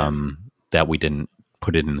that we didn't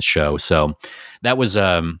put it in the show. So that was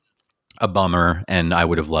a bummer, and I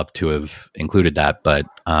would have loved to have included that, but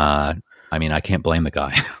I can't blame the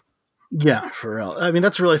guy. Yeah, for real. I mean,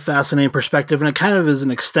 that's a really fascinating perspective, and it kind of is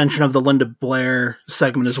an extension of the Linda Blair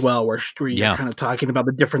segment as well, where you're kind of talking about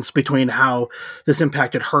the difference between how this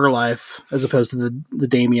impacted her life as opposed to the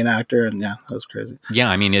Damien actor, and that was crazy. Yeah,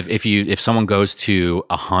 I mean, if someone goes to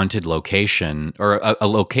a haunted location, or a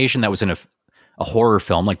location that was in a horror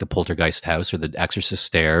film like the Poltergeist house or the Exorcist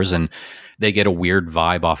stairs, and they get a weird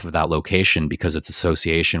vibe off of that location because it's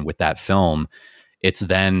association with that film, it's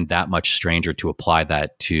then that much stranger to apply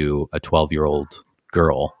that to a 12-year-old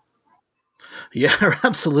girl. Yeah,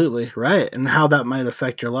 absolutely. Right. And how that might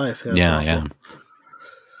affect your life. Yeah. All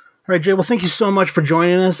right, Jay. Well, thank you so much for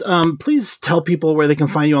joining us. Please tell people where they can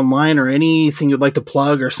find you online, or anything you'd like to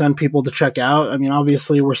plug or send people to check out. I mean,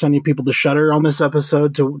 obviously we're sending people to Shudder on this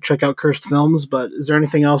episode to check out cursed films, but is there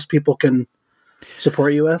anything else people can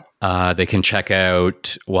support you with? They can check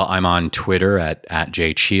out, I'm on Twitter at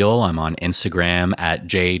jcheel. I'm on Instagram at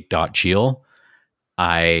j.cheel.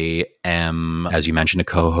 I am, as you mentioned, a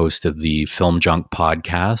co-host of the Film Junk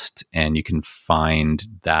podcast, and you can find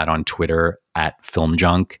that on Twitter at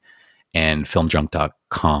filmjunk and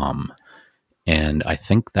filmjunk.com. And I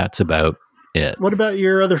think that's about it. What about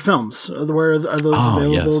your other films? Where are those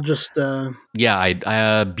available?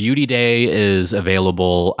 Yes. Beauty Day is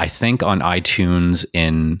available, I think, on iTunes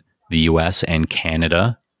in the US and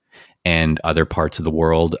Canada and other parts of the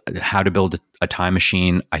world. How to Build a Time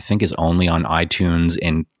Machine, I think, is only on iTunes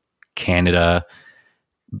in Canada,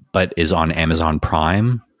 but is on Amazon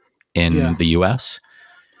Prime in the US.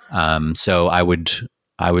 So I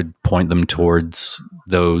would point them towards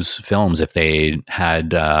those films if they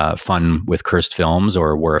had fun with cursed films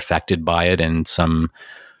or were affected by it in some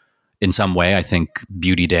way. I think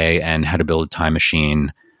Beauty Day and How to Build a Time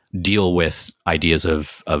Machine deal with ideas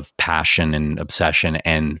of passion and obsession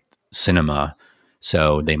and cinema,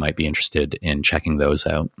 so they might be interested in checking those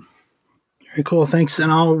out. Very cool. Thanks.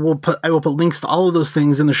 And I will put links to all of those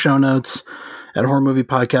things in the show notes at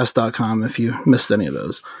horrormoviepodcast.com if you missed any of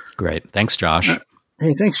those. Great. Thanks, Josh.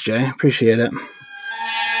 Hey, thanks, Jay. Appreciate it. All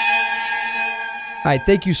right,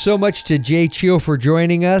 thank you so much to Jay Cheel for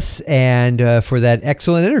joining us and for that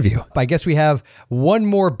excellent interview. I guess we have one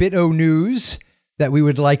more bit of news that we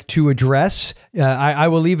would like to address. I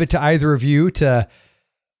will leave it to either of you to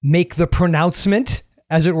make the pronouncement,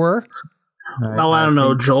 as it were. Oh, I don't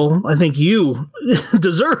know, Joel. I think you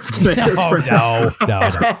deserve to make this pronouncement.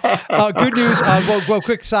 No. Good news. Well,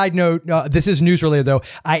 quick side note. This is news related, though.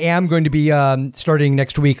 I am going to be starting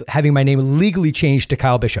next week having my name legally changed to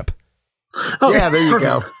Kyle Bishop. Oh, yeah, there you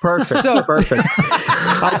go. Perfect. Perfect.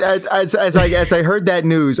 As I heard that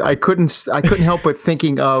news, I couldn't help but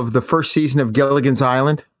thinking of the first season of Gilligan's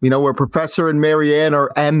Island. You know, where Professor and Marianne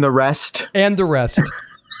are and the rest.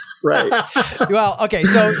 Right. Well, okay.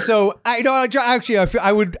 So I know actually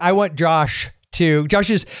I want Josh to.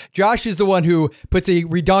 Josh is the one who puts a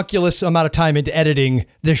redonkulous amount of time into editing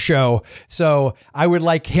this show. So I would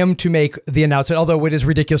like him to make the announcement. Although it is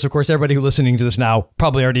ridiculous, of course, everybody who's listening to this now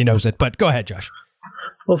probably already knows it. But go ahead, Josh.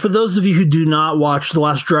 Well, for those of you who do not watch The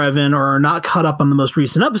Last Drive-In or are not caught up on the most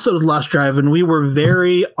recent episode of The Last Drive-In, we were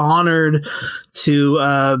very honored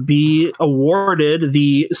to be awarded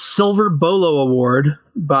the Silver Bolo Award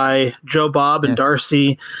by Joe Bob and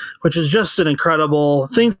Darcy, which is just an incredible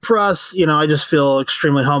thing for us. You know, I just feel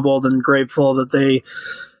extremely humbled and grateful that they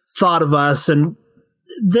thought of us. And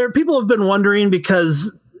people have been wondering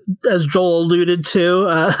because, as Joel alluded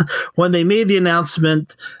to, when they made the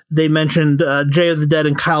announcement, they mentioned Jay of the Dead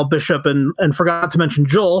and Kyle Bishop and forgot to mention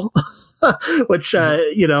Joel, which,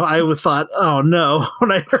 I thought, oh no,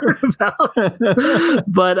 when I heard about it.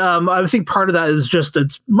 But I think part of that is just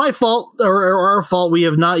it's my fault or our fault. We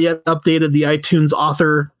have not yet updated the iTunes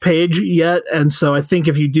author page yet. And so I think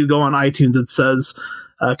if you do go on iTunes, it says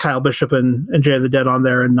Kyle Bishop and Jay of the Dead on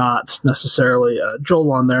there and not necessarily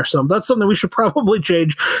Joel on there. So that's something we should probably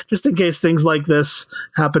change just in case things like this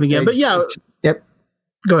happen again. But yeah. Yep.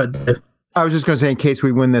 Go ahead, Dave. I was just going to say, in case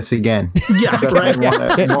we win this again. Yeah, right.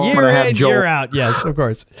 Year in, year out. Yes, of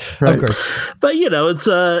course. Right. Of course. But,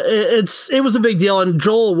 it was a big deal. And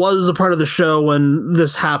Joel was a part of the show when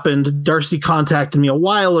this happened. Darcy contacted me a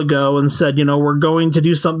while ago and said, we're going to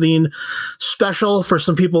do something special for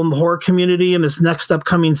some people in the horror community in this next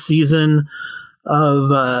upcoming season of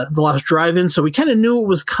The Last Drive-In. So we kind of knew it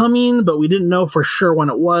was coming, but we didn't know for sure when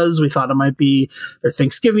it was. We thought it might be their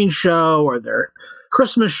Thanksgiving show or their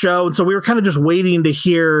Christmas show. And so we were kind of just waiting to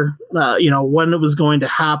hear, when it was going to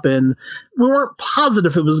happen. We weren't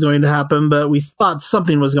positive it was going to happen, but we thought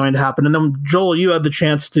something was going to happen. And then, Joel, you had the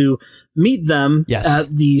chance to meet them at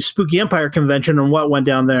the Spooky Empire convention, and what went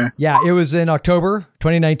down there? Yeah, it was in October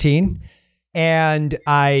 2019. And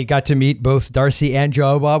I got to meet both Darcy and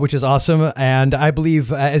Joe Bob, which is awesome. And I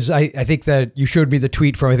believe, as I think that you showed me the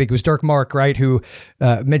tweet from, I think it was Dark Mark, right, who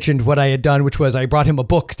mentioned what I had done, which was I brought him a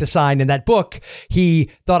book to sign. And that book,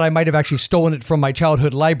 he thought I might have actually stolen it from my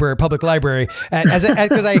childhood library, public library,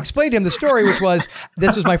 because I explained to him the story, which was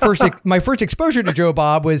this was my first exposure to Joe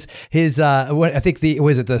Bob was his I think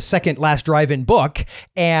the second Last Drive-In book,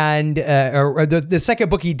 and or the second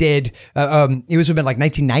book he did. It was been like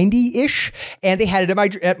 1990-ish. And they had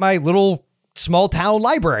it at my little small town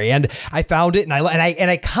library, and I found it, and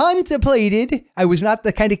I contemplated. I was not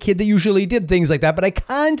the kind of kid that usually did things like that, but I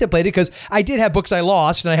contemplated because I did have books I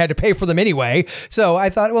lost, and I had to pay for them anyway. So I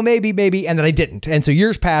thought, well, maybe, and then I didn't. And so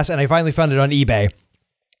years passed, and I finally found it on eBay.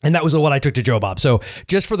 And that was the one I took to Joe Bob. So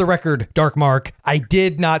just for the record, Dark Mark, I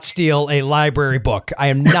did not steal a library book. I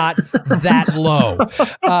am not that low.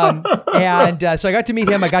 So I got to meet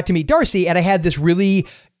him. I got to meet Darcy, and I had this really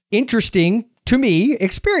interesting, to me,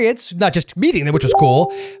 experience, not just meeting them, which was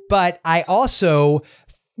cool, but I also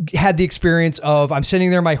had the experience of, I'm sitting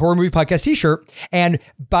there in my horror movie podcast t-shirt. And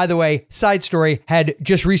by the way, side story, had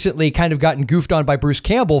just recently kind of gotten goofed on by Bruce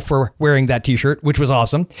Campbell for wearing that t-shirt, which was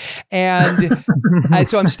awesome. And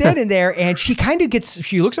so I'm standing there, and she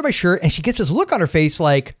looks at my shirt, and she gets this look on her face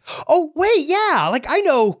like, oh, wait, yeah, like I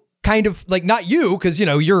know, kind of like not you, because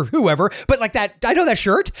you're whoever, but like that, I know that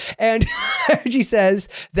shirt. And she says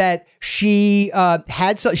that she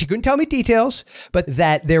she couldn't tell me details, but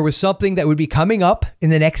that there was something that would be coming up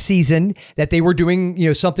in the next season, that they were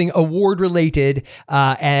doing something award related,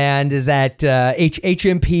 and that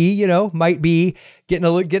HMP might be getting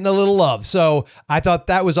a little love. So I thought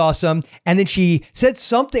that was awesome. And then she said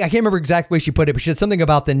something, I can't remember exactly the way she put it, but she said something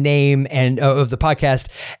about the name and of the podcast,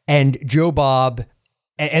 and Joe Bob.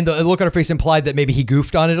 And the look on her face implied that maybe he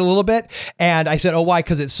goofed on it a little bit. And I said, oh, why?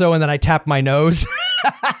 Because it's so. And then I tapped my nose.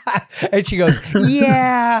 And she goes,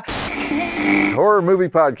 yeah. Horror Movie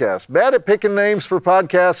Podcast. Bad at picking names for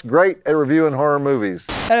podcasts, great at reviewing horror movies.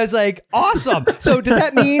 And I was like, awesome. So does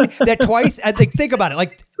that mean that twice? I think about it.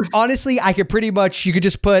 Like, honestly, I could pretty much, you could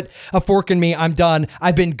just put a fork in me. I'm done.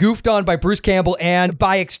 I've been goofed on by Bruce Campbell, and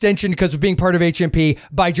by extension, because of being part of HMP,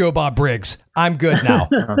 by Joe Bob Briggs. I'm good now.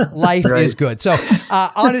 Life is good. So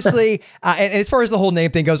honestly, and as far as the whole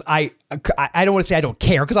name thing goes, I don't want to say I don't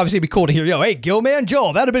care, because obviously it'd be cool to hear, hey, Gilman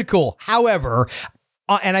Joel, that'd have been cool. However,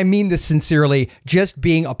 and I mean this sincerely, just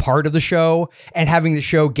being a part of the show and having the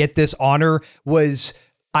show get this honor was,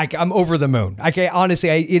 I'm over the moon. Honestly,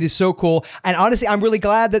 it is so cool. And honestly, I'm really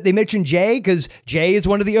glad that they mentioned Jay, because Jay is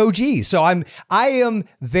one of the OGs. So I am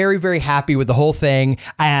very, very happy with the whole thing.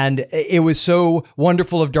 And it was so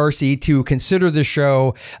wonderful of Darcy to consider the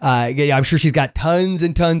show. I'm sure she's got tons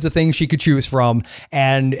and tons of things she could choose from.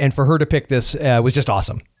 And for her to pick this was just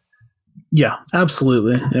awesome. Yeah,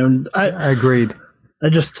 absolutely. And I agreed. I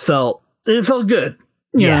just felt good.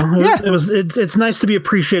 It's nice to be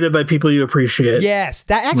appreciated by people you appreciate. Yes,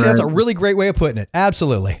 that's a really great way of putting it.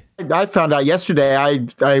 Absolutely. I found out yesterday. I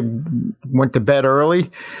went to bed early,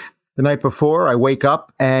 the night before. I wake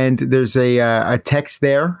up and there's a text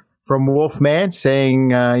there from Wolfman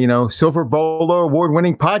saying, Silver Bolo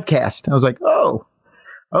award-winning podcast. I was like, oh,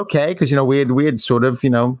 okay. Because, we had sort of,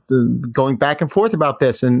 going back and forth about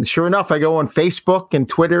this. And sure enough, I go on Facebook and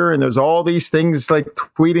Twitter and there's all these things like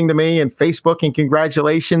tweeting to me and Facebook and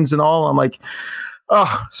congratulations and all. I'm like,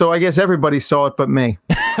 oh, so I guess everybody saw it but me.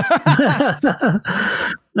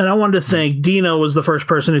 And I wanted to thank Dino was the first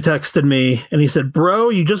person who texted me, and he said,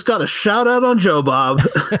 "Bro, you just got a shout out on Joe Bob,"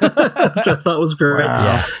 which I thought was great. Wow.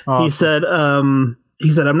 Yeah. Awesome.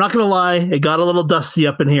 He said, "I'm not going to lie, it got a little dusty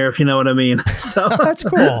up in here, if you know what I mean." So that's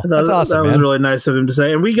cool. That's awesome. That was really nice of him to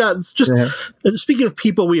say. And we got speaking of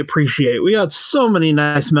people we appreciate, we got so many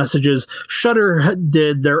nice messages. Shudder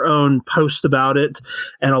did their own post about it,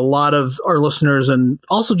 and a lot of our listeners and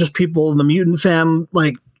also just people in the Mutant fam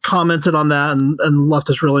commented on that and left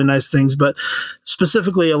us really nice things. But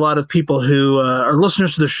specifically, a lot of people who are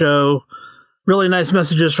listeners to the show, really nice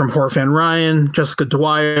messages from Horror Fan Ryan, Jessica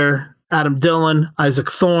Dwyer, Adam Dillon, Isaac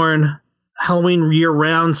Thorne. Halloween Year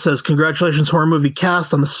Round says, "Congratulations, Horror Movie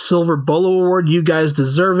Cast, on the Silver Bolo Award. You guys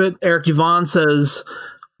deserve it." Eric Yvonne says,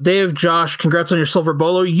 "Dave, Josh, congrats on your Silver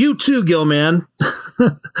Bolo. You too, Gilman."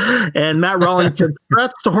 And Matt Rawlings said,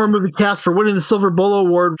 "Congrats to Horror Movie Cast for winning the Silver Bolo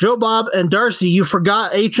Award. Joe Bob and Darcy, you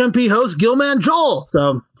forgot HMP host Gilman Joel."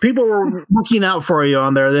 So people were looking out for you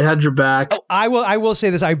on there. They had your back. Oh, I will say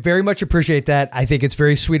this. I very much appreciate that. I think it's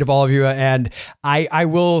very sweet of all of you. And I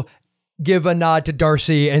will give a nod to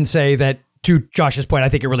Darcy and say that, to Josh's point, I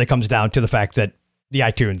think it really comes down to the fact that the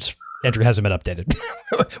iTunes entry hasn't been updated,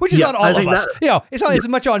 which is on all of us. It's not as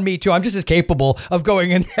much on me too. I'm just as capable of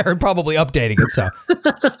going in there and probably updating it. So,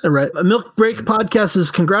 right. A Milk Break Podcast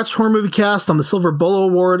says, "Congrats, Horror Movie Cast, on the Silver Bolo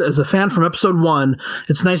Award. As a fan from episode 1,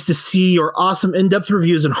 it's nice to see your awesome in-depth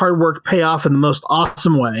reviews and hard work pay off in the most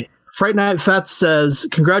awesome way." Fright Night Fats says,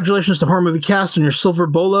 "Congratulations to Horror Movie Cast on your Silver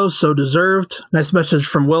Bolo, so deserved." Nice message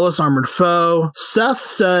from Willis, Armored Foe. Seth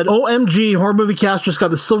said, "OMG, Horror Movie Cast just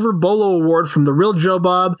got the Silver Bolo Award from the real Joe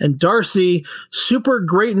Bob." And Darcy, "Super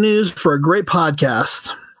great news for a great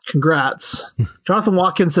podcast. Congrats." Jonathan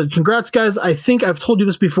Watkins said, "Congrats, guys. I think I've told you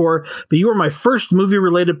this before, but you were my first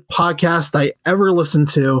movie-related podcast I ever listened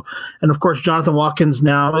to." And of course, Jonathan Watkins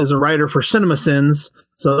now is a writer for Cinema Sins,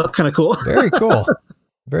 so that's kind of cool. Very cool.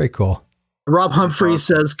 Very cool. Rob Humphrey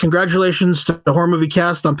says, "Congratulations to the Horror Movie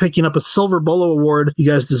Cast on picking up a Silver Bolo Award. You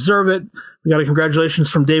guys deserve it." We got a congratulations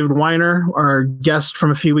from David Weiner, our guest from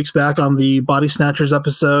a few weeks back on the Body Snatchers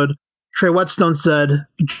episode. Trey Whetstone said,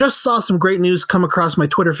 "Just saw some great news come across my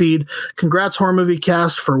Twitter feed. Congrats, Horror Movie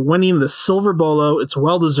Cast, for winning the Silver Bolo. It's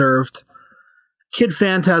well deserved." Kid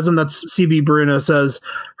Phantasm, that's CB Bruno, says,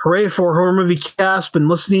 "Hooray for Horror Movie Cast. Been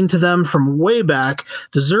listening to them from way back.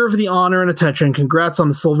 Deserve the honor and attention. Congrats on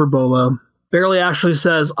the Silver Bolo." Barely Ashley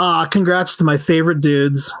says, "Congrats to my favorite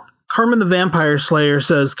dudes." Carmen the Vampire Slayer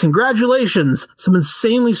says, "Congratulations. Some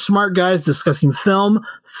insanely smart guys discussing film,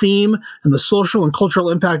 theme, and the social and cultural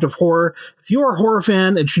impact of horror. If you are a horror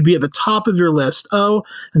fan, it should be at the top of your list. Oh,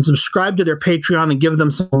 and subscribe to their Patreon and give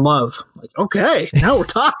them some love." Like, okay, now we're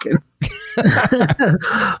talking.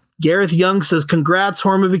 Gareth Young says, "Congrats,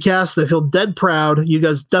 Horror Movie Cast. I feel dead proud. You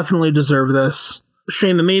guys definitely deserve this."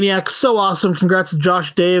 Shane the Maniac, "So awesome. Congrats to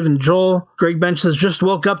Josh, Dave, and Joel." Greg Bench says, "Just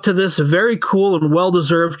woke up to this. Very cool and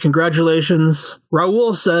well-deserved. Congratulations."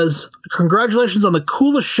 Raul says, "Congratulations on the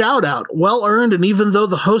coolest shout-out. Well-earned, and even though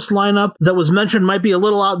the host lineup that was mentioned might be a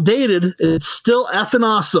little outdated, it's still effing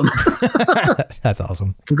awesome." That's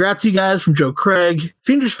awesome. Congrats, you guys, from Joe Craig.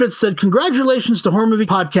 Fiendish Fitz said, "Congratulations to Horror Movie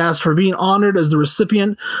Podcast for being honored as the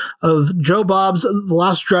recipient of Joe Bob's The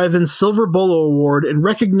Last Drive-In Silver Bolo Award in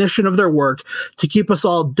recognition of their work to keep us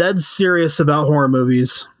all dead serious about horror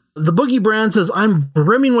movies." The Boogie Brand says, "I'm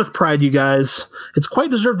brimming with pride, you guys. It's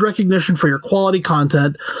quite deserved recognition for your quality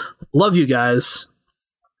content. Love you guys."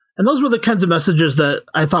 And those were the kinds of messages that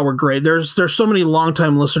I thought were great. There's so many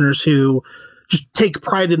longtime listeners who just take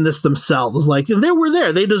pride in this themselves. Like, they were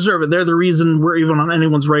there. They deserve it. They're the reason we're even on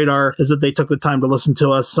anyone's radar, is that they took the time to listen to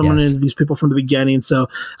us. So many of these people from the beginning. So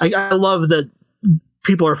I love that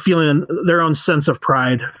people are feeling their own sense of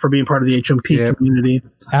pride for being part of the HMP community.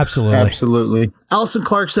 Absolutely. Allison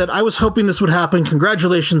Clark said, "I was hoping this would happen.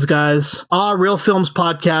 Congratulations, guys." Real Films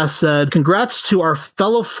Podcast said, "Congrats to our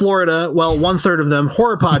fellow Florida, well, 1/3 of them,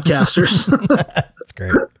 horror podcasters." That's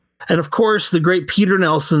great. And of course, the great Peter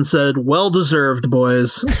Nelson said, "Well deserved,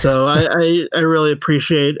 boys." So I really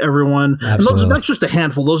appreciate everyone. And that's just a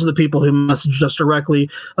handful. Those are the people who messaged us directly.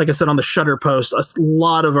 Like I said, on the Shudder post, a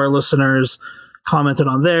lot of our listeners commented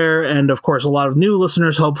on there, and of course a lot of new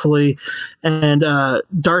listeners, hopefully. And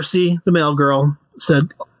Darcy, the mail girl, said,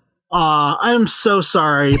 I am so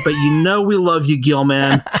sorry, but we love you,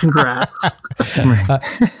 Gilman. Congrats.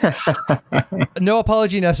 No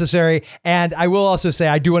apology necessary. And I will also say,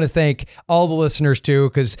 I do want to thank all the listeners too,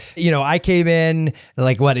 because, I came in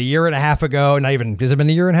a year and a half ago, not even, has it been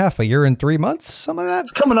a year and a half, a year and 3 months, some of that?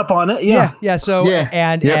 It's coming up on it. Yeah. Yeah. So,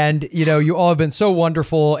 and you all have been so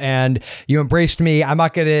wonderful and you embraced me. I'm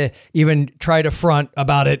not going to even try to front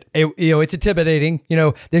about it. It's intimidating.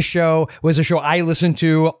 This show was a show I listened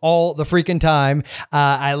to all the freaking time.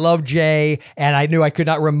 I love Jay and I knew I could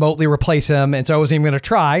not remotely replace him. And so I wasn't even going to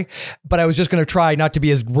try, but I was just going to try not to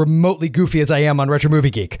be as remotely goofy as I am on Retro Movie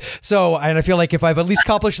Geek. So, and I feel like if I've at least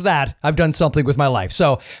accomplished that, I've done something with my life.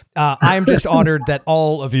 So I'm just honored that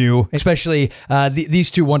all of you, especially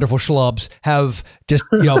these two wonderful schlubs, have just,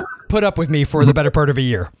 put up with me for the better part of a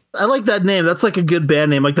year. I like that name. That's like a good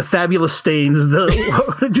band name, like the Fabulous Stains.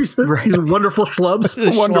 What did you say? These wonderful schlubs.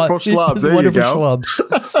 Wonderful schlubs. There wonderful you go.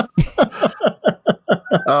 Schlubs.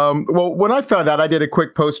 Well, when I found out, I did a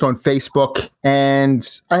quick post on Facebook, and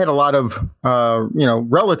I had a lot of,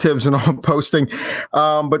 relatives and all posting.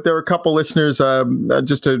 But there were a couple listeners,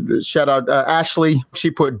 just to shout out Ashley.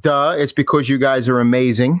 She put, duh, it's because you guys are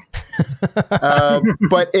amazing.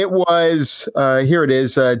 But it was, here it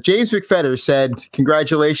is. James McFetter said,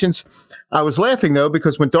 congratulations. I was laughing, though,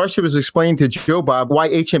 because when Darcy was explaining to Joe Bob why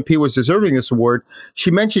HMP was deserving this award, she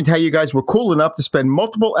mentioned how you guys were cool enough to spend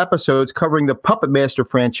multiple episodes covering the Puppet Master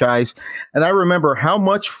franchise. And I remember how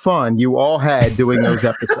much fun you all had doing those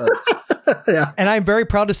episodes. Yeah. And I'm very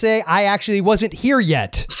proud to say I actually wasn't here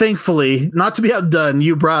yet. Thankfully, not to be outdone,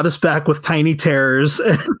 you brought us back with Tiny Terrors.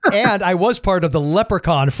 And I was part of the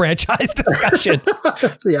Leprechaun franchise discussion.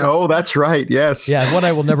 Yeah. Oh, that's right. Yes. Yeah, one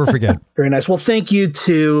I will never forget. Very nice. Well, thank you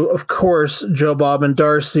to, of course, Joe Bob and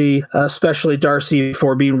Darcy, especially Darcy,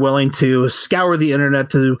 for being willing to scour the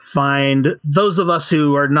internet to find those of us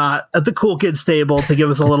who are not at the Cool Kids table to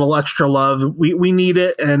give us a little extra love. We need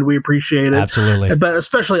it and we appreciate it. Absolutely. But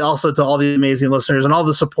especially also to all the amazing listeners and all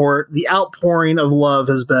the support. The outpouring of love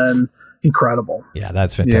has been incredible. Yeah,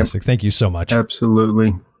 that's fantastic. Yeah. Thank you so much.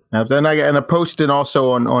 Absolutely. Then I posted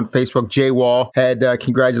also on Facebook, Jay Wall had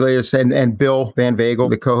congratulated us, and Bill Van Vagel,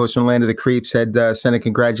 the co-host on Land of the Creeps, had sent a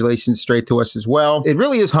congratulations straight to us as well. It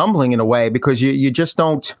really is humbling in a way because you just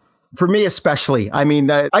don't, for me especially, I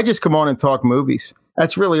mean, I just come on and talk movies.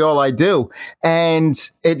 That's really all I do. And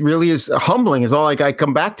it really is humbling is all I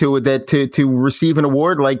come back to that to receive an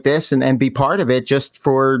award like this and be part of it just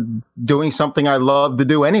for doing something I love to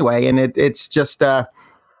do anyway. And it's just,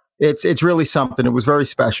 It's really something. It was very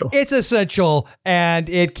special. It's essential, and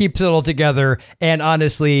it keeps it all together. And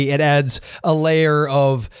honestly, it adds a layer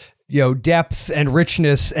of depth and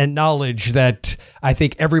richness and knowledge that I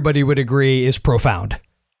think everybody would agree is profound.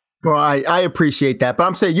 Well, I appreciate that, but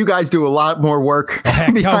I'm saying you guys do a lot more work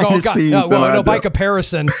behind the scenes. No, by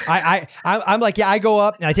comparison, I'm like, I go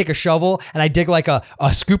up and I take a shovel and I dig like a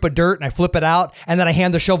scoop of dirt and I flip it out and then I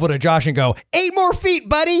hand the shovel to Josh and go, 8 more feet,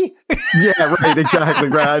 buddy. Yeah, right, exactly.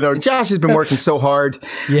 Right. I know Josh has been working so hard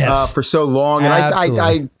for so long,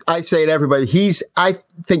 and I say to everybody, I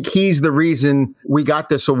think he's the reason we got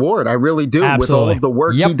this award. I really do. Absolutely. With all of the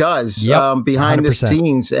work he does behind 100%. The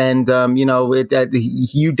scenes. And,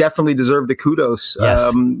 you definitely deserve the kudos,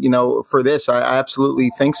 for this. I absolutely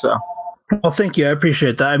think so. Well, thank you. I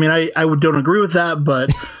appreciate that. I mean, I don't agree with that,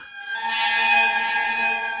 but...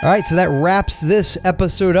 All right, so that wraps this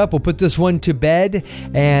episode up. We'll put this one to bed.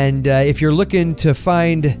 And if you're looking to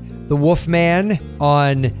find the Wolfman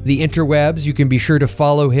on the interwebs, you can be sure to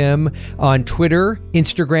follow him on Twitter,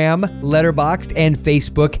 Instagram, Letterboxd, and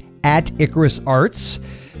Facebook at Icarus Arts.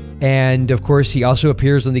 And of course, he also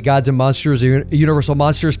appears on the Gods and Monsters Universal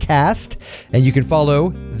Monsters Cast. And you can follow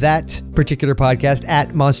that particular podcast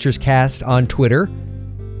at Monsters Cast on Twitter.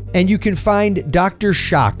 And you can find Dr.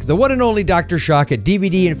 Shock, the one and only Dr. Shock, at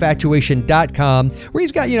DVDinfatuation.com, where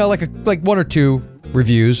he's got, like 1 or 2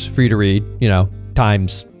 reviews for you to read,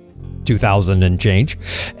 times 2,000 and change.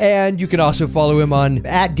 And you can also follow him on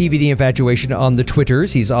at DVD Infatuation on the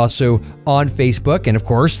Twitters. He's also on Facebook, and of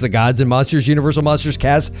course, the Gods and Monsters Universal Monsters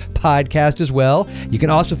Cast podcast as well. You can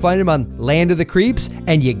also find him on Land of the Creeps,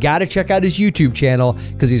 and you got to check out his YouTube channel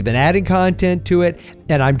because he's been adding content to it.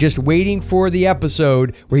 And I'm just waiting for the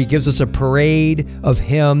episode where he gives us a parade of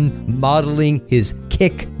him modeling his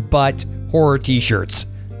kick butt horror t-shirts.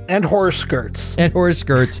 And horror skirts.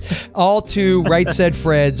 All to Right Said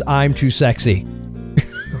Fred's I'm Too Sexy.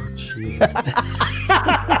 Oh, Jesus.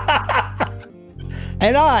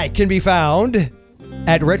 And I can be found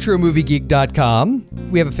at RetroMovieGeek.com.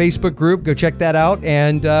 We have a Facebook group. Go check that out.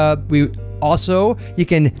 And we Also, you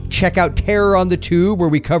can check out Terror on the Tube, where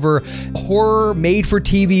we cover horror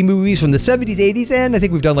made-for-TV movies from the 70s, 80s, and I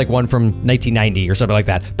think we've done like one from 1990 or something like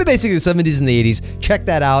that. But basically the 70s and the 80s. Check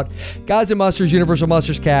that out. Gods and Monsters, Universal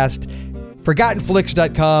Monsters Cast.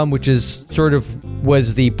 ForgottenFlix.com, which is sort of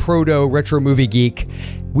was the proto retro movie geek.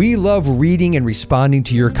 We love reading and responding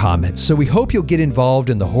to your comments, so we hope you'll get involved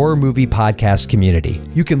in the Horror Movie Podcast community.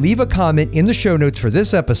 You can leave a comment in the show notes for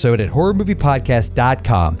this episode at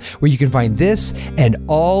horrormoviepodcast.com, where you can find this and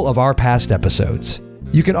all of our past episodes.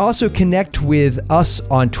 You can also connect with us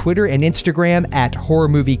on Twitter and Instagram at Horror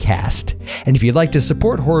Movie Cast. And if you'd like to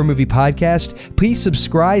support Horror Movie Podcast, please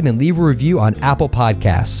subscribe and leave a review on Apple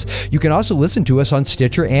Podcasts. You can also listen to us on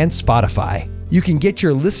Stitcher and Spotify. You can get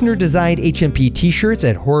your listener-designed HMP t-shirts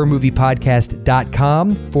at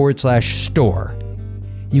horrormoviepodcast.com/store.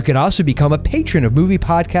 You can also become a patron of Movie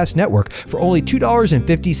Podcast Network for only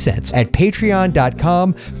 $2.50 at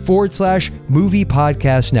patreon.com/Movie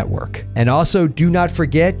Podcast Network. And also, do not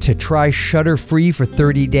forget to try Shudder free for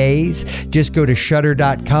 30 days. Just go to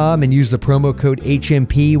shudder.com and use the promo code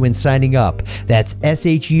HMP when signing up. That's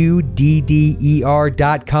SHUDDER.com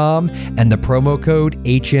and the promo code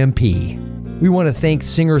HMP. We want to thank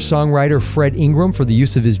singer-songwriter Fred Ingram for the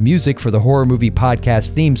use of his music for the Horror Movie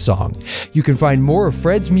Podcast theme song. You can find more of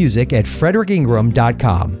Fred's music at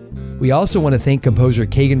fredericingram.com. We also want to thank composer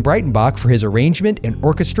Kagan Breitenbach for his arrangement and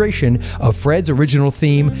orchestration of Fred's original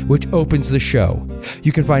theme, which opens the show.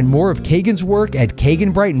 You can find more of Kagan's work at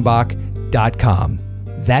kaganbreitenbach.com.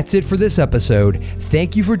 That's it for this episode.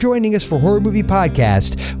 Thank you for joining us for Horror Movie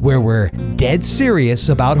Podcast, where we're dead serious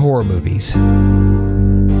about horror movies.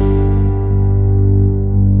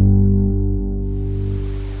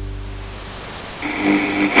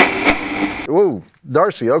 Whoa,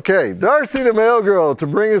 Darcy. Okay. Darcy the Mail Girl to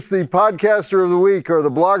bring us the podcaster of the week or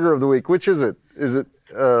the blogger of the week. Which is it? Is it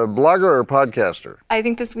blogger or podcaster? I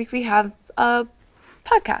think this week we have a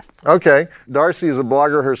podcast. Okay. Darcy is a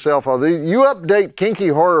blogger herself. You update kinky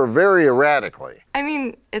horror very erratically. I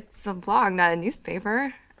mean, it's a blog, not a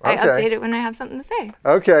newspaper. Okay. I update it when I have something to say.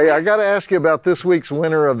 Okay. I got to ask you about this week's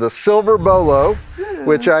winner of the Silver Bolo,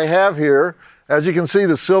 which I have here. As you can see,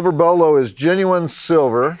 the Silver Bolo is genuine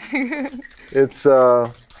silver. It's, thank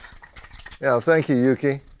you,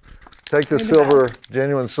 Yuki. Take the silver,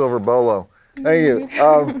 genuine silver bolo. Thank you.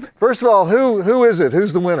 First of all, who is it?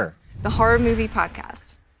 Who's the winner? The Horror Movie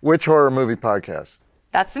Podcast. Which Horror Movie Podcast?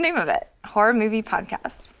 That's the name of it. Horror Movie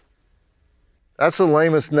Podcast. That's the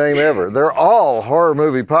lamest name ever. They're all Horror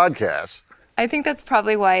Movie Podcasts. I think that's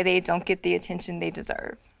probably why they don't get the attention they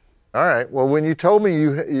deserve. All right. Well, when you told me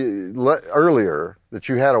earlier that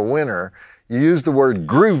you had a winner, you used the word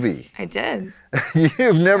groovy. I did.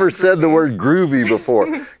 You've never said the word groovy before.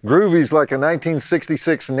 Groovy's like a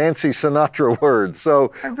 1966 Nancy Sinatra word.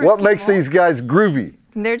 So what makes these guys groovy?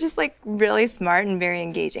 They're just like really smart and very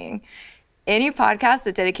engaging. Any podcast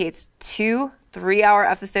that dedicates 2 3-hour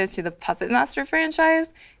episodes to the Puppet Master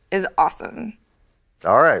franchise is awesome.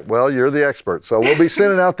 All right. Well, you're the expert. So we'll be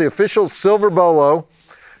sending out the official Silver Bolo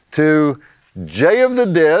to Jay of the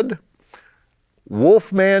Dead,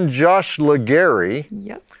 Wolfman Josh Legary,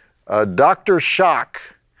 Dr. Shock,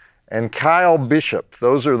 and Kyle Bishop.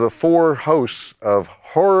 Those are the 4 hosts of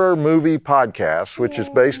Horror Movie Podcast, which is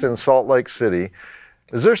based in Salt Lake City.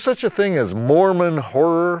 Is there such a thing as Mormon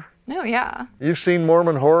horror? No, yeah. You've seen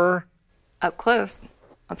Mormon horror? Up close.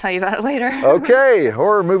 I'll tell you about it later. Okay,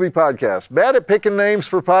 Horror Movie Podcast. Bad at picking names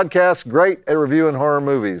for podcasts, great at reviewing horror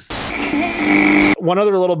movies. One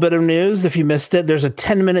other little bit of news, if you missed it, there's a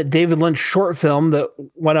 10-minute David Lynch short film that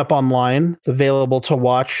went up online. It's available to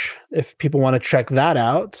watch if people want to check that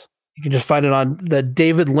out. You can just find it on the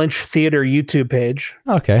David Lynch Theater YouTube page.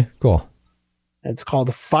 Okay, cool. It's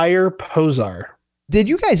called Fire Posar. Did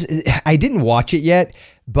you guys, I didn't watch it yet,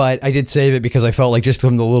 but I did save it because I felt like just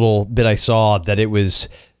from the little bit I saw that it was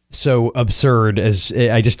so absurd as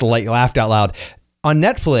I just laughed out loud. On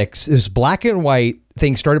Netflix, this black and white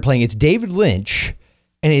thing started playing. It's David Lynch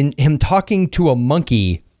and in him talking to a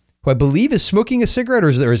monkey who I believe is smoking a cigarette, or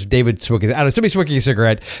is David smoking? I don't know, somebody's smoking a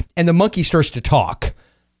cigarette and the monkey starts to talk.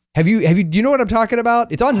 Do you know what I'm talking about?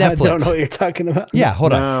 It's on Netflix. I don't know what you're talking about. Yeah,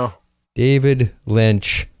 hold on. David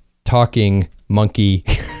Lynch talking monkey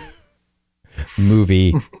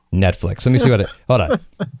movie Netflix. Let me see hold on.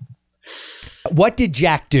 What Did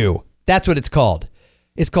Jack Do? That's what it's called.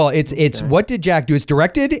 It's What Did Jack Do? It's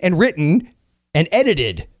directed and written and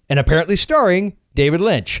edited and apparently starring David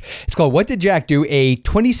Lynch. It's called What Did Jack Do? A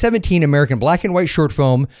 2017 American black and white short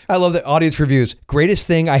film. I love the audience reviews. Greatest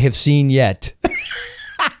thing I have seen yet.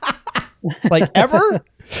 Like ever?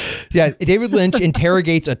 Yeah, David Lynch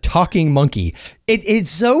interrogates a talking monkey.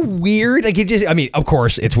 It's so weird. Like of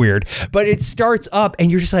course it's weird, but it starts up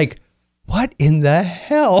and you're just like, what in the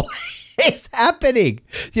hell is happening?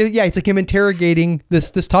 Yeah, it's like him interrogating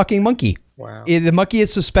this talking monkey. Wow. The monkey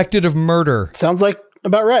is suspected of murder. Sounds like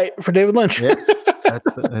about right for David Lynch. Yeah,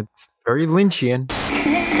 that's very Lynchian.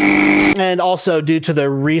 And also due to the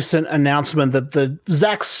recent announcement that the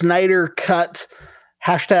Zack Snyder cut,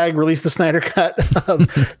 hashtag release the Snyder cut of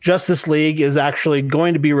Justice League is actually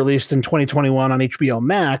going to be released in 2021 on HBO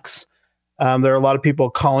Max. There are a lot of people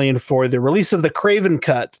calling for the release of the Craven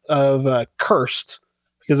cut of Cursed,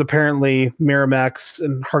 because apparently Miramax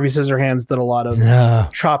and Harvey Scissorhands did a lot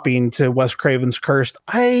of chopping to Wes Craven's Cursed.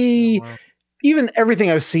 Even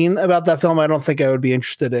everything I've seen about that film, I don't think I would be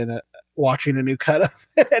interested in it, watching a new cut of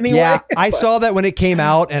it anyway. Yeah, I saw that when it came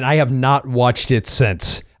out, and I have not watched it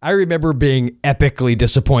since. I remember being epically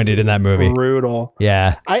disappointed in that movie. Brutal.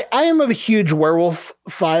 Yeah. I am a huge werewolf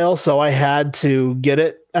file, so I had to get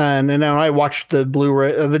it. And then I watched the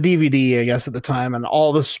Blu-ray, the DVD, I guess, at the time, and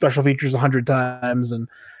all the special features 100 times.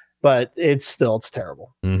 But it's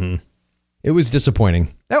terrible. Mm-hmm. It was disappointing.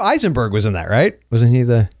 Oh, Eisenberg was in that, right? Wasn't he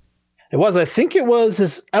the... It was. I think it was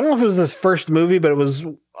his... I don't know if it was his first movie, but it was...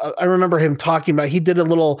 I remember him talking about... He did a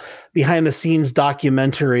little behind-the-scenes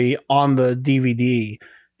documentary on the DVD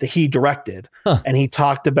that he directed. And he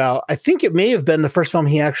talked about... I think it may have been the first film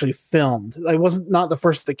he actually filmed. It wasn't not the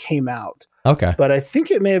first that came out. Okay. But I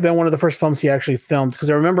think it may have been one of the first films he actually filmed, because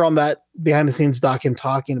I remember on that behind-the-scenes doc him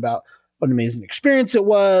talking about what an amazing experience it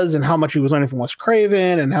was and how much he was learning from Wes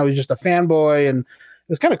Craven and how he's just a fanboy, and it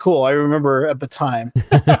was kind of cool. I remember at the time.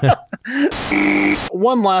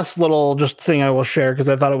 One last little just thing I will share because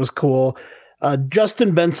I thought it was cool.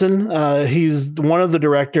 Justin Benson, he's one of the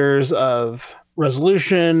directors of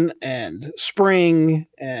Resolution and Spring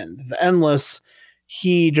and The Endless.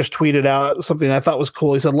 He just tweeted out something I thought was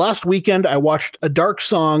cool. He said, "Last weekend, I watched A Dark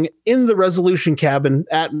Song in the Resolution cabin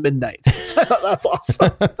at midnight." So I thought that's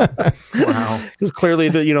awesome. Wow. Because clearly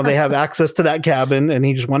they have access to that cabin, and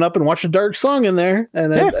he just went up and watched A Dark Song in there.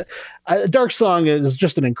 And A Dark Song is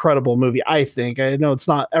just an incredible movie, I think. I know it's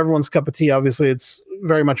not everyone's cup of tea. Obviously, it's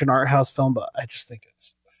very much an art house film, but I just think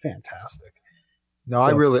it's fantastic. No,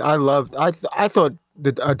 I thought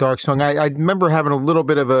A Dark Song. I remember having a little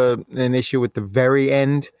bit of an issue with the very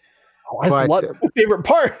end. Oh, I love my favorite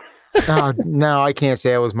part. No, I can't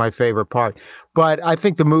say it was my favorite part. But I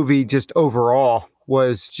think the movie just overall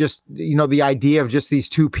was just, the idea of just these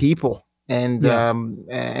two people and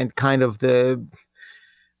kind of the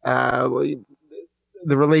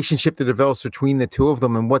relationship that develops between the two of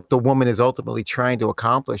them and what the woman is ultimately trying to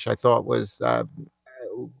accomplish, I thought was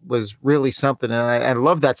really something. And I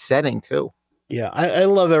love that setting too. Yeah, I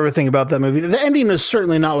love everything about that movie. The ending is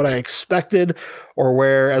certainly not what I expected or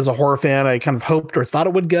where, as a horror fan, I kind of hoped or thought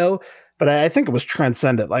it would go. But I think it was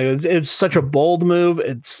transcendent. Like it's such a bold move.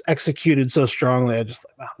 It's executed so strongly. I just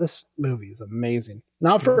thought, wow, this movie is amazing.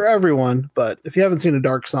 Not for everyone, but if you haven't seen A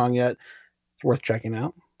Dark Song yet, it's worth checking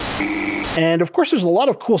out. And of course, there's a lot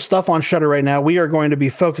of cool stuff on Shudder right now. We are going to be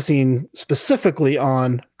focusing specifically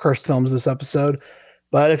on cursed films this episode.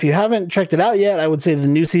 But if you haven't checked it out yet, I would say the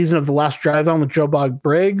new season of The Last Drive-On with Joe Bob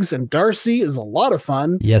Briggs and Darcy is a lot of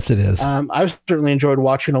fun. Yes, it is. I've certainly enjoyed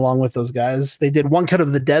watching along with those guys. They did One Cut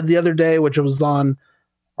of the Dead the other day, which was on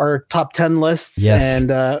our top 10 lists. Yes. And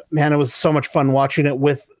man, it was so much fun watching it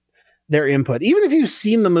with their input. Even if you've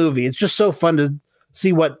seen the movie, it's just so fun to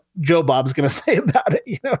see what Joe Bob's going to say about it.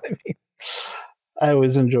 You know what I mean? I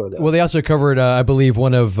always enjoy that. Well, they also covered, I believe,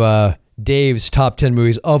 one of Dave's top 10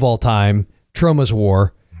 movies of all time, Trauma's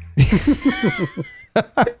War.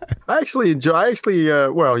 I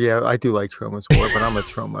do like Trauma's War, but I'm a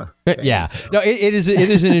Trauma fan. Yeah. So. No, it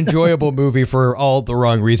is an enjoyable movie for all the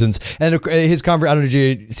wrong reasons. And his I don't know, did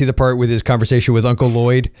you see the part with his conversation with Uncle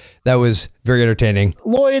Lloyd? That was very entertaining.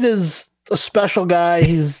 Lloyd is a special guy.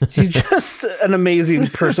 He's just an amazing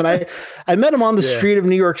person. I met him on the street of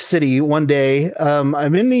New York City one day.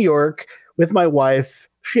 I'm in New York with my wife.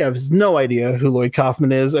 She has no idea who Lloyd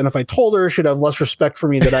Kaufman is. And if I told her, she'd have less respect for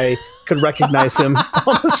me that I could recognize him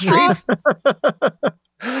on the street.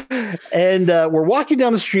 And we're walking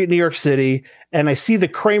down the street in New York City, and I see the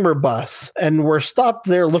Kramer bus. And we're stopped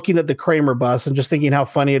there looking at the Kramer bus and just thinking how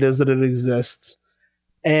funny it is that it exists.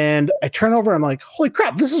 And I turn over, I'm like, holy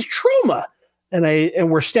crap, this is Trauma.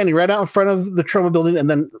 And we're standing right out in front of the Trauma building. And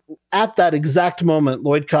then at that exact moment,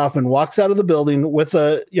 Lloyd Kaufman walks out of the building with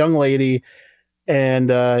a young lady. And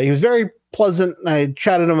he was very pleasant. I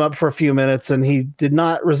chatted him up for a few minutes, and he did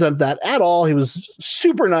not resent that at all. He was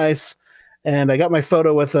super nice. And I got my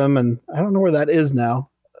photo with him, and I don't know where that is now.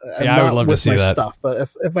 I would love to see that stuff. But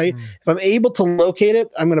if I'm able to locate it,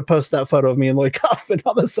 I'm going to post that photo of me and Lloyd Kaufman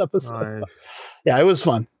on this episode. Nice. Yeah, it was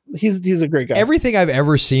fun. He's a great guy. Everything I've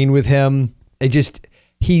ever seen with him,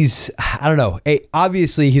 he's I don't know.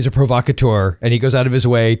 Obviously, he's a provocateur and he goes out of his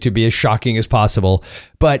way to be as shocking as possible.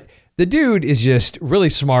 But the dude is just really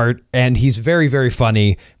smart and he's very, very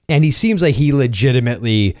funny. And he seems like he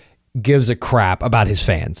legitimately gives a crap about his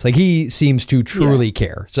fans. Like he seems to truly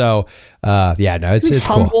care. So it's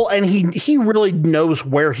humble cool. And he really knows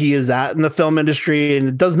where he is at in the film industry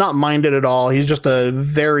and does not mind it at all. He's just a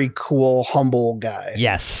very cool, humble guy.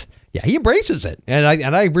 Yes. Yeah, he embraces it, and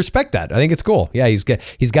I respect that. I think it's cool. Yeah, he's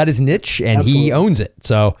got his niche, and he owns it.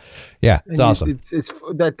 So, yeah, it's awesome. It's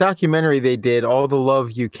that documentary they did, All the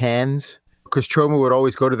Love You Cans, because Troma would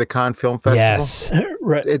always go to the Cannes Film Festival. Yes,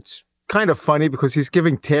 right. It's kind of funny because he's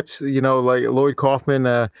giving tips. Like Lloyd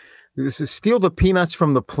Kaufman, this is steal the peanuts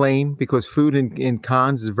from the plane because food in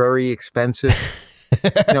Cannes is very expensive.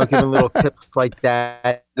 Giving little tips like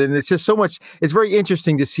that, and it's just so much. It's very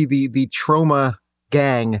interesting to see the Troma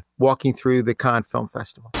gang walking through the Cannes Film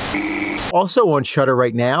Festival. Also on Shudder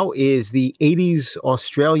right now is the 80s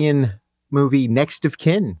Australian movie Next of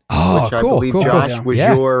Kin, which I believe Josh was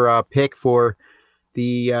your pick for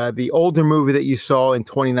the older movie that you saw in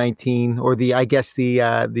 2019, or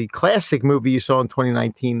the classic movie you saw in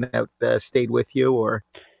 2019 that stayed with you, or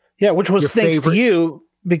which was thanks to you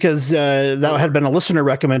because that had been a listener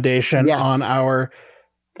recommendation on our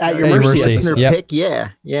At Your Mercy listener pick.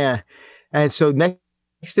 Yeah. And so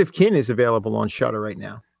Next of Kin is available on Shudder right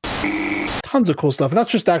now. Tons of cool stuff. And that's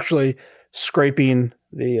just actually scraping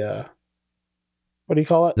the what do you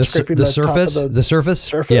call it? The surface? The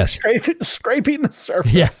surface? Yes. Scraping the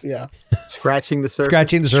surface. Yeah. Scratching the surface.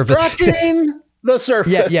 Scratching the surface. Scratching the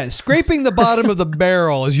surface. Yeah. Scraping the bottom of the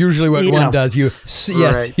barrel is usually what one does.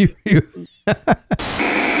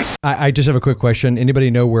 I just have a quick question.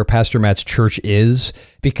 Anybody know where Pastor Matt's church is?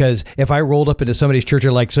 Because if I rolled up into somebody's church,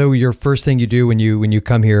 they're like, so your first thing you do when you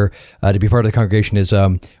come here to be part of the congregation is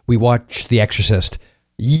we watch The Exorcist.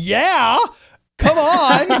 Yeah. Come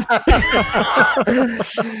on.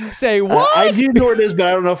 Say what? I do know where it is, but I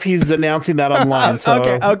don't know if he's announcing that online. So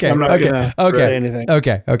I'm not going to say anything.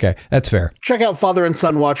 Okay. That's fair. Check out Father and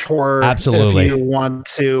Son Watch Horror. Absolutely. If you want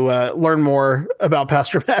to learn more about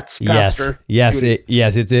Pastor Matt's pastor. Yes.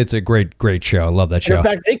 It's a great show. I love that show. And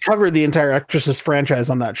in fact, they covered the entire Exorcist franchise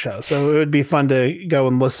on that show. So it would be fun to go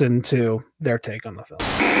and listen to their take on the film.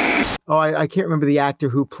 Oh, I can't remember the actor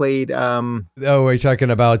who played. We're talking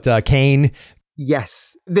about Cain.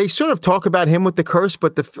 Yes, they sort of talk about him with the curse,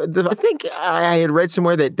 but I think I had read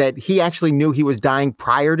somewhere that he actually knew he was dying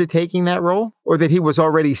prior to taking that role, or that he was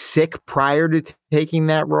already sick prior to taking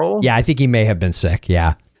that role. Yeah, I think he may have been sick.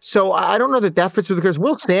 Yeah. So I don't know that fits with the curse.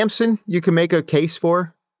 Will Sampson, you can make a case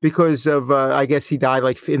for because of I guess he died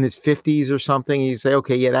like in his 50s or something. You say,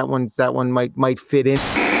 okay, yeah, that one might fit in.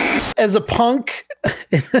 As a punk,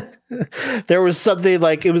 there was something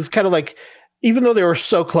like it was kind of like. Even though they were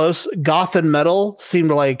so close, goth and metal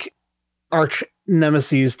seemed like arch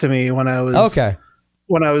nemesis to me when I was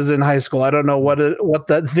in high school. I don't know what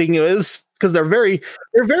that thing is because they're very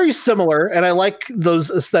similar, and I like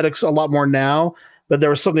those aesthetics a lot more now. But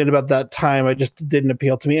there was something about that time I just didn't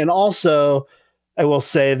appeal to me. And also, I will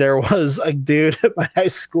say there was a dude at my high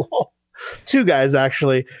school, two guys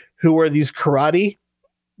actually, who were these karate.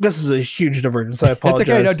 This is a huge divergence. I apologize.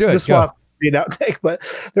 It's okay. No, do it. Go. An outtake, but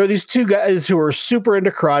there were these two guys who were super into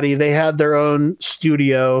karate. They had their own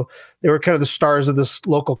studio. They were kind of the stars of this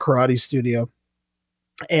local karate studio.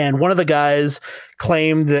 And one of the guys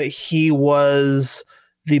claimed that he was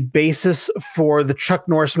the basis for the Chuck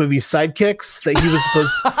Norris movie Sidekicks, that he was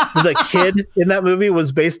supposed the kid in that movie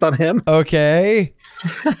was based on him. Okay.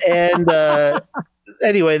 And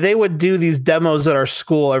anyway, they would do these demos at our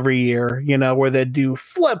school every year, where they'd do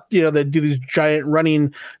they'd do these giant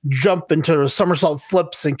running jump into somersault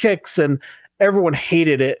flips and kicks, and everyone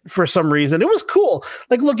hated it for some reason. It was cool.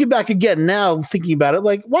 Like looking back again now, thinking about it,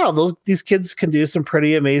 like, wow, these kids can do some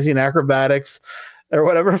pretty amazing acrobatics or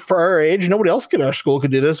whatever for our age. Nobody else in our school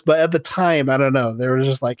could do this. But at the time, I don't know, there was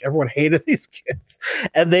just like everyone hated these kids.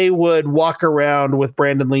 And they would walk around with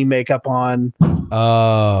Brandon Lee makeup on.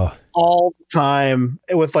 All the time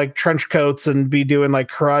with like trench coats and be doing like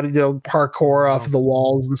karate, parkour off of the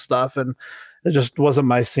walls and stuff. And it just wasn't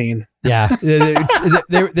my scene. Yeah.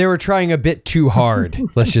 they were trying a bit too hard.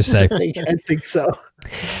 Let's just say. I think so.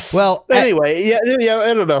 Well, anyway, yeah.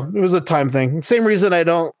 I don't know. It was a time thing. Same reason I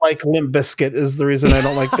don't like Limp Bizkit is the reason I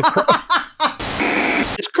don't like the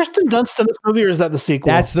Kristen Dunst in this movie, or is that the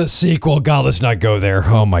sequel? That's the sequel. God, let's not go there.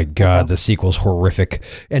 Oh my God, the sequel's horrific,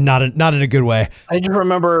 and not in a good way. I just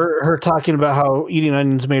remember her talking about how eating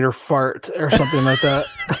onions made her fart or something like that.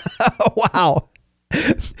 Wow.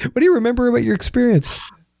 What do you remember about your experience?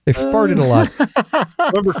 They farted a lot.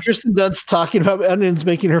 Remember Kristen Dunst talking about onions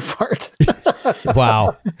making her fart.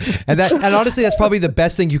 Wow. And honestly, that's probably the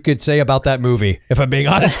best thing you could say about that movie, if I'm being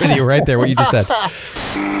honest with you, right there, what you just said.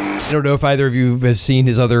 I don't know if either of you have seen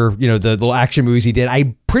his other, the little action movies he did.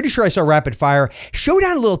 I'm pretty sure I saw Rapid Fire.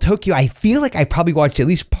 Showdown in Little Tokyo, I feel like I probably watched at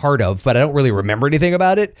least part of, but I don't really remember anything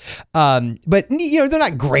about it. But, they're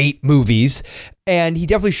not great movies. And he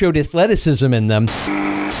definitely showed athleticism in them.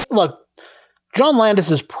 Look, John Landis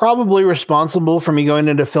is probably responsible for me going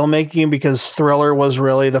into filmmaking because Thriller was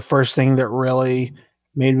really the first thing that really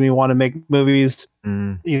made me want to make movies.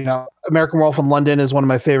 American Werewolf in London is one of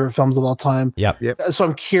my favorite films of all time. Yep. So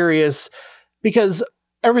I'm curious because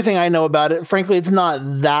everything I know about it, frankly, it's not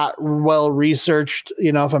that well researched,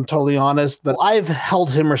 if I'm totally honest, but I've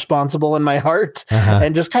held him responsible in my heart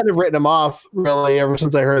and just kind of written him off really ever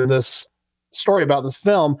since I heard this story about this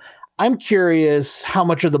film. I'm curious how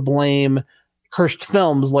much of the blame Cursed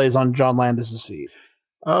Films lays on John Landis's feet.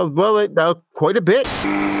 Quite a bit.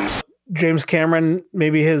 James Cameron,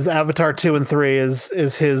 maybe his Avatar 2 and 3 is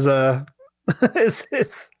his is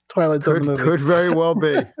his Twilight Zone movie. Could very well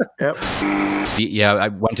be. Yep. Yeah, I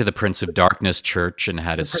went to the Prince of Darkness church and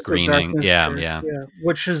had a screening. Yeah.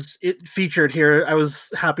 Which is it featured here. I was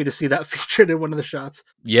happy to see that featured in one of the shots.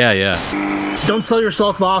 Yeah. Don't sell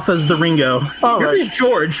yourself off as the Ringo. Here's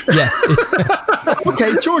George. Yeah.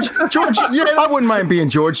 Okay, George. Yeah, I wouldn't mind being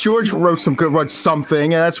George. George wrote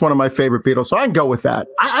something, and that's one of my favorite Beatles, so I can go with that.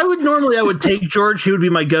 I would take George. He would be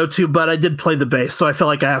my go-to, but I did play the bass, so I feel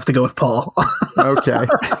like I have to go with Paul. Okay.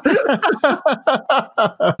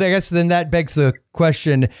 I guess then that begs the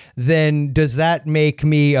question, then does that make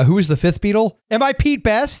me, who's the fifth Beatle? Am I Pete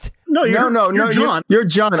Best? No, you're John. You're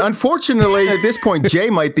John. Unfortunately, at this point, Jay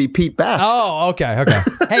might be Pete Best. Oh, okay.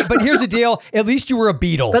 Hey, but here's the deal. At least you were a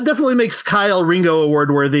Beatle. That definitely makes Kyle Ringo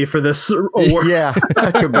award worthy for this award. Yeah,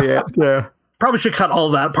 that could be it. Yeah. Probably should cut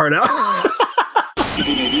all that part out.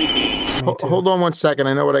 Hold on one second.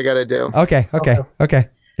 I know what I got to do. Okay.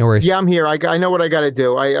 No worries. Yeah, I'm here. I know what I got to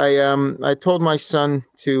do. I told my son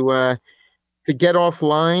to get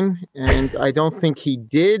offline, and I don't think he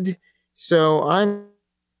did. So I'm.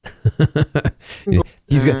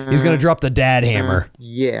 He's gonna drop the dad hammer.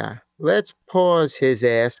 Yeah. Let's pause his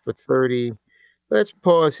ass for 30. Let's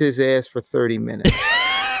pause his ass for 30 minutes.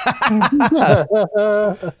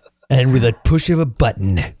 And with a push of a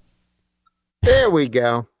button. There we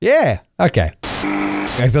go. Yeah. Okay.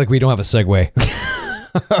 I feel like we don't have a segue.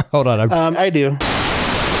 Hold on. I do.